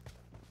here?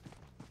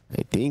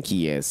 I think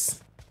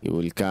yes. He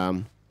will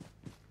come.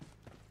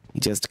 He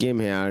just came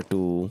here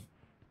to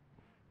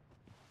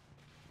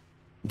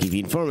give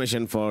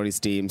information for his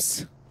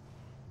teams.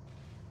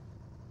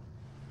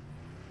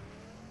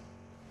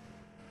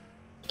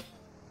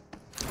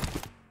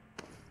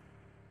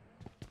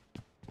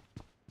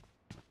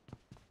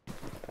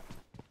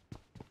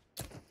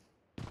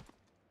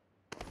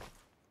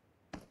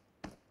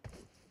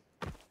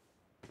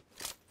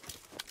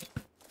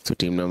 So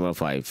team number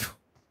 5.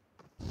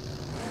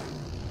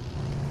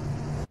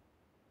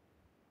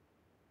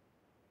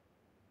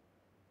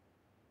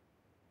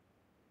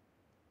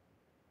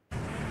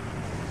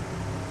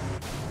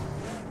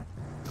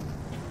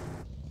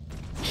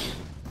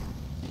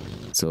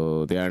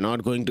 So they are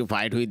not going to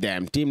fight with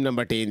them. Team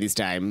number 10 this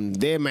time.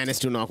 They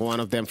managed to knock one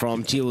of them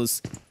from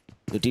Choose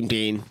to Team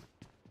 10.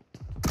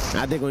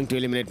 Are they going to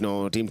eliminate?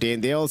 No. Team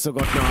 10, they also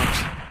got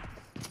knocked.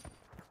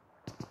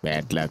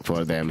 Bad luck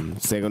for them.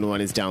 Second one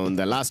is down.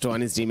 The last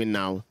one is Team in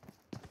now.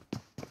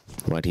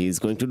 What he is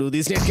going to do?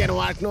 This net can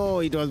work.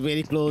 No, it was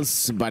very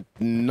close, but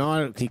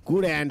no, he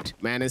couldn't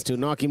manage to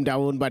knock him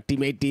down. But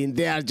Team 18,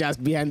 they are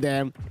just behind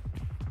them.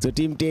 So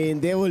Team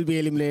 10, they will be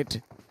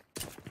eliminated.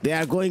 They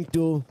are going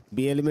to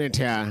be eliminated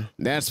here.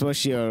 That's for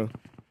sure.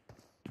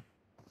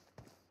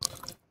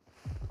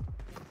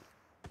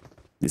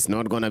 It's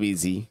not gonna be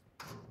easy.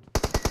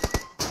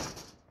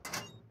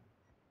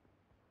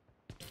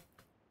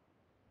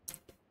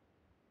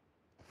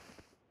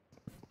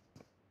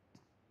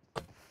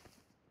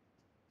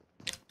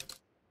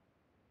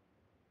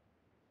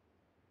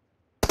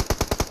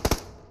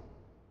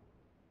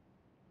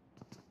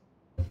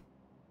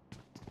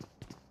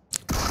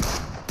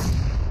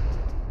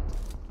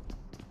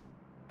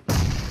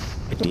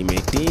 Team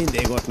 18,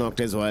 they got knocked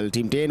as well.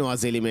 Team 10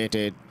 was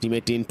eliminated. Team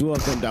 18, 2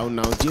 of them down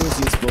now.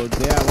 GOC Sport,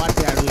 what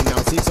they are doing now.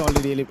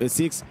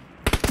 6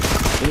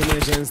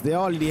 eliminations. They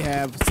already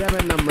have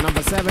 7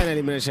 number 7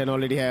 elimination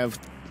already have.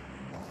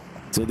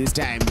 So this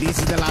time, this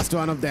is the last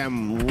one of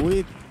them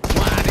with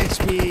 1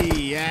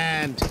 HP.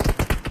 And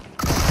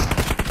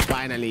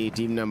finally,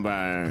 team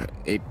number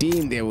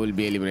 18, they will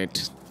be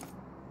eliminated.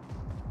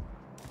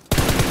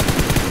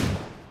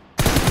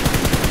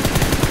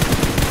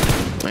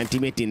 And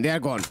team 18, they are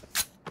gone.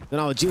 So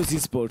now GOC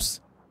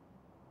Sports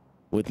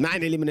with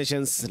 9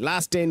 eliminations,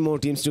 last 10 more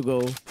teams to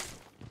go.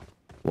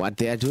 What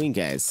they are doing,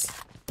 guys?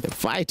 They're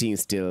fighting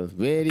still,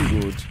 very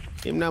good.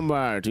 Team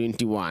number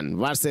 21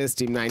 versus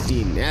team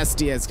 19,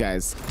 STS,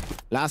 guys.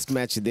 Last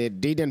match they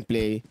didn't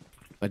play,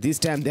 but this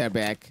time they are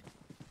back.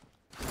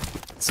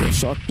 So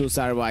short to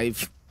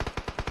survive.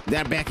 They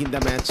are back in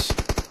the match,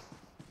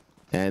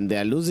 and they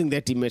are losing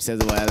their teammates as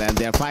well. And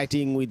they are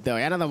fighting with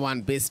another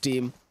one. Best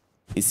team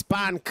is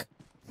Punk.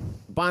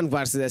 Punk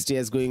versus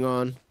STS going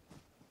on.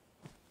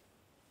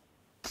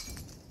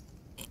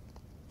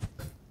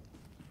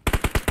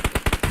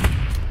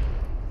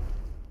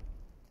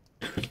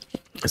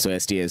 So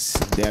STS,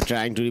 they are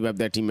trying to revive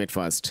their teammate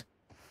first.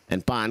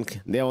 And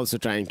Punk, they are also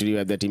trying to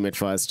revive their teammate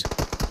first.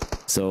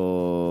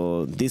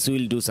 So this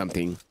will do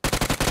something.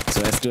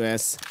 So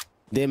STS,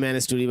 they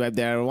managed to revive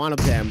their one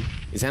of them.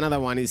 Is another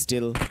one is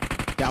still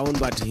down,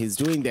 but he's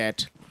doing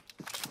that.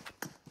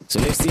 So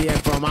let's see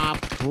from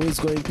up who is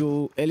going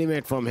to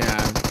eliminate from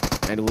here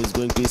and who is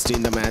going to stay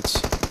in the match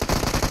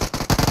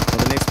for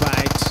the next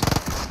fight.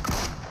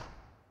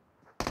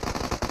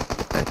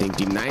 I think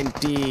team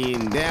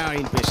 19, they are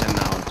in pressure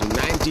now. Team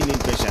 19 in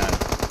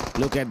pressure.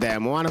 Look at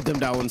them. One of them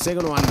down,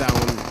 second one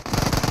down,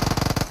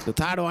 the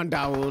third one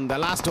down. The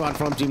last one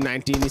from team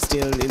 19 is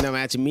still in the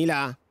match.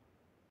 Mila,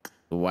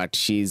 what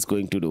she's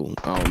going to do?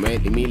 Oh,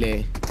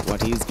 Mile,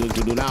 what he's going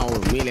to do now?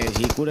 Mile,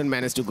 he couldn't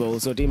manage to go.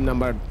 So team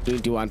number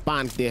 21,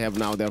 Punk, they have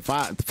now their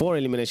 4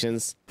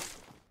 eliminations.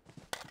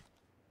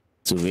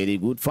 So very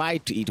good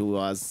fight it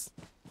was.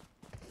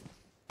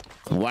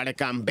 What a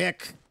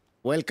comeback.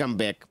 Welcome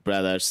back,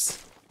 brothers.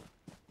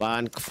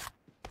 Punk.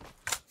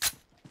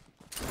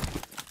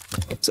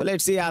 So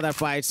let's see other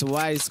fights.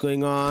 What is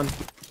going on?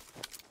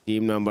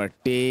 Team number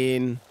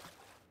 10.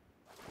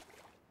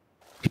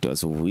 It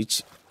was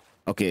which?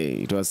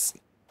 Okay, it was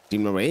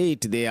team number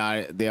 8. They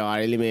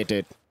are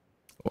eliminated.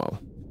 Wow.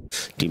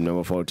 Team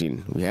number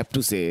 14. We have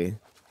to say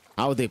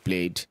how they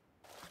played.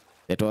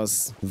 That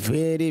was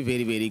very,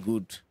 very, very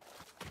good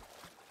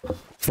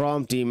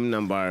from team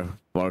number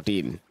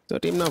 14. So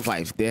team number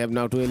 5. They have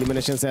now 2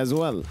 eliminations as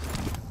well.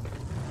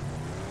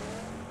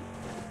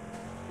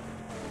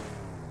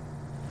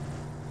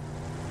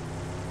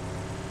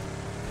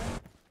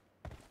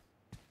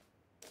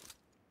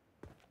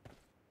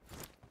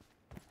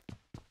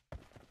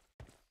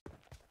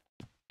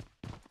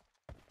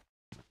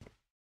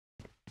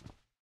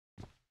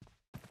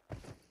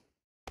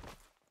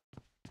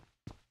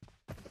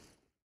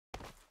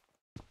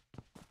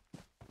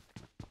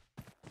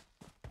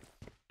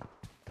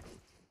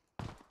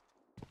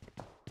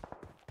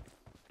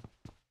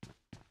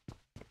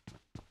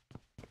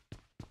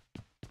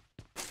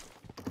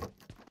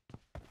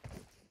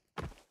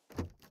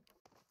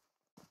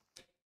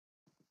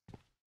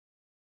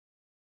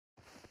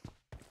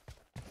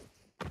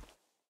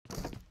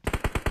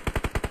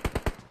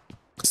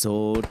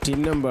 So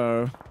team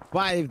number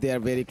 5, they are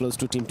very close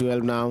to team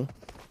 12 now.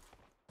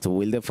 So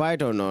will they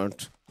fight or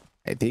not?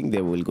 I think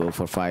they will go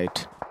for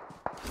fight.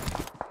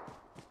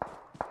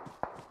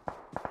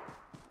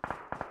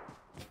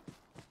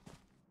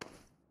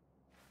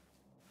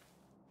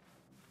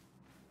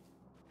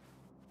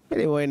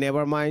 Anyway,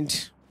 never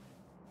mind.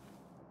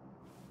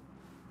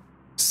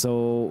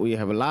 So we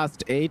have a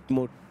last 8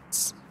 more.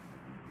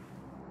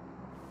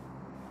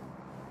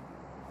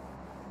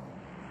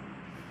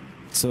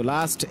 So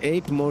last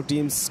 8 more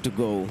teams to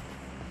go.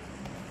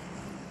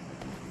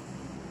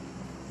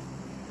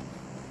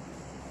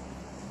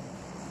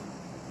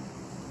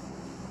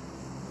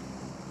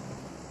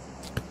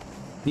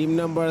 Team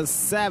number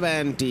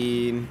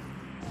 17.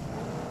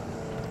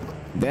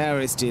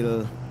 There is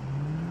still.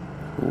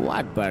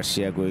 What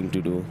Barcia going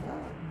to do?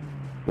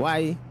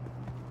 Why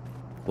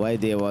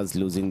they was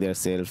losing their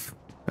self?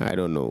 I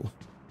don't know.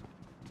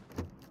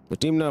 The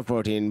team number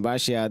 14,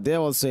 Barcia, they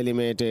also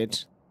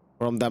eliminated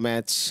from the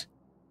match.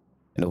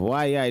 And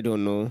why, I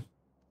don't know.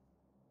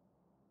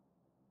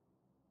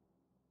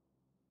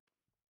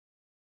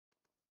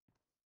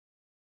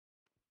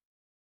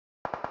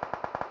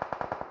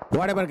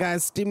 Whatever,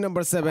 guys, team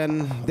number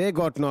 7, they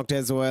got knocked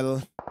as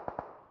well.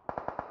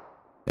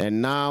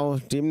 And now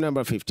team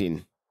number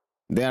 15,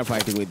 they are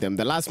fighting with them.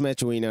 The last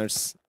match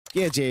winners,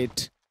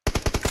 KJ8.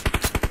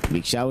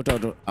 Big shout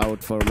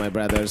out for my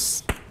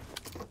brothers.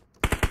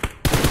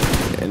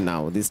 And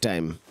now this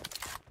time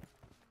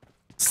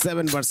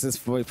 7 versus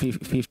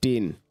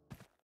 15.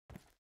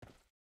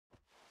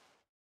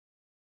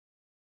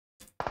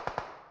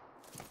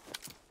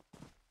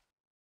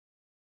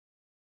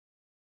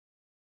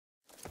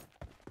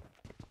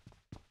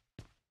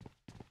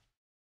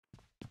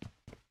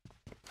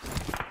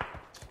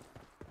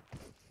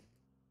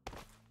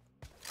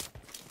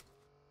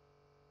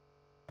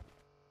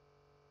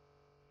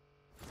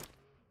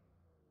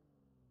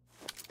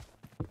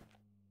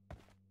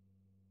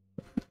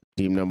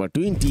 Team number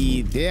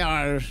 20, they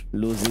are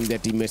losing their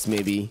teammates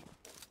maybe.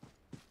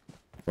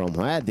 From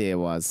where they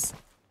was.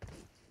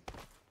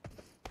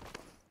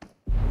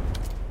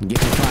 Getting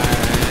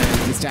fire,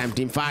 and this time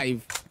team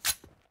 5.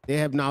 They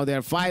have now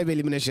their 5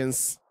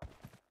 eliminations.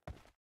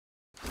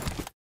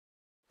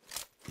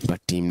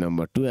 But team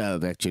number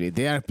 12, actually,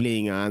 they are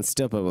playing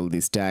unstoppable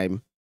this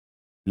time.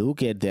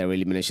 Look at their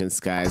eliminations,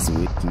 guys,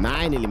 with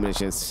 9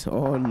 eliminations.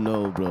 Oh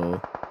no,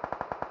 bro.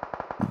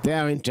 They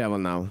are in trouble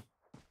now.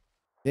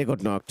 They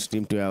got knocked,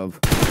 team 12.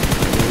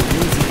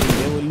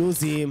 They will lose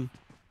him.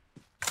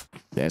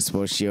 That's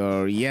for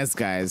sure. Yes,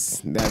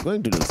 guys, they are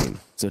going to lose him.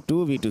 So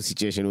 2v2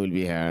 situation will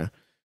be here.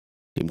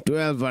 Team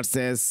 12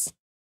 versus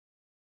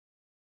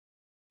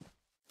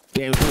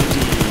team 20.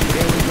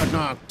 They will got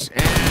knocked.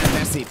 And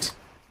that's it.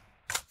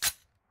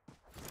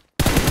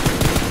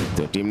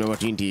 So team number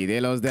 20, they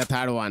lost their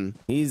 3rd one.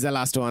 He's the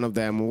last one of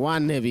them.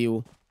 One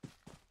Neville.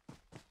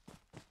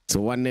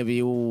 So one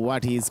Neville,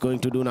 what he's going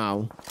to do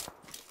now?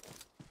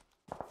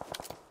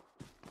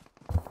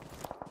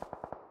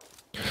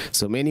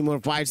 So many more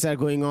fights are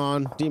going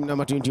on. Team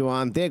number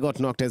 21, they got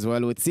knocked as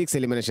well with 6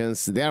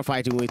 eliminations. They are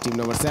fighting with team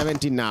number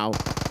 17 now.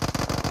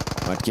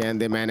 But can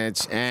they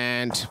manage?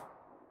 And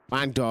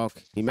Pantok,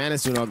 he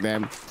managed to knock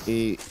them.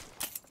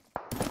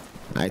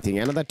 I think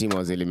another team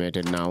was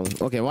eliminated now.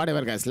 Okay,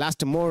 whatever, guys. Last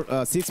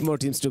 6 more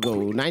teams to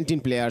go. 19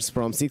 players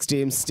from 6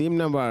 teams. Team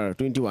number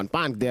 21,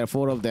 Pank, there are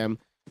 4 of them.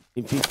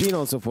 Team 15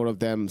 also 4 of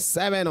them.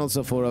 7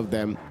 also 4 of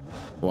them.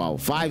 Wow,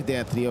 5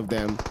 there, 3 of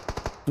them.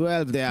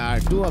 12 there are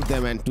 2 of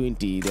them, and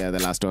 20 they are the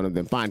last one of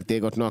them. Pank, they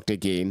got knocked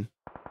again.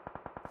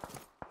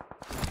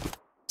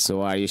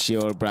 So are you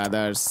sure,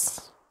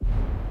 brothers?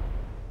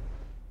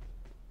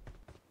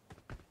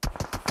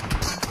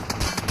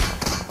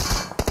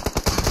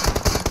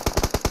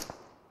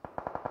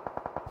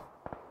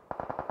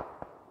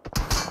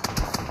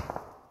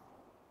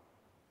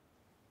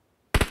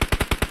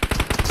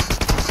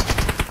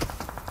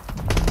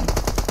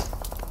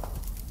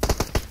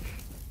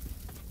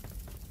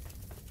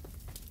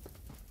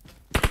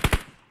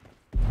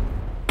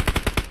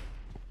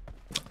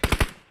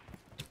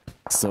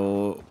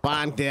 So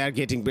Pank, they are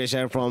getting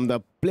pressure from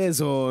the play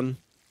zone.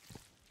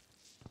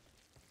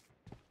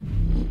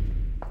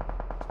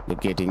 They're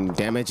getting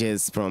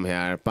damages from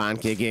here.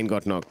 Pank again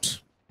got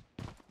knocked.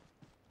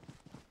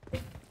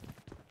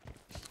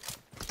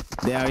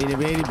 They are in a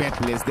very bad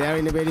place. They are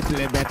in a very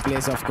bad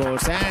place, of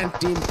course. And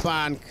Team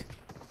Pank,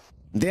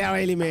 they are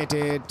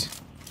eliminated.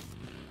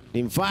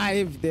 Team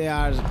 5, they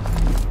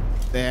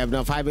have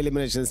now 5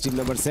 eliminations. Team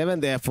number 7,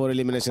 they have 4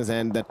 eliminations.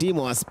 And the team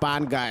was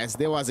Pank, guys.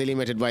 They was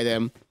eliminated by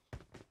them.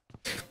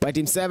 By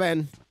team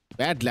 7,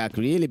 bad luck,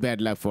 really bad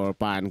luck for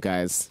Pank,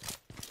 guys.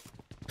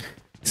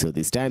 So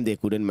this time they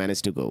couldn't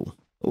manage to go.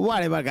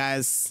 Whatever,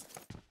 guys.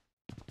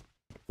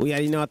 We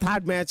are in our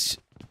 3rd match.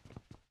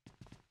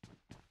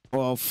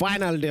 Or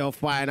final day of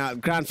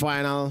grand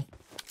final.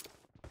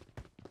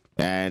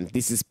 And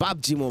this is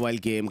PUBG mobile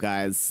game,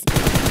 guys.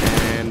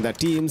 And the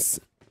teams,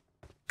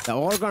 the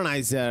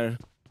organizer,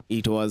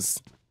 it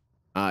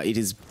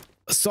is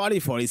sorry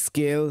for his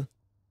skill.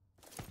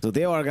 So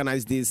they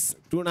organized this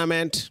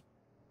tournament.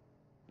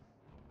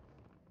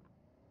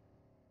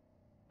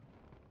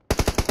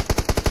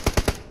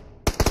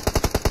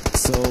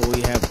 So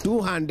we have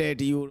 200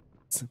 euros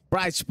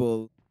prize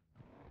pool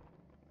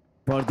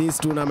for this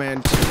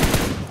tournament.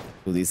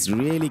 So this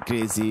really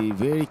crazy,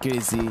 very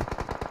crazy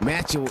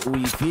match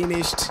we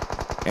finished,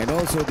 and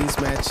also this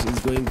match is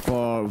going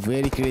for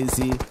very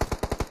crazy.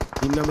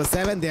 Team number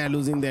 7, they are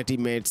losing their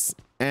teammates,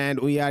 and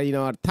we are in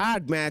our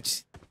third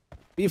match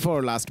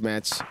before last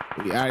match.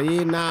 We are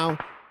in now,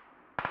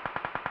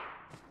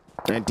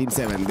 and team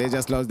 7, they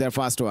just lost their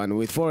first one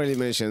with 4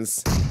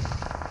 eliminations.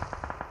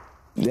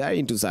 They are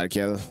into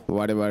circle,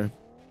 whatever.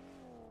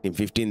 Team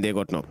 15, they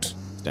got knocked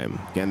this time.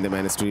 Can they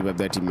manage to revive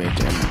their teammate?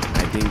 And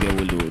I think they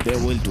will do. They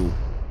will do.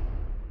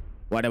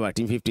 Whatever,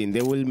 team 15,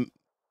 they will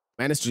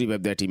manage to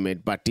revive their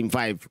teammate. But team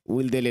 5,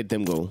 will they let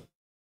them go?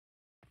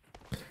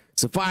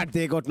 So Fat,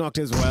 they got knocked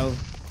as well.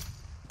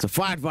 So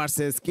Fat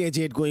versus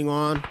KJ going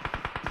on.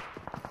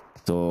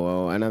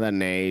 So another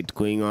nade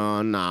going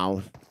on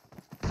now.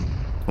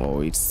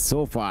 Oh, it's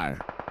so far.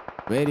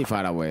 Very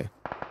far away.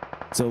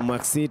 So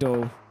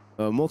Moxito,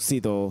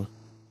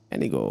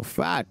 and he go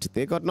Fat,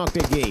 they got knocked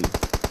again.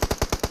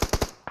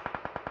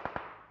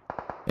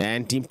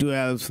 And team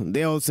 12,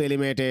 they also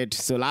eliminated.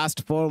 So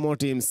last 4 more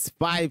teams,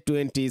 5,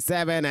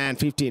 27 and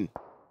 15.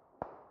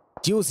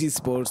 Juicy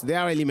Sports, they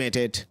are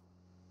eliminated.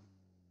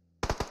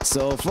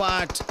 So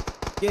Fat,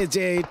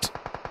 KJ,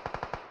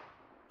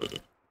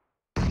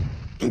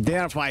 they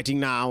are fighting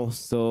now.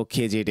 So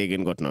KJ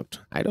again got knocked.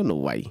 I don't know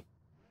why.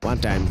 One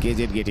time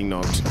KJ getting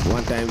knocked.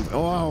 One time,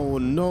 oh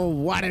no,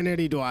 what an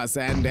edit it was.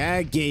 And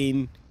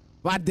again,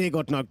 but they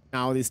got knocked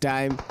now this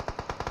time.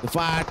 The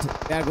Fat,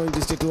 they are going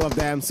to stay 2 of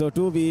them. So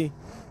 2B.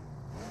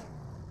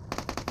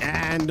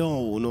 And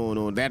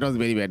no, that was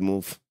very bad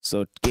move.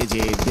 So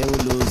KJ, they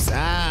will lose.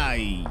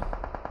 Aye.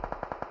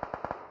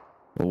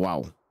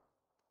 Wow.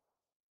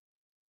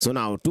 So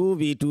now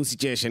 2v2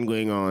 situation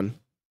going on.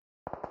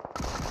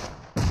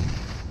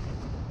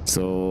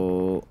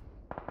 So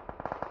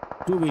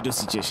 2v2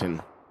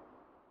 situation.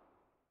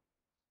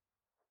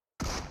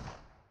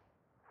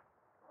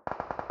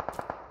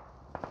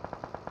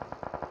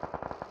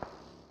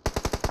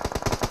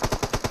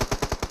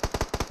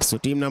 So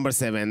team number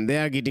 7, they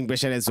are getting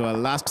pressure as well.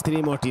 Last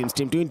 3 more teams.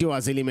 Team 20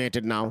 was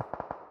eliminated now.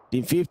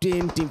 Team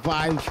 15, team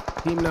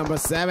 5, team number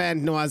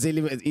 7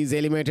 is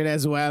eliminated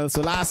as well.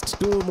 So last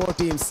 2 more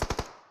teams.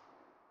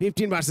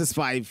 15 versus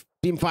 5.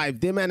 Team 5,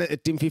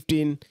 team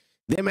 15,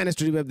 they managed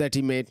to revive their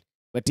teammate.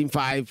 But team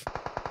 5,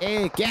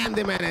 hey, can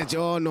they manage?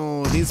 Oh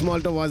no, this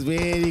Molotov was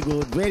very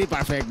good, very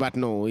perfect. But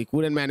no, he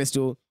couldn't manage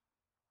to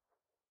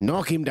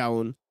knock him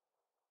down.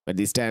 But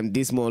this time,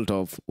 this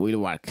Molotov will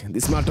work.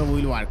 This Molotov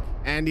will work.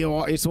 And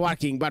it's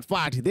working. But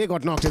Fat, they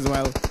got knocked as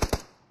well.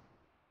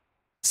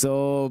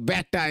 So,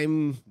 bad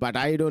time. But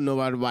I don't know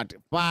about what.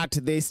 But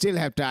they still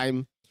have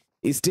time.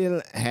 He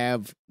still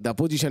have the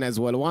position as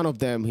well. One of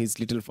them, he's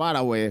little far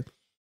away.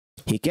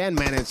 He can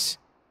manage.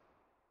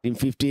 Team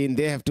 15,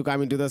 they have to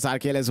come into the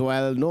circle as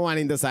well. No one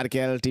in the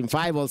circle. Team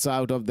 5 also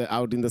out of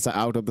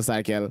the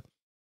circle.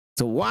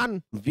 So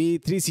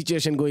 1v3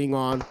 situation going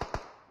on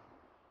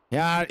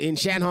here in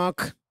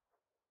Shanghok.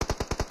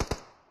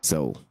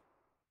 So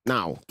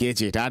now,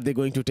 KJ, are they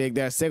going to take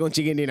their second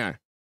chicken dinner?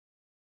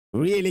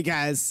 Really,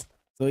 guys?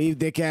 So if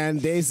they can,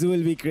 this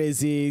will be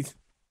crazy.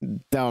 The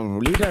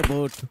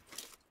leaderboard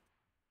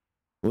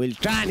will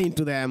turn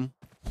into them.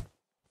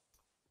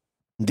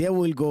 They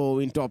will go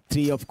in top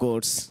 3, of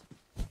course.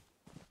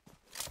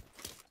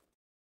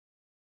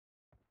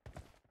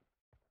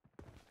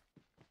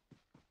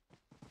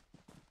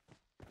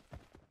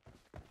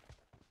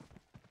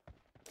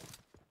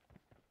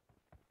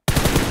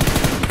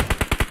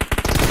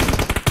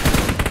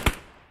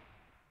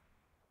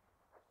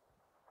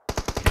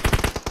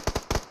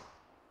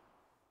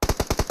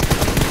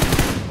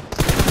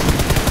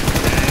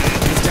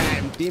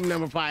 Team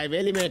number 5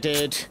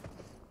 eliminated.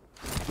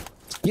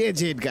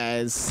 KJ,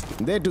 guys.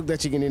 They took the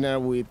chicken dinner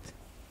with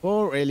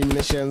 4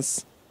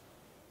 eliminations.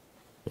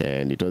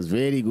 And it was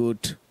very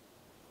good.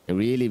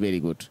 Really very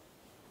good.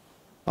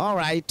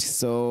 Alright,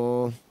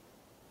 so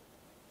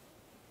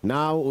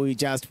now we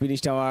just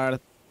finished our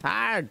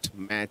 3rd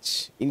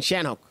match in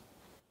Shanghok.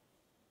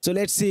 So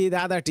let's see the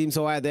other teams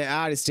where they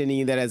are standing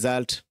in the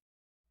result.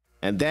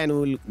 And then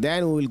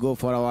we'll go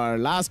for our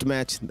last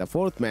match, the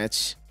 4th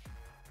match.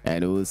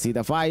 And we'll see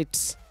the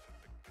fights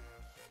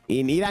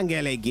in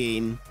Irangel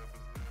again.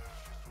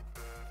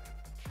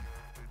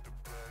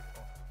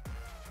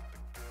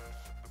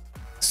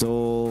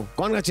 So,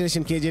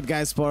 congratulations, KJ,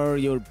 guys, for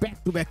your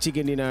back-to-back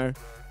chicken dinner.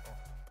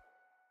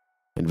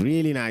 And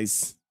really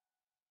nice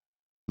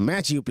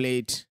match you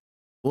played,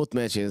 both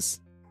matches.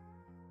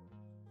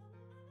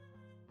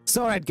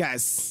 So, alright,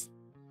 guys,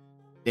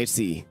 let's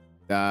see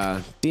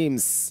the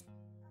teams,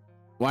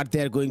 what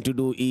they're going to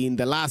do in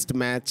the last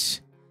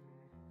match.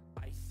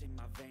 Ice in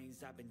my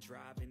veins, I've been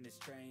driving this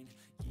train.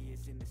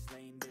 Years in this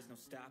lane, there's no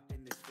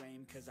stopping this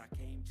flame, cause I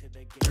came to the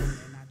game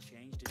and I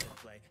changed it to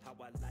play how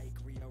I like,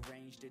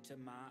 rearranged it to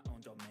my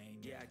own domain.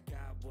 Yeah, I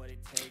got what it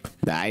takes.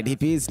 The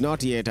IDP is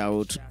not yet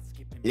out.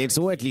 Let's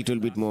wait a little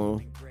bit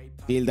more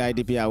till the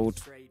IDP out,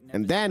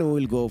 and then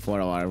we will go for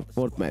our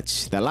fourth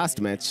match. The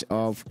last match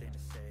of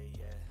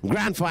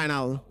Grand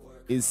Final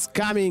is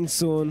coming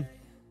soon.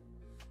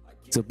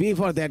 So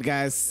before that,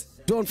 guys,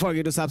 don't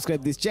forget to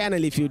subscribe this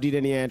channel if you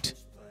didn't yet.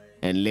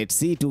 And let's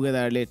see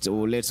together, let's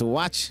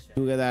watch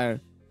together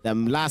the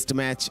last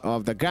match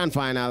of the Grand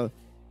Final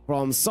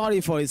from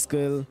Sorry for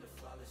Skill.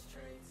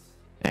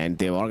 And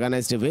they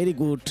organized a very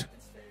good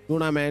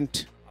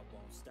tournament. I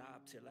won't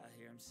stop till I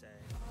hear him say.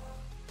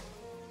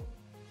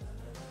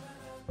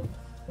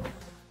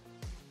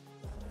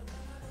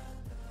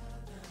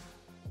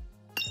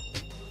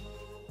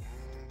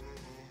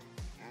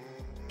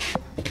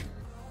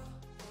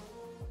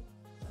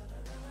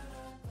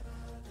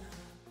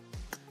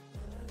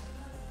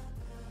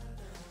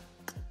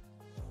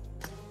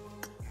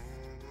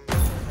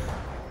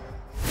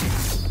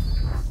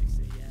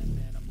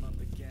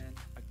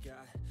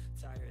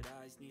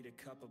 Need a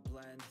cup of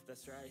blend,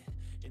 that's right.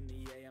 In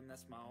the AM,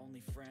 that's my only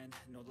friend.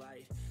 No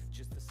light,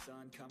 just the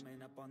sun coming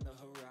up on the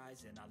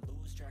horizon. I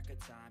lose track of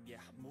time,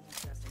 yeah, I move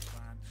fast and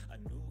climb. A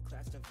new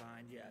class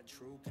divine, yeah,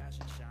 true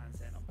passion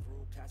shines. And I'm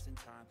through passing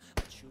time,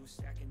 I choose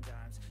stacking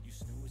dimes. You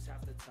snooze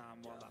half the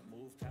time while I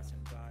move passing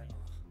by.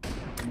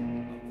 I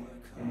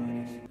work hard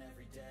each and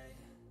every day.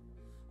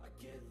 I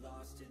get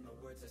lost in the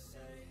words I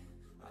say.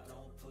 I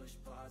don't push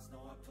pause, no,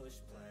 I push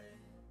play.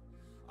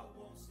 I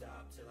won't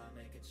stop till I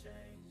make a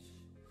change.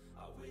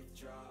 I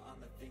withdraw on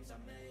the things I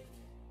make.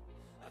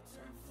 I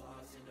turn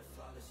flaws into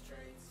flawless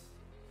traits.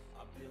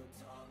 I build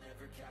tall,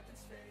 never capped in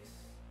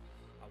space.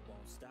 I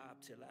won't stop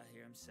till I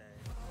hear him say.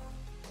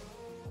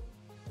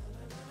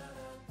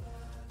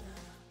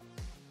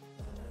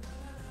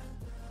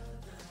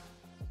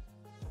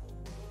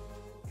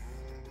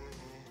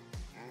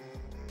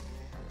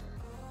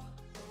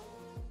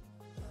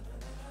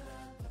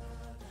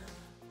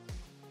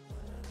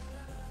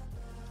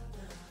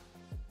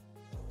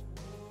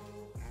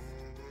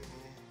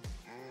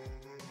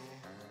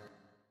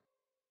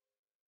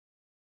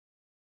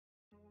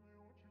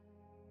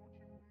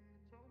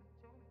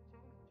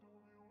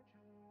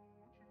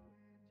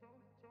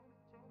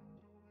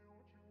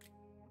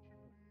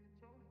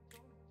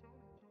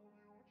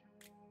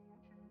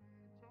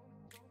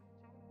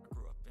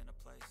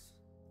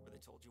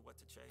 Told you what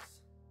to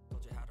chase,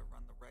 told you how to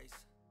run the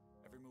race.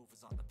 Every move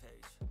was on the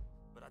page,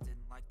 but I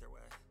didn't like their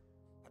way.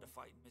 Had to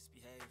fight and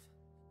misbehave,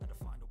 had to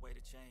find a way to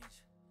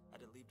change.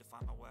 Had to leave to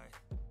find my way.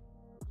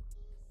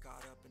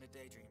 Caught up in a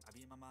daydream, I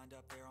beat my mind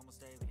up there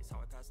almost daily. It's how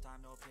I pass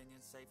time, no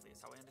opinions safely.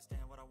 It's how I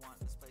understand what I want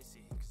in this place,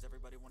 see. Cause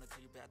everybody wanna tell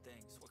you bad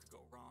things. What could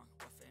go wrong,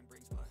 what fame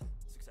brings, but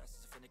success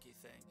is a finicky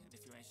thing. And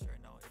if you ain't sure,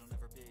 no, it'll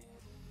never be.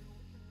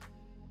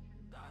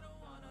 I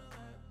don't wanna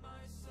let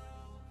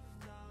myself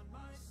down,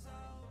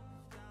 myself.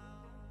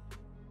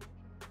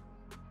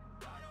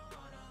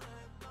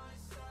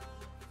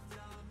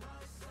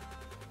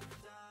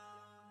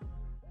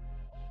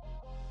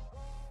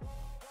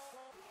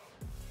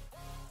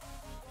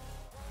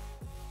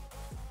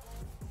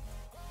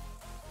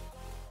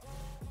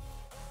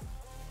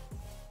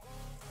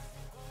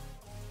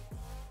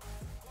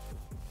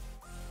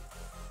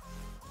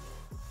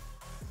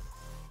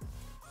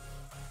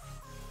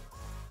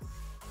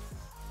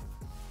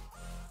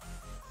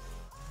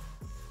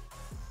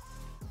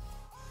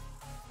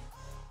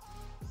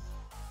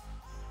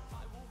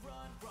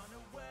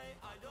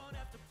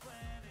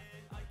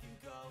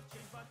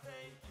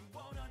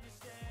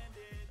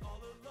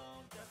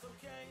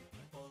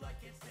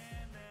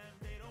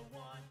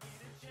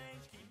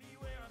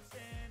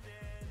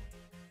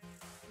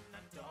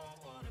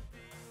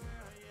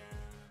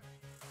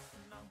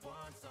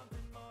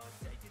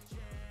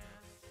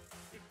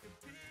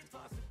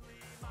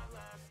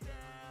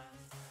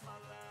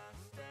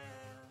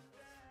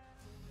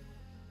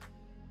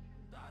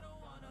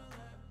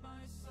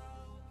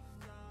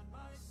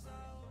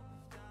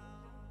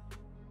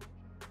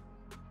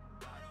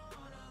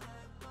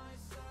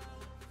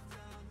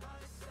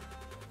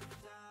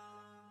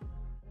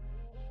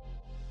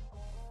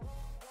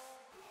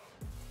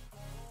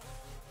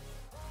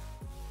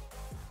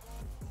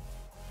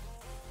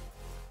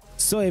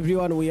 So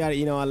everyone, we are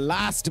in our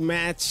last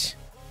match,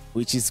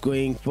 which is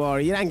going for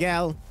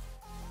Irangel,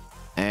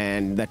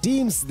 and the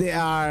teams, they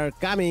are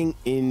coming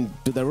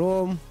into the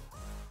room.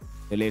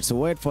 So let's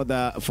wait for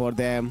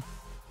them,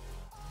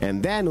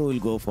 and then we will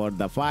go for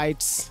the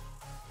fights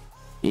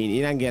in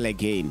Irangel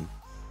again.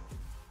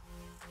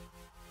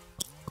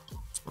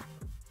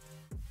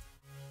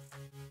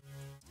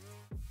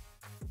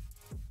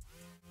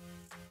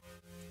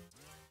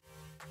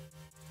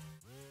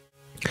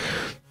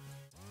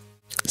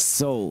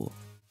 So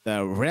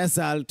the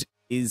result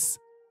is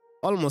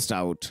almost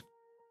out.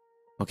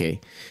 Okay.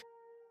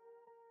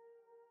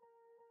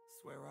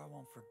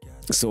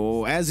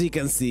 So as you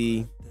can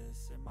see,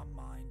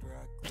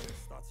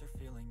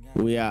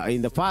 we are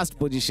in the first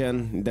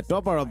position, the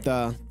topper of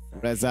the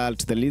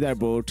result, the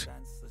leaderboard,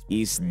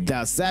 is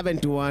the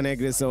 7-1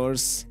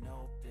 aggressors.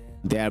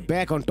 They are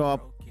back on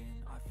top.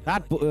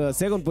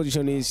 Second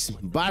position is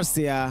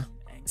Barcia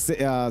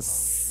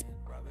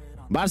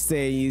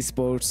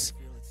Esports.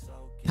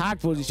 Third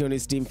position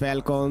is Team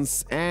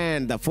Falcons,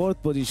 and the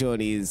fourth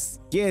position is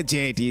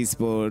KJ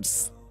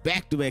Esports.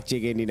 Back-to-back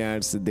chicken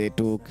dinners they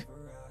took,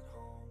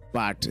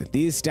 but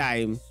this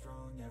time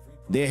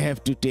they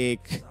have to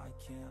take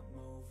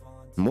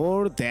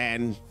more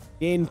than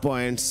 10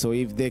 points. So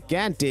if they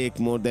can take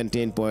more than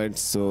 10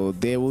 points, so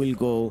they will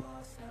go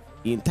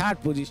in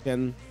third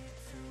position.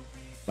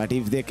 But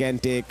if they can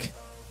take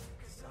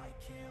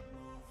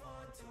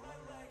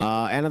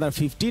another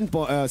 16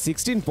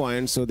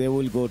 points, so they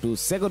will go to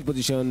second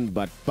position.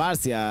 But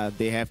Barcia,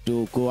 they have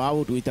to go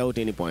out without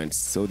any points,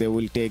 so they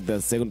will take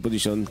the second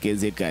position.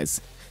 KZ guys.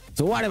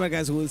 So whatever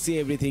guys, we will see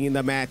everything in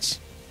the match.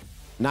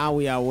 Now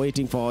we are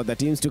waiting for the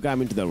teams to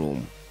come into the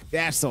room.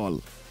 That's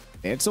all.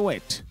 Let's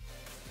wait.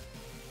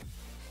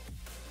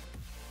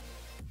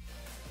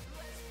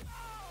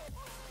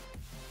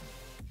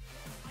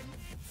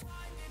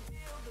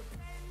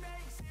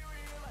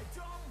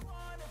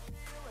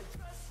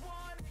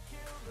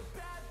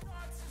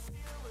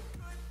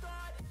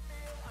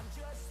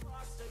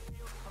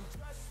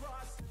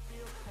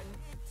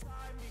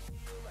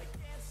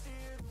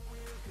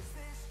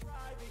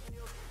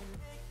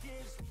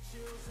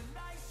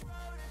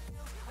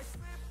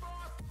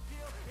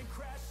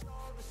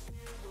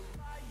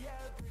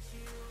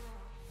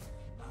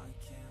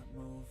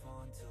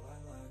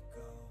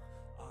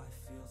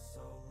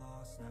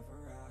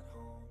 Never at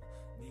home,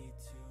 need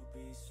to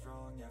be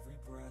strong, every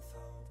breath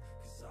hold,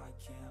 cause I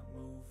can't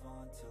move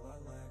on till I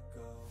let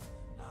go.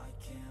 I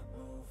can't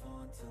move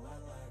on till I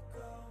let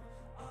go.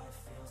 I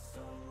feel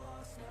so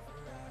lost,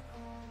 never at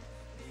home,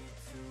 need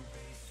to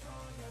be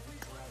strong, every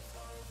breath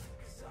hold,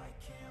 cause I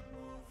can't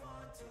move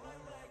on till I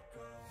let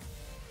go.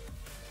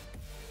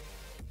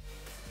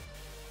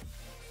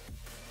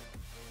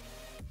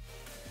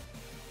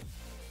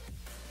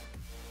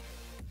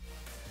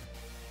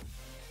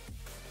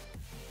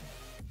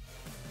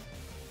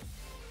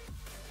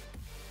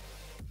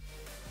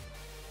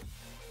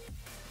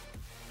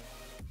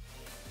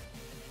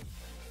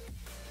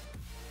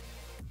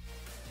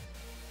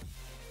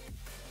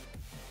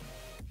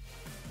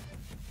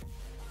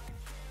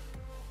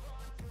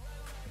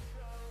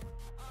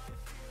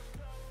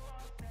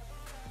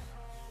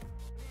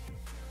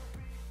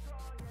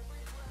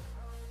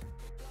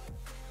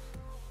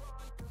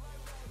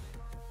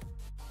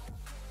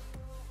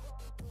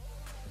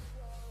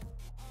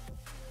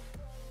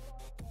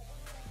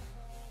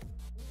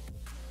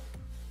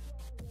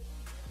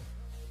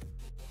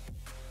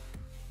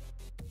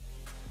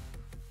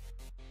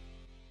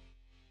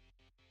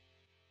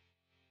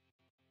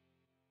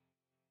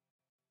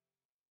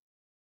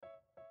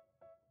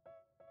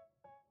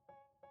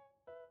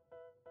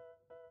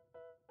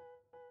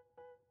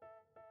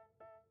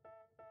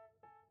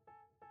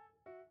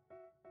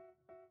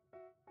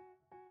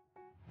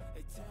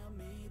 They tell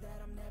me that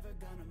I'm never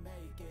gonna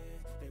make it.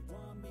 They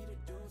want me to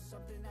do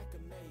something that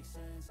could make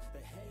sense.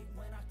 They hate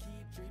when I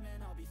keep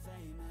dreaming I'll be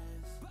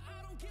famous, but I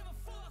don't give a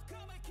fuck,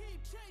 I'ma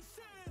keep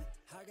chasing.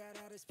 I got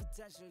all this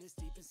potential that's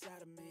deep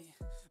inside of me,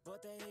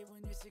 but they hate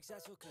when you're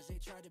successful cause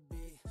they try to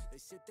be. They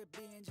sit there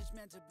being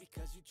judgmental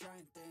because you're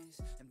trying things,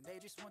 and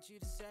they just want you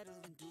to settle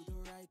and do the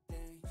right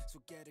thing. So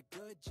get a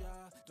good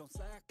job, don't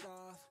slack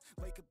off.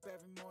 Wake up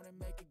every morning,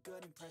 make a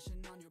good impression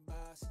on your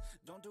boss.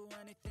 Don't do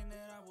anything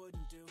that I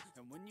wouldn't do,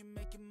 and when you're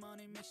making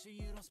money, make sure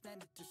you don't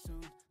spend it too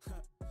soon.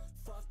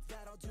 Fuck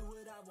that, I'll do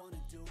what I wanna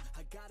do.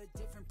 I got a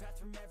different path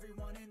from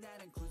everyone, and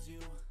that includes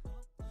you.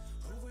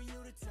 Who are you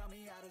to tell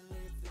me how to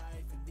live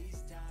life? In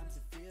these times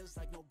it feels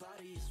like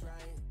nobody is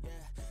right,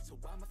 yeah. So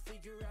I'ma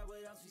figure out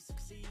what else we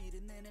succeed,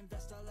 and then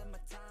invest all of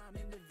my time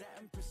into that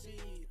and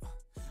proceed.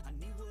 I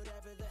need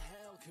whatever the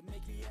hell could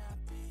make me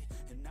happy,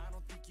 and I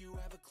don't think you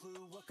have a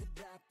clue what could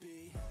that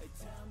be. They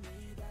tell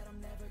me that I'm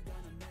never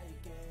gonna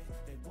make it.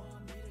 They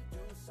want me to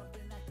do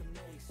something that could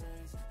make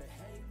sense. They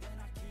hate when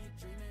I keep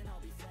dreaming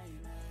I'll be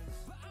famous,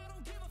 but I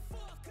don't give a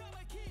fuck,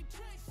 I'ma keep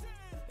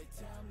chasing. They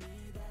tell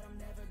me that I'm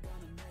never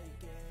gonna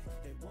make it.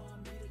 They want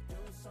me to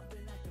do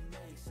something that could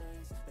make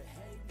sense. They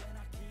hate when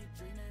I keep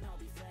dreaming I'll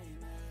be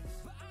famous,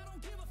 but I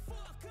don't give a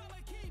fuck, I'ma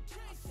keep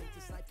chasing. I think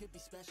this life could be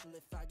special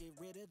if I get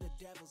rid of the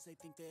devils. They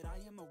think that I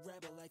am a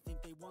rebel, I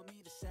think they want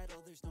me to settle.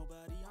 There's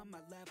nobody on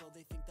my level.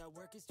 They think that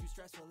work is too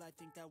stressful, I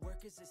think that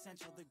work is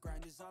essential. The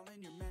grind is all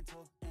in your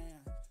mental,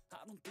 and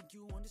I don't think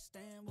you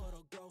understand what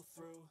I'll go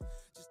through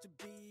just to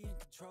be in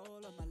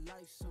control of my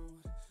life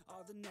soon.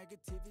 All the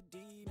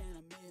negativity,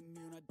 man, I'm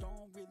immune. I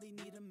don't really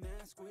need a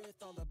mask with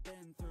all I've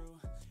been through.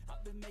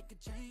 I've been making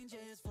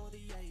changes for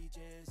the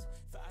ages.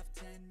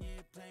 5-10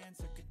 year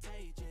plans are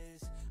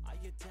contagious. I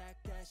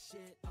attack that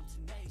shit, I'm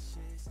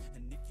tenacious.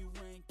 And if you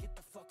ain't, get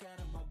the fuck out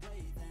of my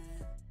way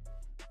then.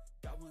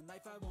 Got one life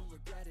life, I won't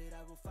regret it.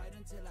 I will fight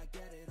until I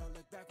get it. I'll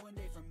look back one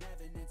day from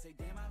heaven and say,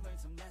 damn, I learned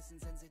some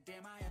lessons. And say,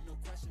 damn, I had no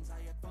questions.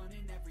 I had fun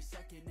in every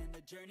second, and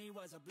the journey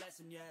was a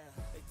blessing, yeah.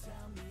 They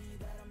tell me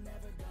that I'm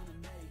never gonna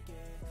make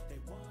it. They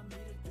want me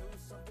to do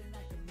something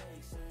that can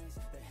make sense.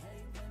 They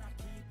hate when I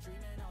keep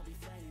dreaming I'll be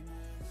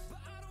famous,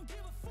 but I don't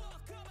give a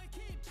fuck, I'ma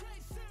keep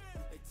chasing.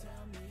 They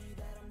tell me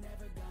that I'm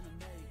never gonna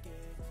make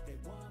it. They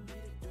want me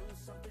to do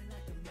something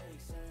that can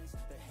make sense.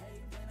 They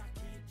hate when I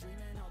keep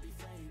dreaming I'll be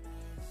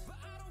famous, but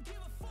I don't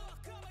give a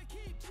fuck, I'ma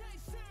keep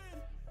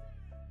chasing.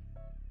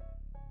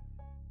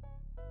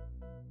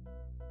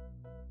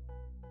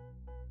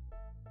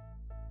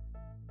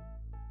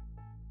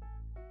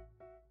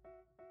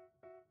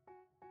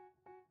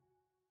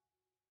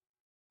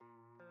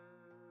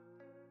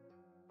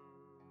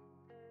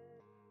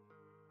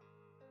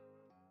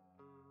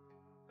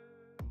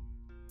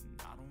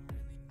 I don't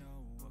really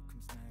know what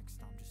comes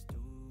next. I'm just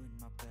doing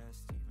my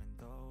best, even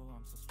though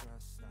I'm so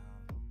stressed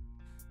out.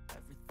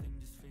 Everything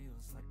just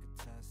feels like a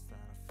test that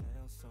I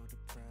fail, so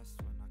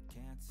depressed when I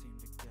can't seem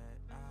to get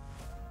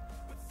out.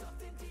 But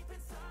something deep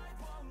inside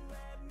won't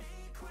let me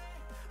quit.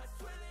 I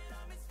swear that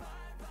I'm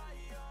inspired by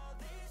all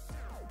this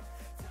shit.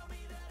 Tell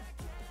me that I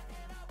can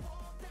and I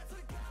won't. That's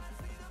what guides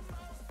me the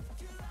most.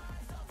 You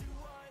lies, I'll do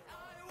what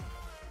I want.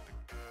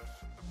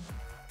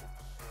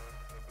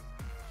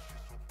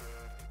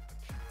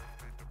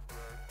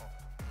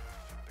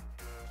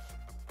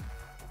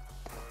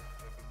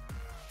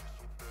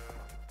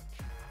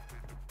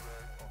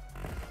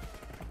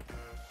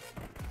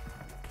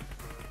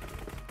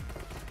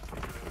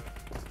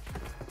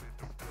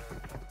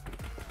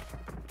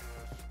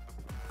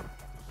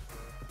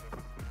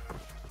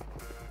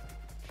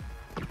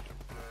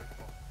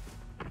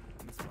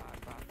 I'm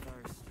inspired by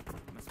thirst,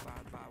 I'm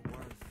inspired by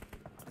worth.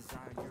 I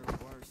desire your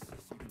worst, so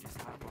you can just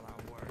hide while I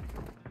work.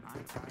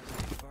 I'm tired of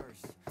the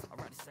first, I'll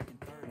write a second,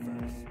 third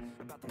verse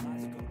about the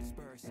lies that go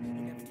disperse. You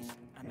never do shit,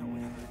 I know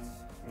it hurts,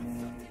 but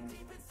something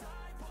deep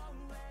inside won't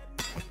let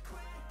me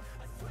quit.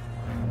 I swear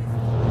that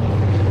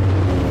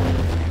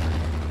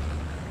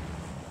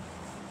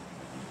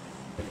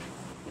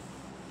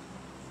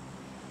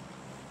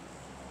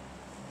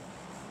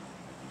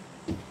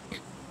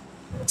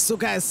So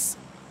guys,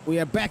 we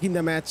are back in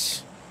the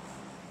match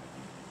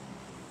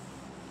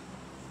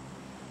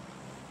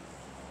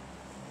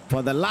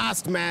for the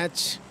last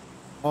match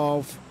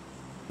of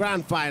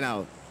grand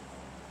final.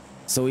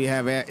 So we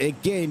have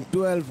again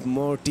 12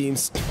 more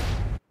teams.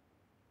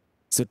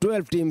 So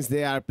 12 teams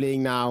they are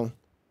playing now.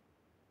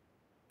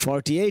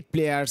 48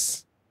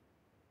 players.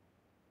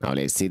 Now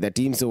let's see the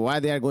teams where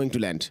they are going to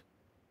land.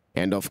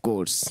 And of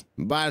course,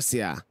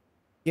 Barcia,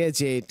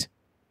 KJ8,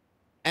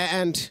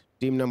 and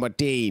team number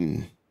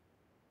 10.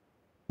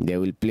 They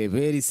will play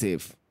very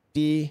safe.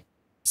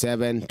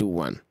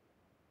 T721.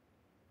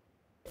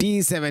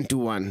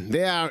 T721.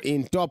 They are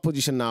in top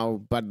position now,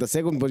 but the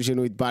second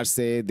position with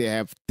Barca, they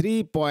have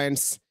 3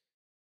 points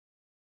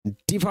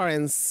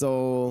difference.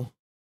 So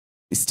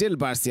still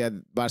Barca,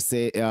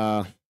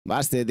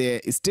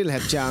 they still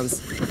have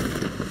chance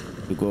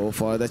to go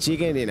for the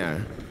chicken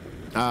dinner.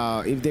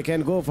 If they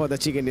can go for the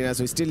chicken dinner,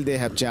 so still they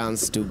have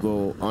chance to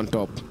go on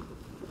top.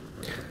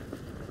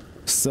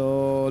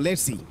 So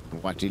let's see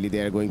what really they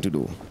are going to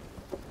do.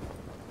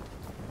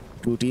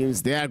 Two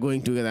teams, they are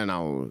going together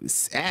now.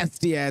 It's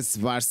SDS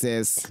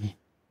versus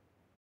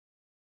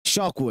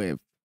Shockwave.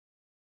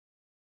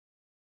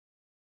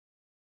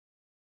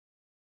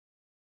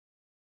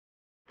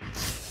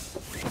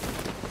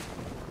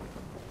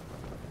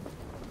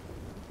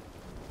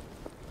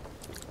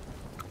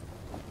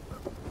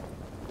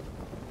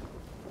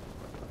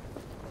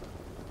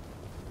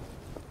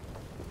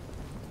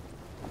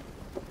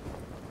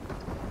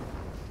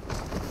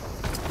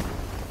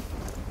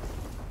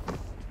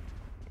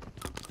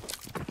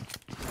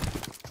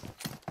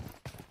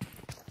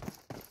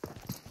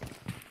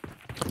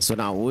 So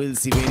now we'll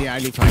see very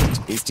early fight.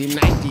 It's team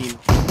 19.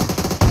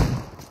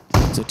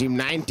 So team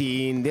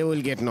 19, they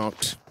will get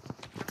knocked.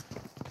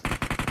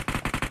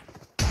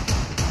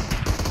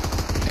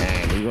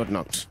 And he got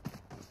knocked.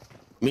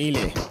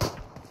 Melee.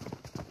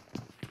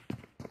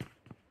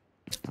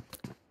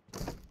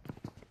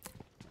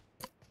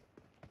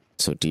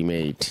 So team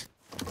 8.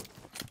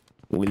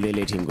 Will they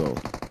let him go?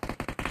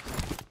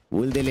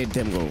 Will they let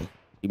them go?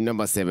 Team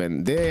number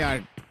 7, they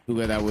are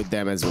together with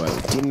them as well.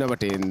 Team number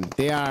 10,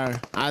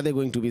 are they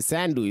going to be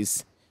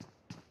sandwiched?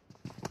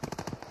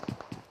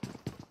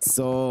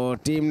 So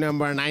team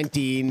number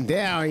 19,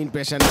 they are in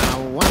pressure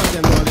now. One of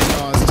them already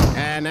lost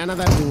and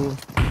another 2.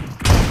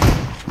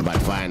 But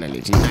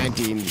finally team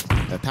 19,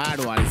 the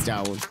third one is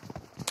down.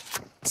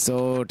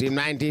 So team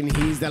 19,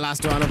 he's the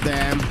last one of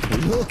them.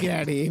 Look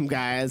at him,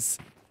 guys.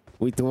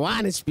 With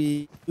 1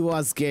 HP, he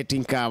was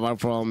getting cover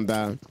from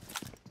the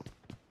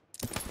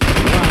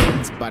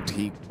but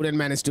he couldn't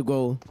manage to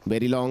go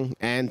very long.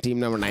 And team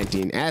number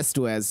 19, as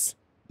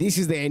this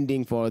is the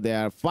ending for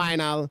their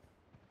final.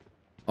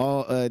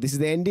 This is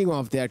the ending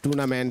of their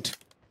tournament,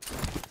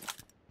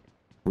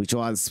 which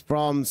was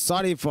from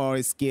Sorry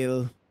for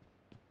Skill.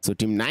 So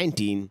team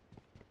 19,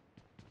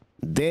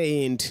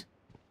 they end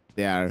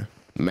their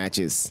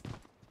matches.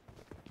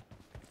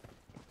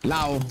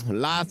 Now,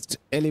 last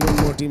 11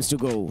 more teams to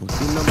go.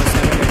 Team number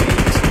 7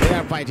 and 8. They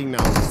are fighting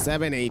now.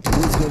 7-8.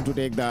 Who's going to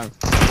take the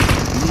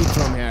lead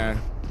from here?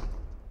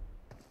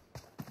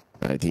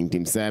 I think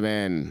Team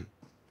 7.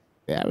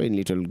 They are in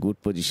little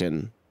good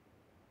position.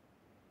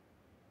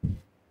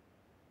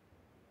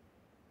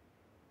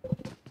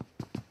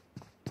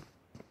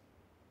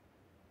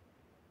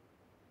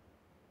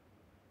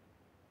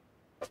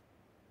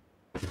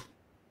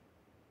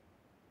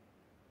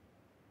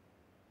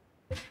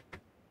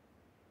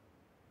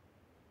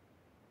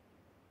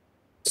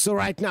 So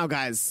right now,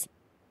 guys,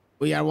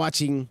 we are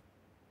watching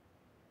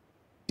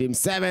Team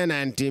 7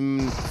 and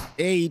Team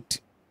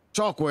 8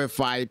 THOKO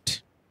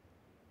fight.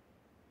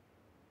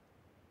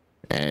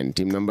 And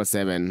team number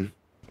 7.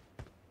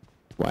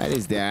 Why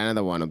is there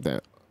another one of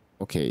them?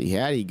 Okay,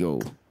 here he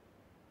go.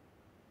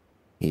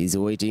 He's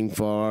waiting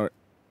for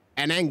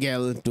an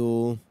angle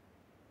to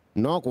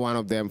knock one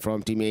of them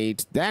from Team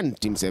 8. Then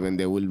Team 7,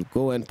 they will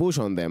go and push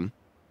on them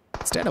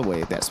straight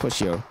away, that's for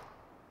sure.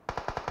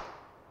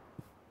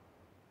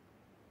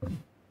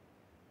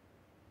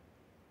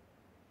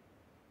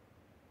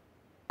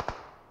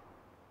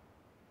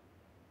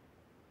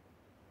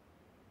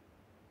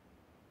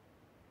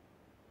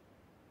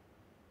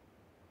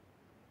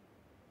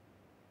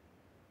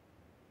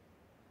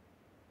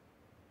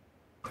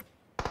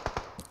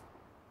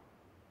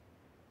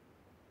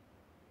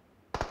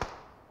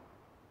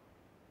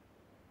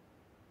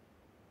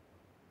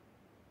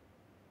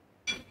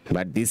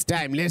 But this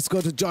time, let's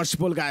go to George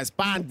Paul, guys.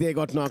 Pant, they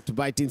got knocked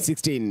by Team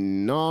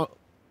 16. No.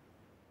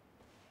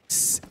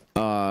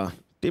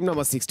 Team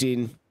number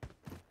 16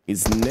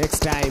 is next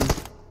time.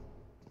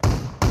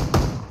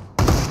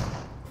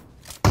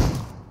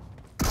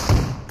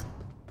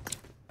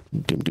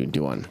 Team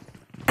 21.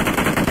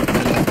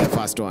 The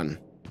first one.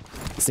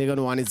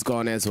 Second one is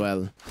gone as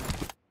well.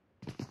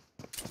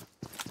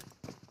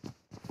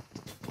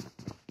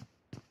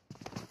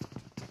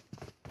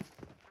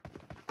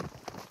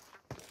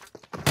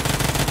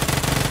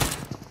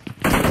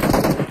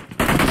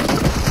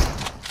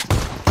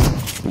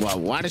 Wow,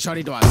 what a shot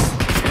it was.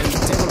 And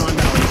second one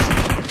down.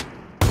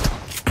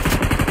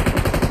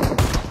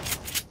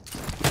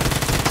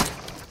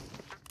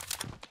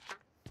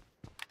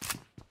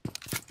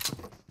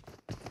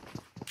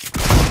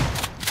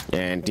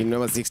 And team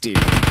number 16.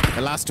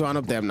 The last one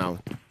of them now.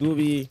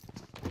 2v1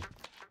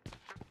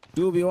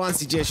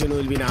 situation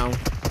will be now.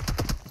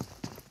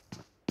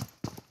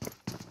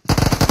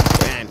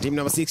 And team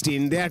number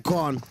 16, they are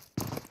gone.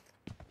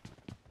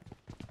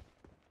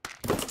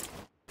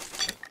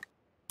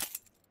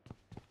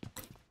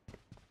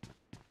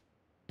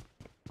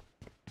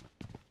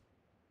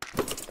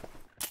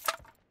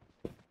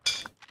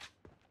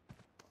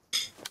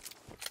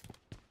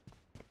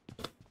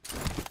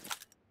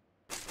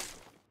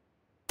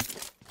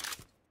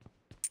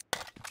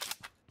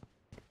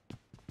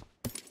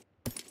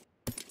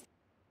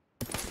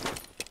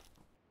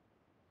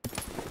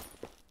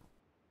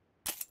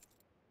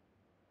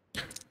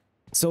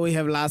 So we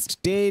have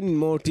last 10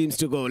 more teams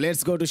to go.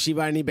 Let's go to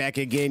Shivani back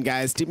again,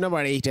 guys. Team number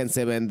 8 and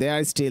 7, they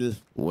are still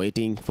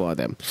waiting for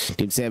them.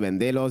 Team 7,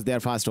 they lost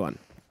their first one.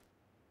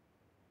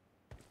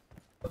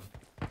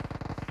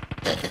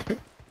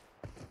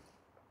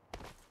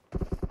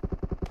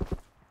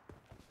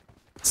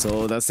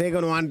 So the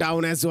second one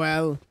down as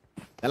well.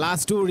 The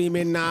last two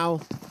remain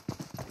now.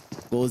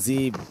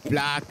 Cozy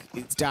Black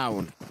is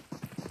down.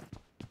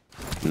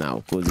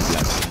 Now, Cozy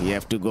Black, you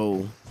have to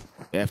go.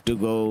 You have to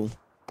go.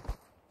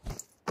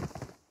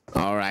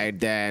 All right,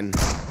 then.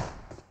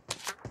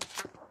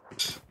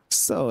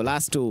 So,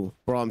 last two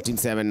from Team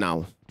 7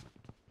 now.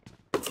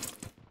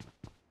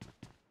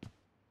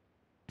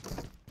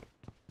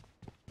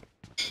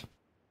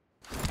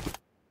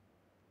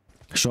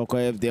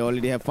 Shockwave, they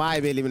already have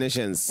 5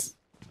 eliminations.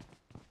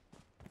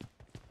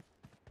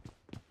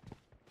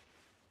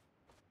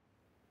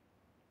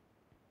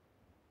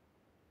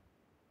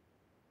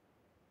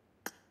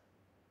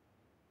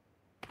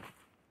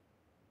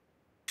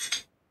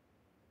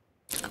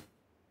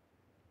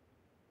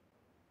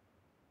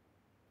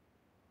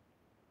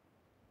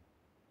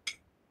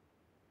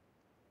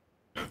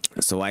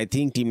 So I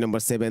think team number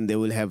 7, they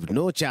will have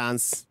no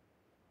chance.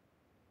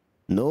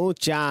 No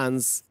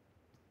chance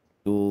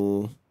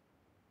to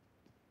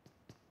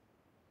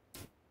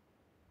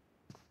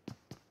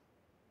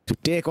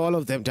take all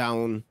of them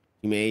down.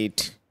 Team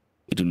 8.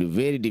 It will be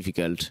very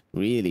difficult,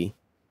 really.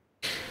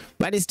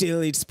 But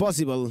still, it's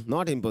possible,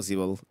 not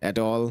impossible at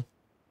all.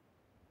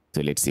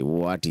 So let's see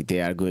what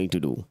they are going to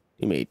do.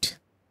 Team 8.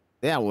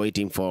 They are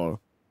waiting for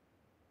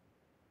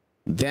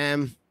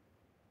them.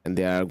 And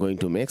they are going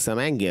to make some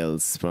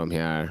angles from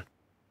here.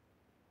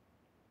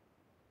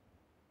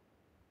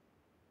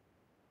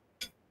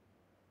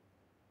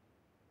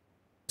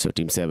 So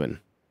team 7.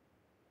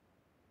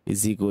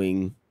 Is he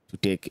going to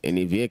take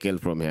any vehicle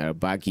from here?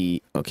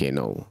 Baki. Okay,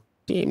 no.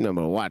 Team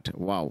number what?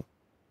 Wow.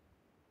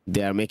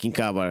 They are making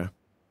cover.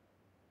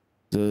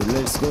 So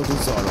let's go to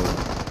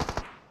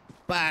Zorro.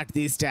 But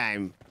this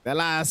time, The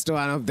last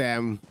one of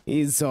them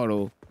is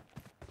Zoro.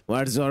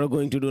 What's Zoro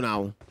going to do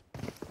now?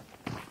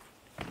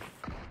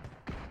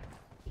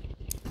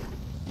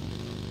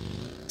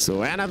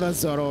 So another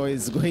Zoro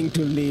is going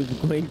to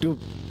leave, going to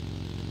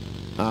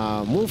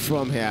move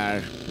from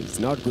here. He's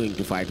not going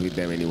to fight with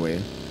them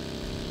anyway.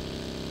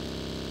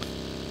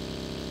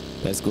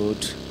 That's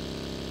good.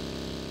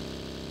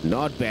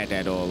 Not bad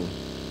at all.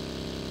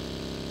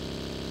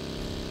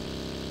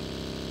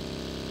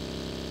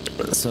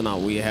 So now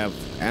we have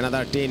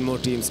another 10 more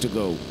teams to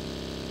go.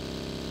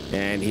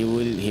 And he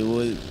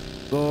will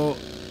go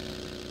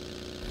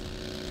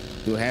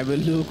to have a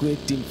look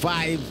with team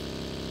 5.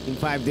 Team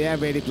 5, they are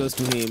very close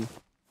to him.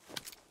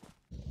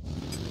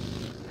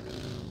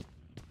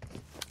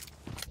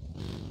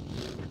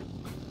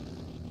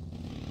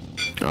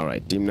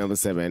 Alright, team number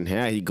 7.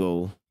 Here he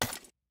go.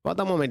 For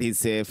the moment he's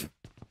safe.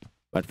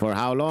 But for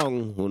how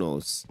long? Who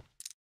knows?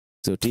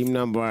 So team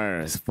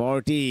number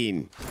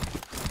 14.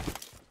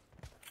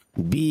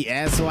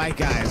 BSY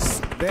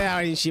guys. They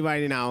are in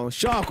Shibari now.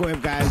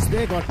 Shockwave guys.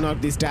 They got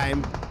knocked this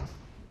time.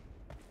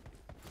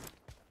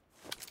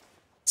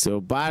 So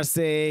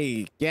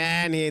Barse,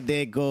 can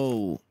they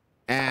go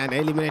and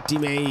eliminate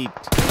team 8?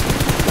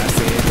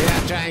 Barse, they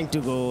are trying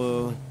to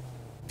go.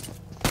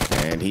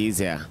 And he's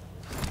here.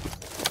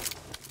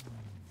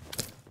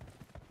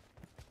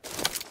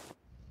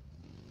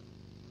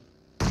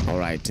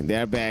 Alright,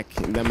 they're back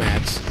in the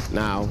match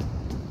now.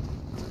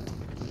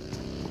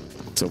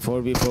 So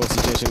 4v4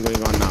 situation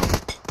going on now.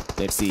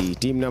 Let's see,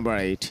 team number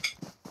 8.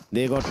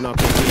 They got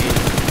knocked again.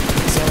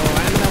 So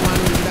another one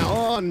will be down.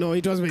 Oh no,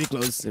 it was very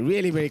close.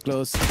 Really very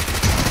close.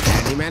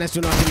 And he managed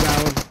to knock him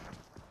down.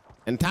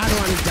 And third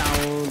one is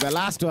down. The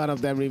last one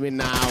of them remain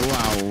now.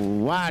 Wow,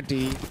 what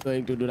he's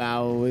going to do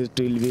now? It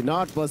will be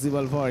not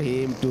possible for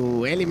him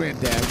to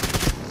eliminate them.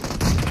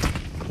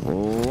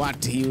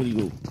 What he will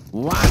do?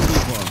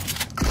 1v4.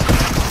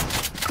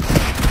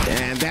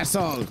 And that's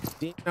all.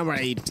 Team number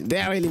 8, they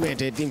are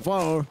eliminated. Team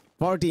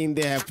 14,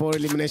 they have 4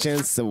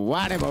 eliminations. So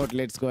what about,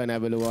 let's go and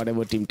have a look. What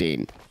about team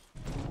 10?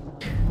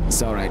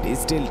 It's alright,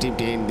 it's still team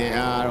 10. They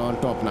are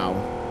on top now.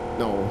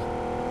 No,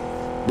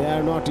 they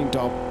are not in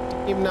top.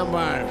 Team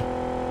number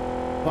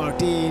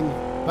 14,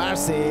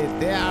 Barse,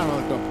 they are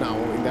on top now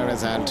in the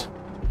result.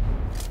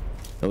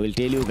 I will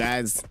tell you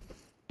guys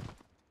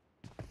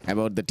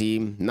about the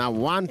team. Now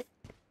 1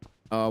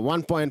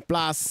 point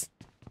plus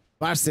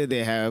Barse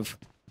they have.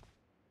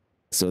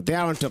 So they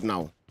are on top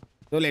now.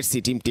 So let's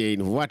see team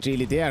 10, what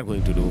really they are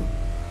going to do.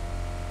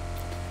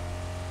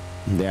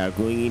 They are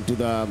going into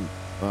the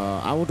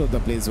out of the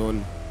play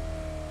zone.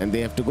 And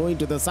they have to go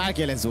into the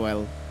circle as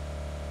well.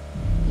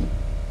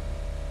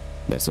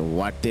 That's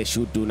what they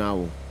should do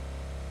now.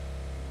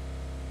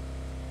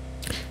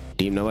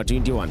 Team number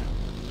 21.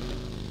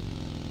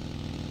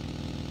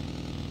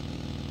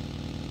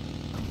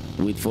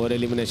 With 4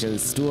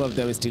 eliminations, 2 of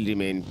them still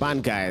remain.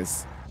 Pan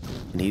guys.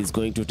 And he's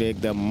going to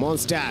take the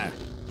monster.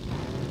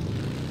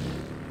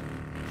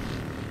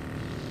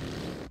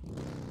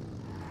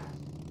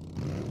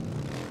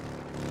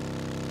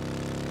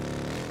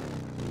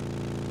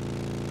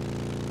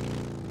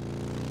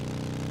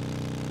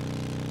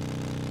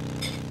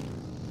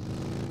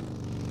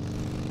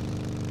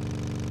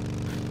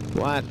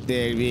 What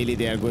they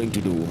are going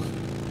to do.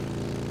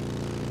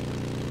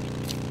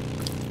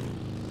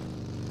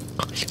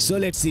 So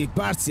let's see,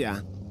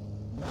 Barcia.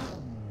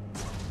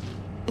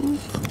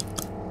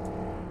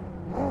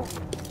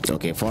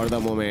 Okay, for the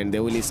moment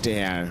they will stay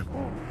here.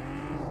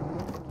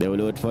 They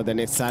will wait for the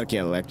next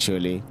circle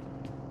actually.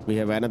 We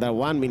have another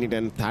 1 minute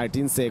and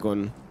 13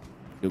 seconds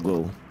to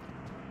go.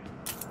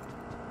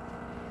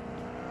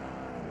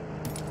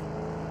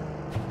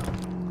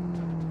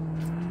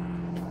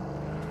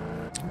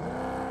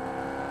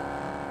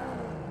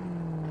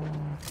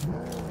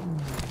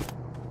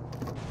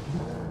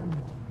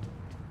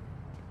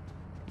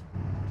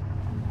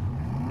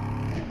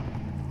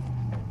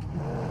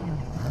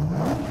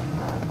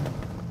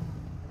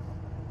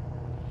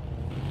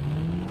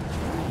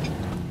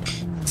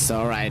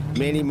 Alright,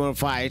 many more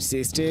fights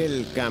is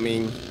still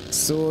coming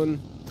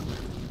soon.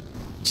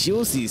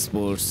 Juicy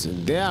Sports,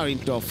 they are in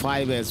top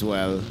 5 as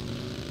well.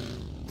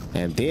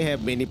 And they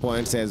have many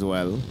points as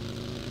well.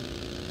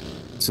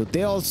 So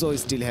they also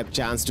still have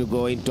chance to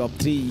go in top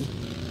 3.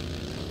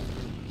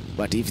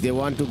 But if they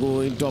want to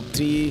go in top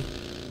 3,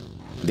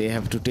 they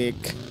have to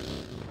take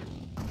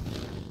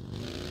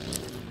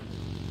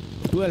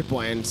 12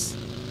 points.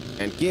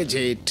 And Cage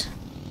 8,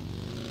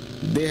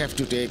 they have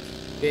to take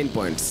 10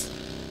 points.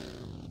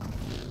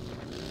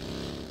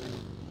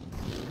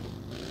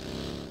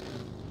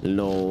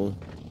 No,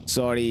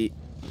 sorry,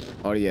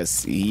 or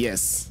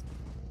yes.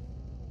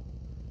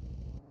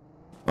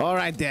 All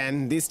right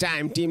then, this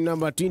time team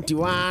number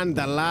 21,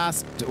 the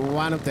last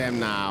one of them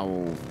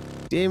now.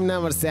 Team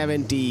number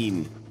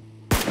 17.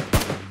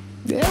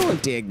 They will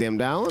take them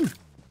down.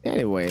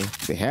 Anyway,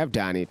 they have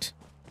done it.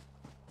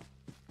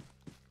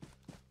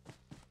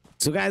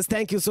 So guys,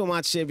 thank you so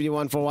much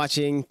everyone for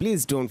watching.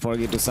 Please don't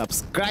forget to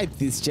subscribe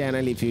this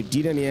channel if you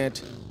didn't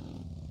yet.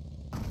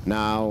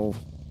 Now,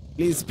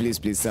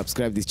 please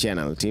subscribe this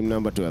channel. Team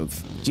number 12,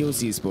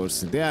 GOC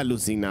Sports. They are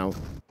losing now.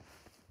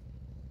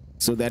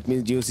 So that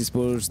means GOC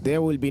Sports, they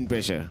will be in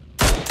pressure.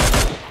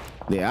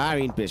 They are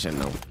in pressure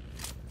now.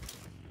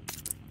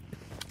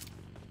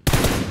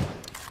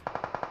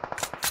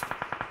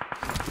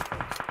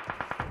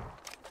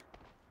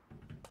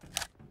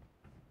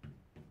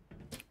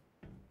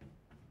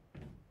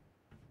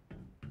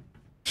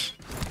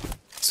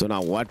 So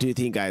now, what do you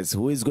think, guys?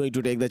 Who is going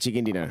to take the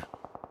chicken dinner?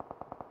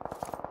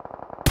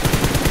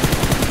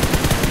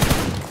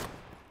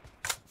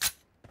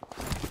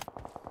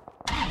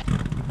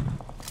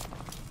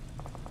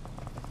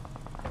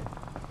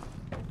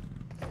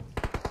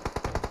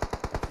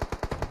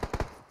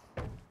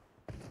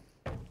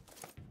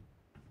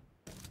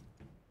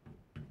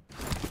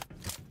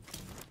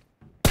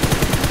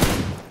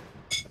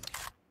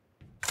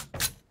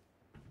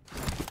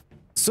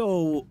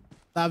 So,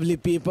 lovely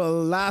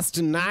people, last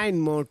 9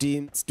 more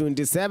teams,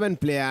 27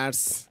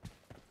 players.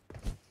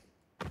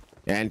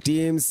 And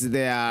teams,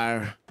 they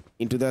are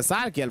into the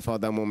circle for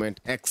the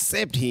moment,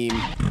 except him.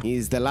 He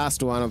is the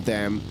last one of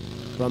them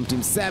from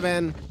team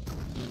 7.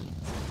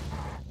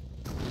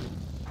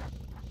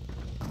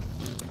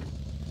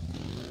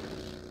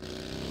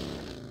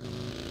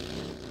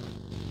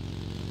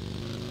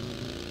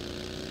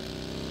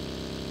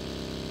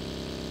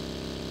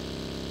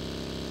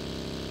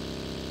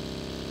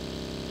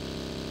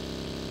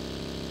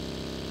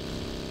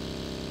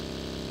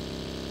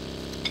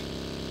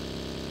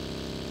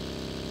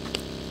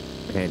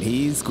 And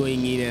he's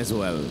going in as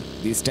well.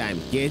 This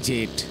time, catch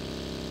it.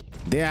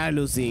 They are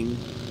losing.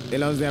 They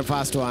lost their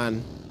first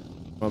one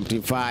from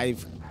team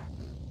 5.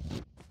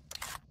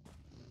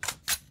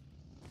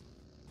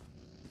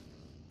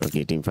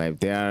 Okay, team 5.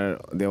 They're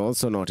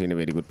also not in a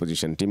very good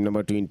position. Team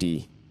number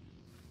 20.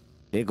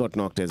 They got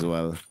knocked as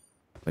well.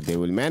 But they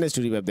will manage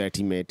to revive their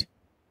teammate.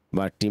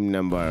 But team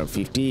number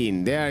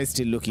 15, they are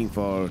still looking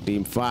for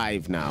team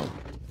 5 now.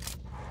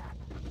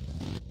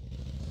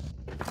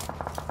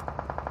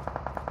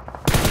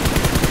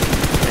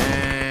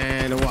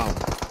 Wow,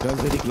 that was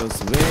very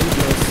close,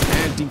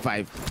 and team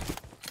 5,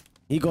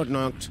 he got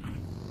knocked,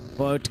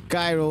 but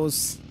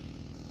Kairos,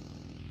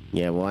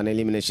 yeah, 1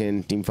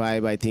 elimination. Team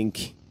 5, I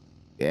think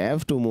they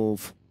have to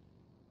move.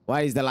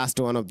 Why is the last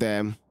one of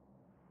them?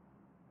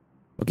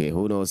 Okay,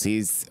 who knows?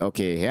 He's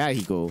okay. Here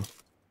he go.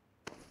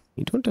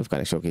 He don't have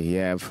connection. Okay, he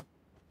have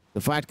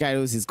the fight.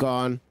 Kairos is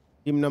gone.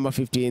 Team number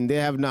 15, they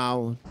have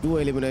now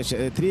 3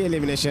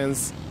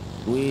 eliminations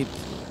with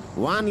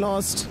 1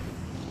 lost.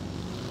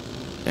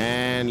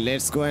 And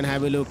let's go and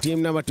have a look.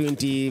 Team number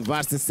 20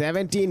 versus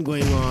 17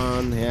 going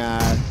on here.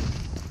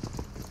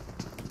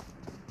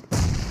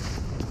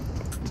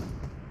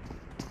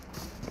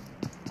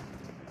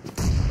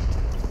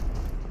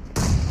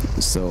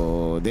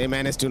 So they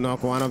managed to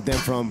knock one of them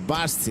from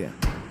Barcia.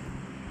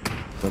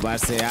 So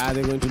Barcia, are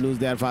they going to lose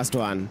their first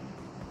one?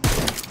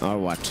 Or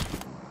what?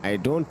 I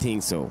don't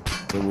think so.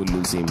 They will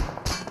lose him.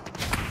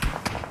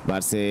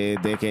 But say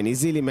they can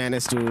easily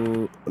manage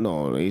to...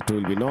 No, it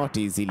will be not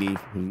easily.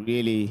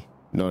 Really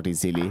not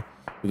easily.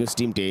 Because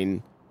team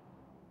 10...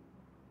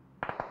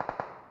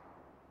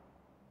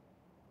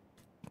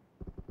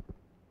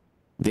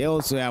 They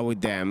also are with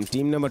them.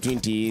 Team number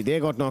 20, they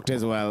got knocked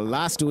as well.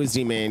 Last 2 is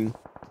remain.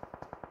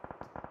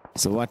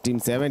 So what team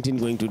 17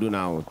 going to do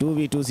now?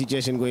 2v2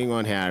 situation going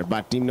on here.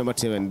 But team number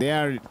 7, they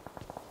are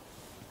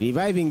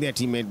reviving their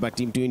teammate. But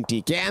team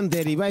 20, can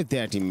they revive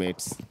their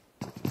teammates?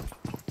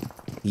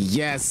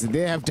 Yes, they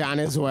have done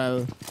as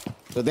well.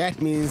 So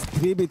that means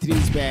 3v3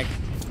 is back.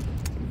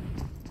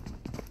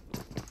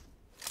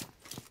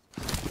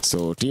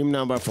 So team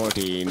number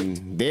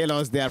 14, they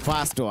lost their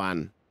first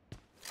one.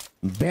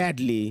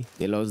 Badly,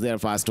 they lost their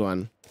first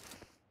one.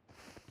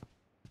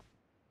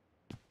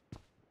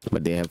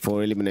 But they have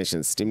 4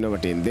 eliminations. Team number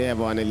 10, they have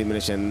 1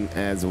 elimination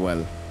as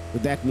well. So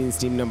that means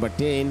team number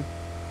 10.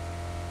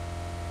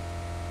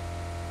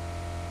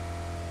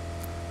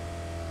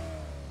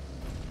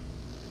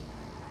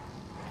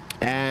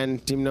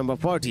 And team number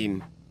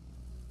 14,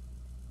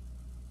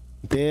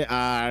 they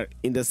are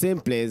in the same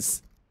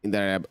place in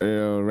the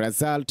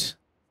result,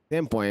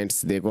 same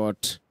points they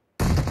got.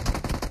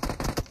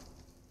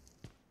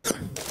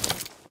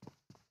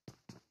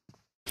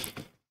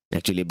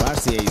 Actually,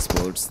 Barcia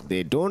Esports,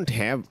 they don't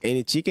have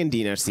any chicken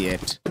dinners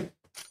yet,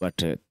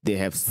 but they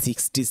have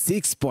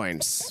 66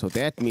 points. So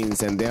that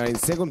means, and they are in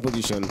 2nd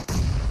position.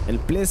 And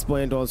place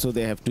point also,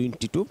 they have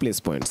 22 place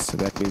points. So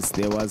that means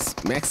there was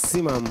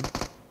maximum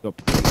in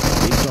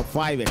top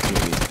 5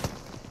 actually.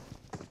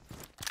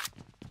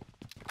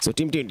 So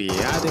team 20, are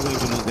they going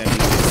to lose their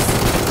teams?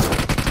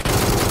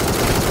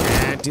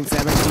 And team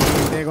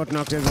 17, they got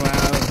knocked as well.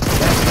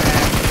 That's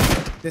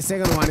bad. The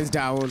 2nd one is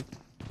down.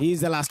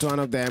 He's the last one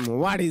of them.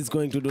 What he's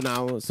going to do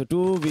now? So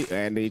 2v,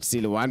 and it's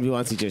still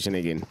 1v1 situation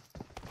again.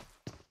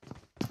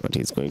 What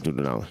he's going to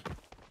do now?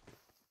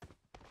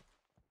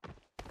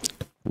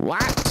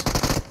 What?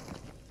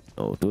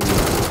 Oh,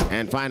 2v1.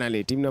 And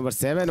finally, team number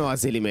 7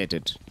 was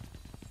eliminated.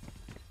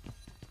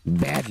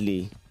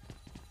 Badly.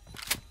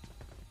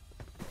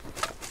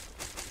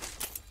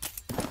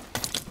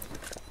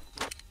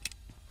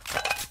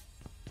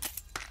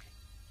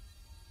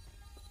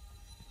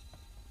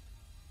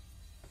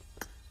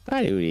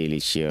 Are you really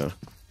sure?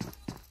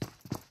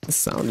 The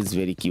sound is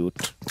very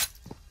cute.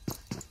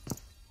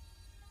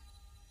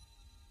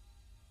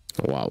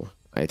 Wow,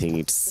 I think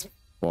it's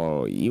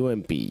for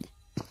UMP.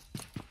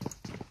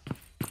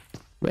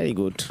 Very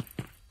good.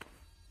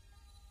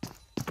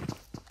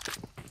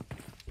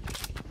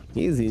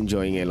 He's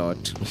enjoying a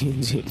lot.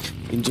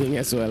 Enjoying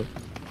as well.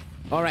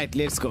 Alright,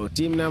 let's go.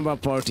 Team number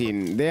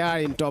 14. They are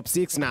in top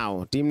 6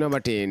 now. Team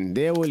number 10.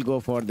 They will go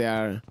for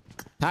their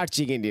third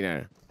chicken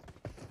dinner.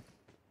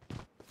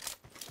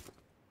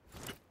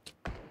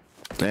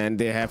 And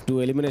they have 2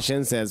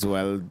 eliminations as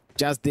well.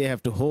 Just they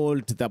have to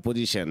hold the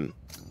position.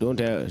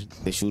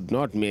 They should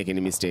not make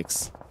any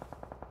mistakes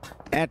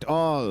at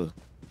all.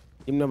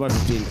 Team number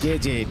 15,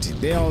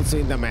 KJ8. They also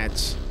in the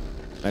match.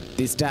 But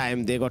this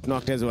time they got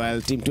knocked as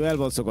well. Team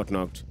 12 also got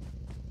knocked.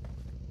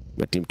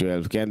 But Team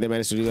 12, can they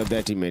manage to revive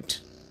their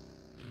teammate?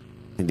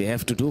 And they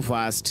have to do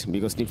fast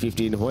because Team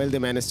 15, when they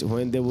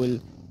will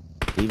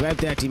revive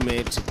their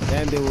teammate,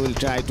 then they will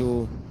try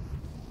to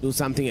do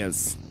something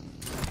else.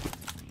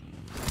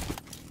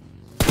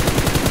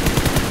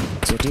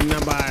 So team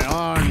number,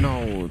 oh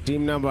no,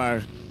 team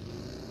number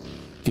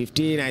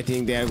 15, I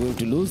think they are going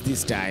to lose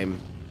this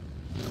time.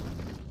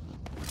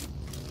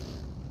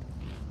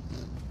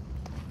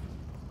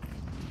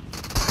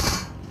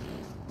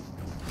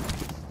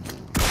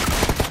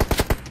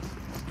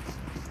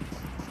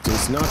 So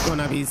it's not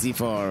gonna be easy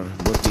for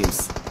both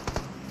teams.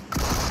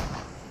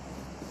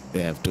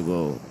 They have to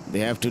go. They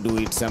have to do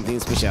it something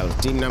special.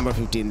 Team number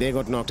 15, they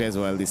got knocked as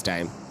well this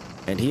time.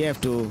 And he have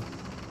to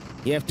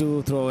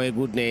throw a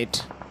good nade.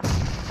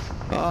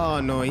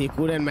 Oh no, he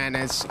couldn't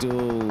manage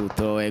to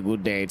throw a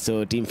good nade.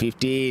 So team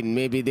 15,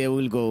 maybe they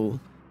will go.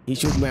 He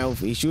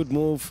should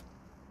move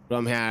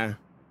from here.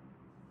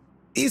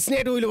 This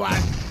nade will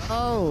work.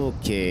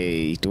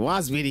 Okay, it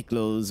was very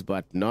close,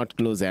 but not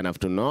close enough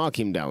to knock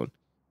him down.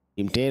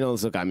 Team 10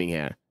 also coming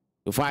here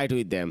to fight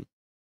with them.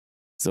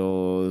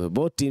 So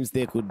both teams,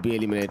 they could be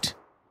eliminated.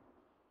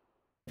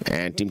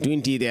 And team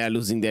 20, they are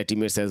losing their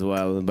teammates as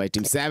well by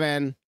team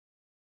 7.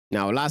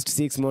 Now, last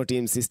 6 more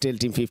teams is still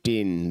team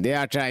 15. They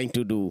are trying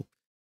to do.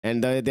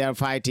 And they are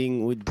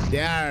fighting with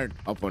their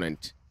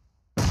opponent.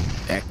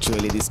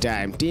 Actually, this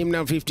time, team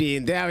number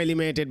 15, they are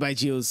eliminated by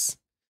Juice.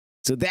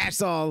 So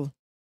that's all.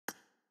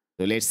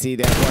 So let's see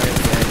their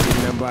opponents.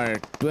 Team number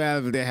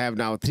 12, they have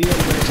now 3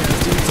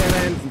 eliminations. Team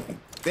 7,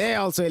 they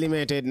also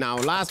eliminated now.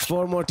 Last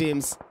 4 more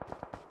teams.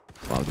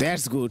 Wow,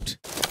 that's good.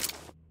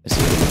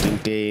 Team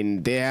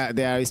 10,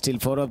 there are still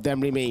 4 of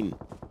them remain.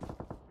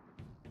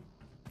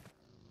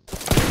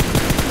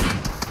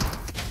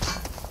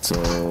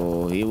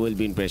 So he will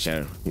be in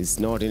pressure. He's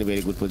not in a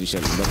very good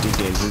position. But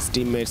his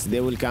teammates, they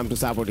will come to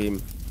support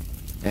him.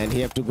 And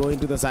he have to go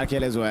into the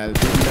circle as well.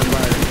 Team number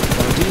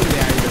 14, they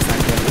are in the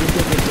circle. If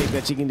they can take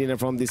the chicken dinner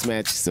from this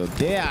match, so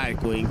they are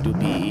going to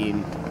be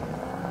in.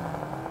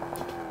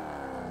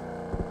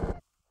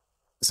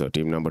 So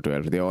team number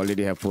 12, they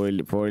already have 4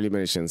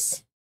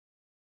 eliminations.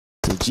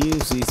 So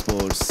GFC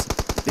Sports,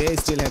 they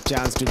still have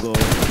chance to go.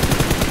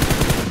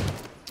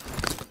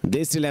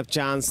 They still have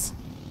chance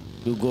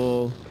to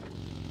go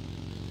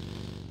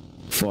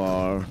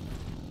for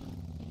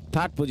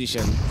 3rd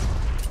position.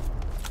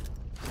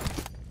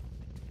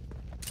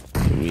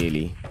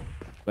 Really.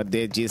 But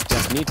they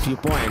just need few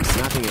points,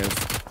 nothing else.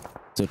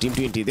 So team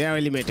 20, they are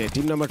eliminated.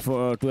 Team number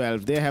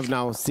 12, they have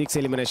now 6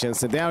 eliminations.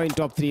 So they are in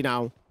top 3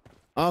 now.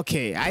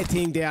 Okay, I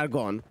think they are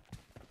gone.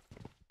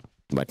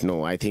 But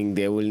no, I think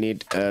they will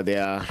need they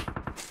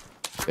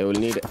will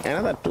need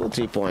another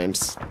 2-3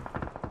 points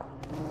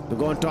to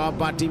go on top.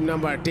 But team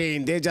number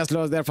 10, they just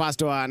lost their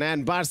first one.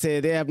 And Barce,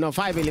 they have now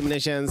 5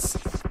 eliminations.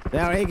 They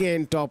are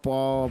again top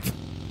of.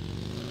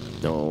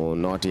 No,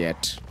 not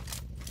yet.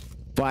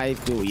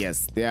 5-2.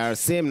 Yes, they are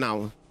same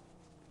now.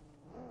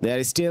 They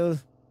are still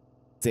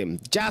same.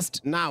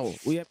 Just now,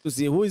 we have to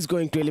see who is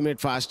going to eliminate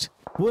first.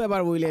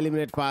 Whoever will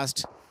eliminate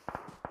first,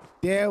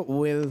 they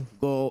will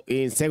go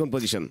in 2nd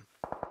position.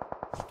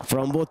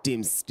 From both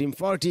teams, team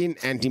 14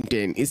 and team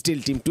 10. Is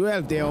still team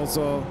 12. They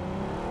also,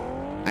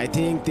 I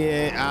think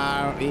they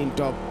are in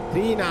top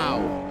 3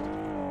 now.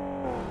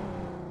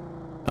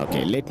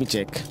 Okay, let me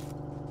check.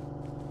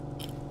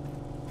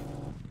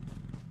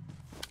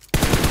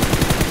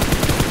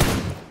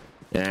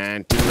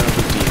 And team number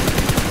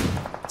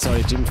 15.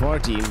 Sorry, team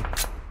 14.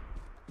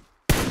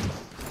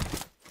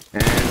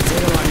 And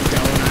 0-1 is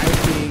down, I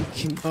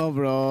think. No,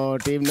 bro.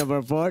 Team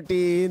number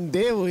 14,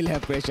 they will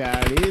have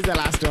pressure. He is the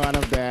last one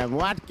of them.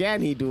 What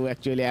can he do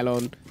actually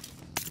alone?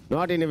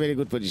 Not in a very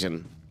good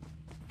position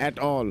at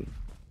all.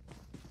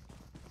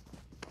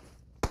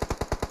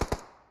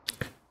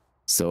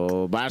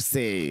 So, Barce,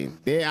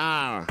 they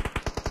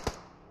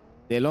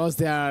lost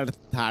their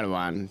 3rd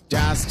one.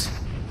 Just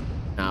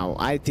now,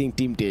 I think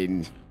team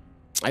 10,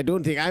 I'm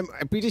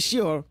pretty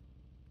sure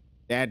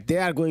that they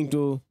are going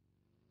to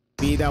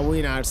be the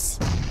winners.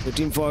 So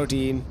team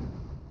 14,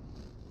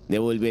 they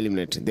will be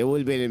eliminated. They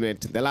will be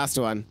eliminated. The last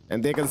one.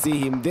 And they can see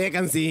him. They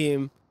can see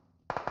him.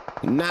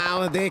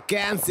 Now they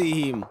can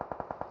see him.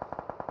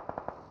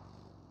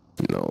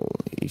 No,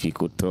 if he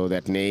could throw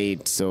that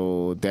nade.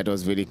 So that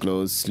was very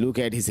close. Look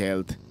at his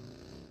health.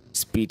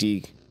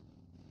 Speedy.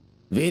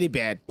 Very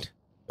bad.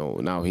 Oh,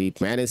 now he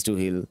managed to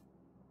heal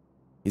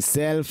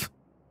himself.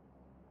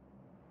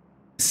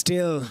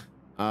 Still,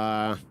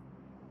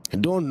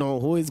 don't know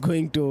who is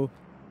going to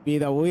be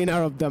the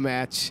winner of the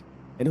match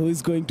and who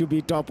is going to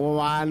be top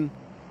 1.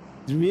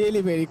 It's really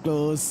very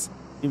close.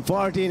 Team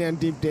 14 and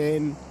Team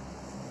 10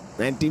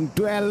 and Team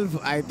 12,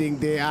 I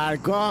think they are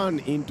gone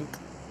into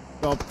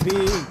top 3.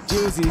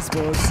 Juicy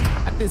Sports.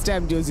 At this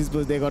time, Juicy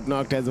Sports, they got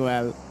knocked as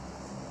well.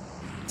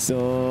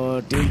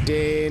 So, Team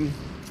 10.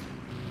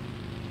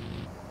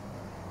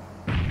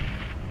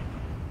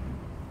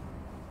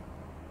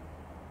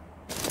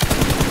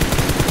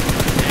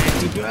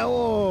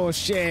 Oh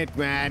shit,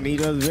 man, it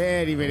was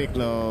very, very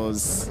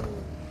close.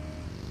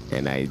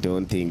 And I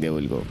don't think they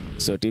will go.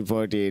 So Team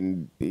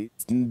 14,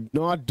 it's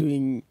not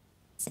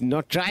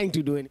trying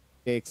to do any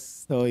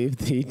mistakes. So if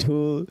they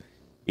do,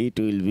 it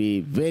will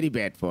be very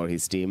bad for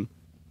his team.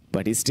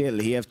 But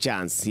he have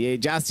chance.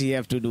 He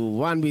have to do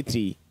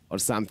 1v3 or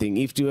something.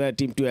 If to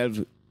Team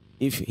 12,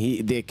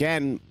 they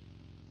can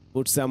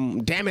put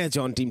some damage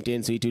on Team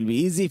 10, so it will be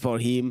easy for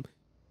him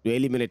to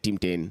eliminate Team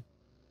 10.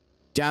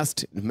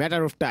 Just a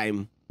matter of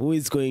time who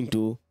is going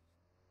to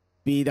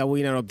be the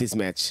winner of this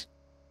match.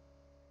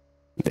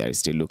 They are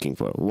still looking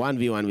for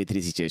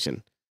 1v1v3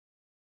 situation.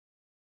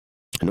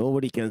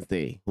 Nobody can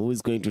say who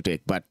is going to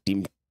take, but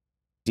team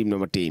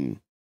number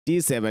 10,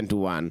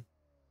 T7-1.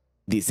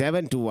 The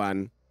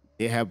 7-1,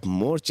 they have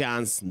more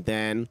chance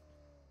than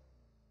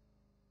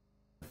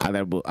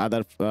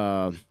other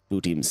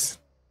two teams.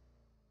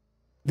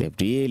 They have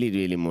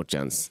really more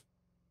chance.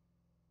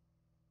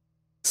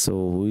 So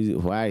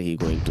why are he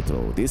going to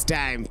throw? This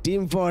time,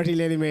 Team 14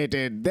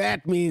 eliminated.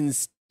 That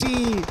means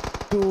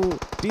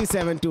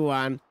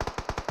T7-1.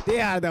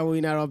 They are the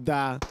winner of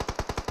the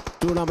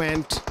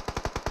tournament.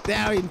 They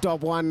are in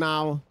top 1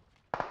 now.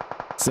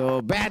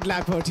 So bad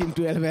luck for Team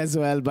 12 as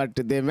well, but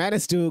they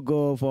managed to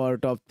go for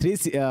top 3,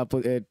 third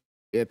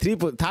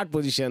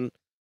position.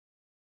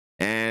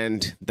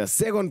 And the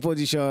second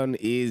position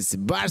is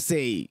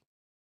Barclay.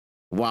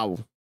 Wow.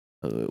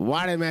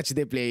 What a match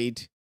they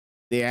played.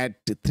 They had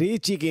 3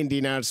 chicken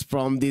dinners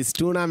from this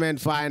tournament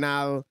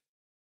final.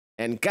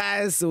 And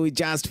guys, we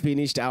just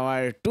finished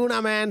our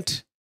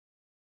tournament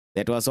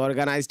that was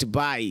organized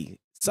by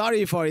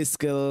Sorry for His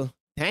Skill.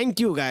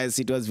 Thank you guys.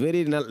 It was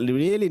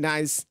really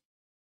nice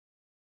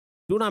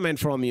tournament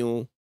from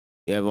you.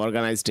 You have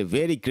organized a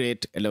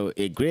great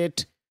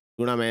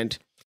tournament.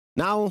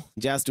 Now,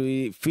 just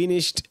we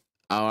finished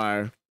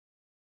our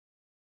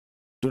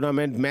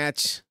tournament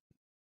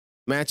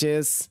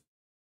matches,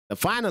 the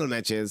final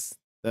matches.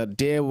 The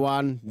day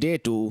 1, day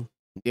 2.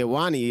 Day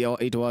 1,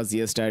 it was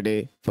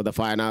yesterday for the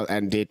final,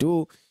 and day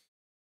 2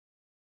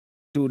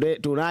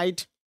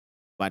 tonight.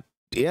 But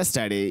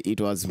yesterday it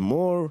was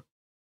more.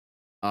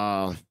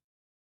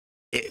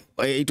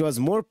 It was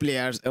more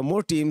players,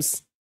 more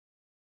teams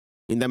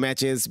in the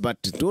matches.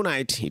 But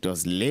tonight it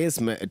was less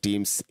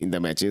teams in the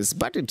matches.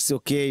 But it's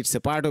okay. It's a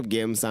part of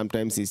game.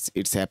 Sometimes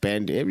it's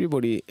happened.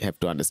 Everybody have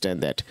to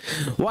understand that.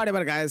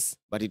 Whatever, guys.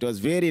 But it was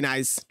very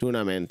nice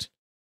tournament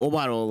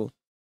overall.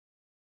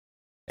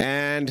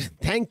 And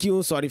thank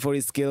you, Sorry for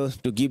His Skill,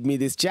 to give me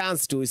this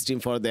chance to stream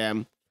for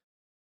them.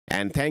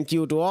 And thank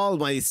you to all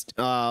my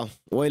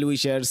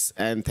well-wishers.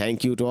 And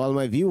thank you to all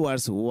my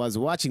viewers who was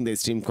watching the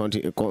stream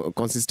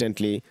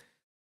consistently.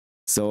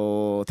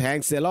 So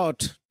thanks a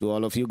lot to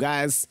all of you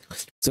guys.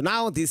 So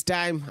now this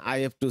time I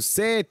have to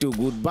say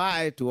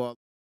goodbye to all.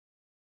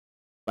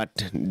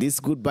 But this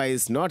goodbye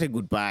is not a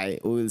goodbye.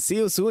 We will see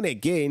you soon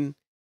again,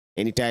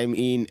 anytime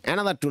in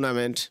another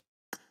tournament.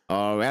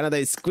 Or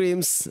another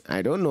screams.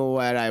 I don't know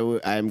where I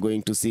am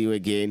going to see you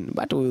again,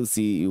 but we will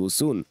see you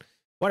soon.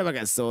 Whatever,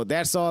 guys. So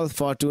that's all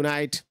for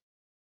tonight.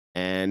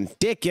 And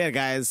take care,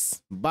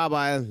 guys.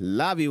 Bye-bye.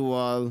 Love you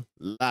all.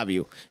 Love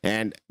you.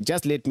 And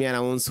just let me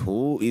announce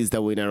who is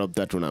the winner of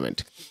the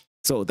tournament.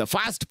 So the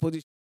first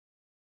position.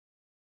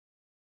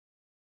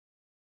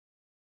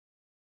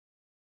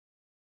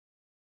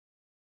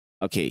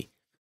 Okay.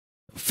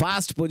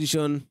 First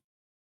position.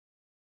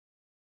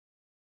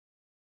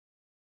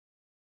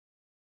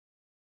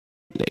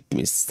 Let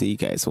me see,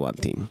 guys, one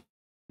thing.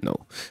 No.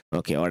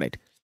 Okay, all right.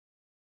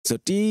 So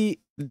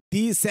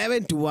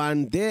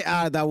T7-1, they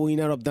are the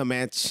winner of the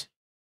match.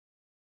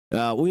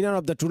 Winner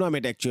of the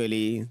tournament,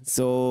 actually.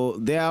 So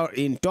they are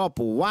in top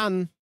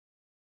 1.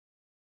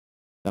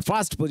 The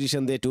first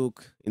position they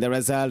took in the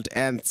result.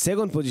 And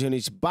second position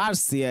is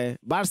Barclay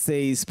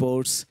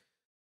Sports.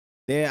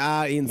 They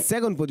are in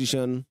second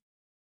position.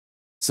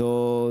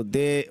 So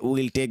they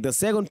will take the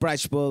second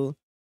prize pool.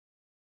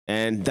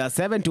 And the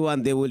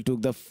 7-1, they will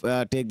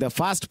take the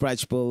first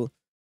prize pool.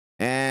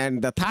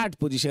 And the third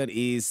position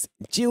is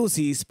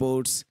Juicy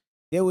Sports.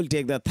 They will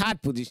take the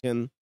third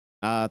position,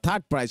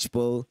 third prize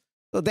pool.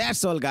 So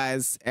that's all,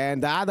 guys.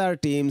 And the other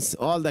teams,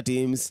 all the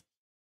teams,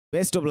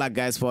 best of luck,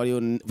 guys, for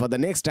you for the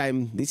next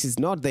time. This is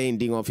not the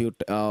ending of your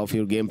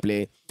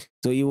gameplay.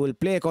 So you will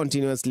play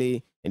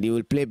continuously and you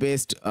will play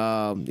best.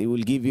 You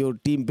will give your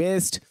team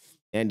best,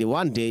 and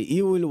one day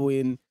you will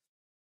win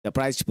the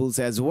prize pools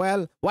as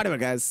well. Whatever,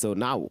 guys. So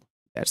now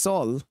that's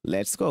all.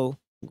 Let's go.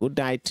 Good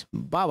night.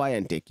 Bye bye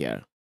and take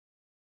care.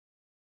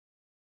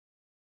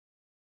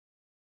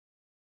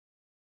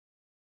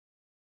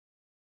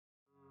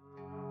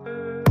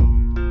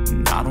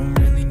 I don't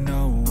really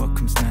know what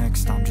comes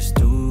next. I'm just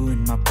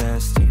doing my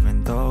best,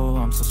 even though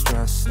I'm so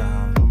stressed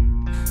out.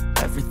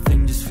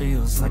 Everything just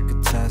feels like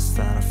a test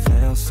that I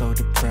fail, so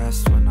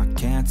depressed when I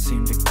can't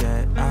seem to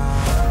get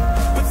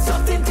out. But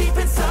something deep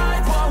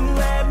inside won't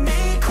let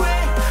me quit.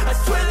 I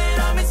swear that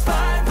I'm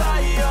inspired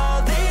by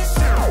all this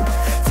shit.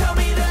 Tell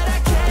me that I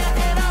can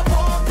and I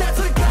won't. That's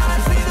what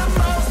guides me the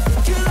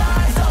most. Your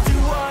lies, I'll do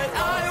what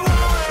I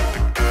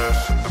want. The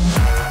gas in the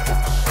back of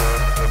the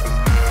set, never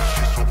leave.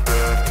 She's so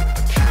bad, she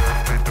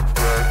made the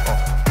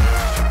bed.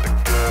 The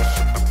gas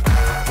in the back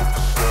of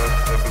the set,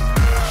 never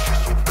leave.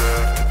 She's so bad,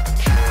 she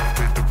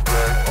made the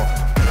bed.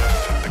 The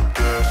gas in the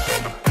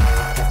back of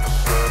the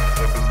set,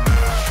 never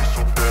leave. She's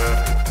so bad,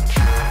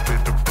 she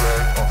made the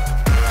bed. The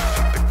gas in the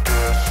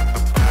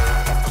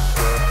back of the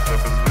set,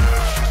 never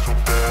leave. She's so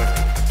bad,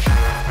 she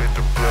made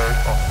the bed.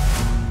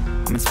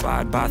 I'm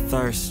inspired by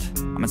thirst,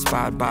 I'm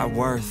inspired by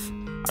worth.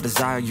 I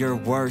desire your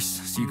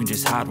worst, so you can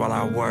just hide while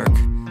I work.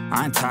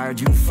 I ain't tired,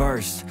 you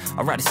first.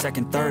 I'll write a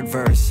second, third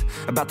verse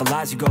about the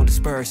lies you go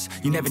disperse.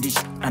 You never did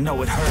shit, I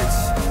know it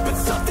hurts. But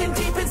something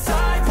deep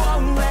inside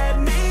won't let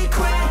me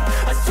quit.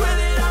 I swear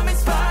that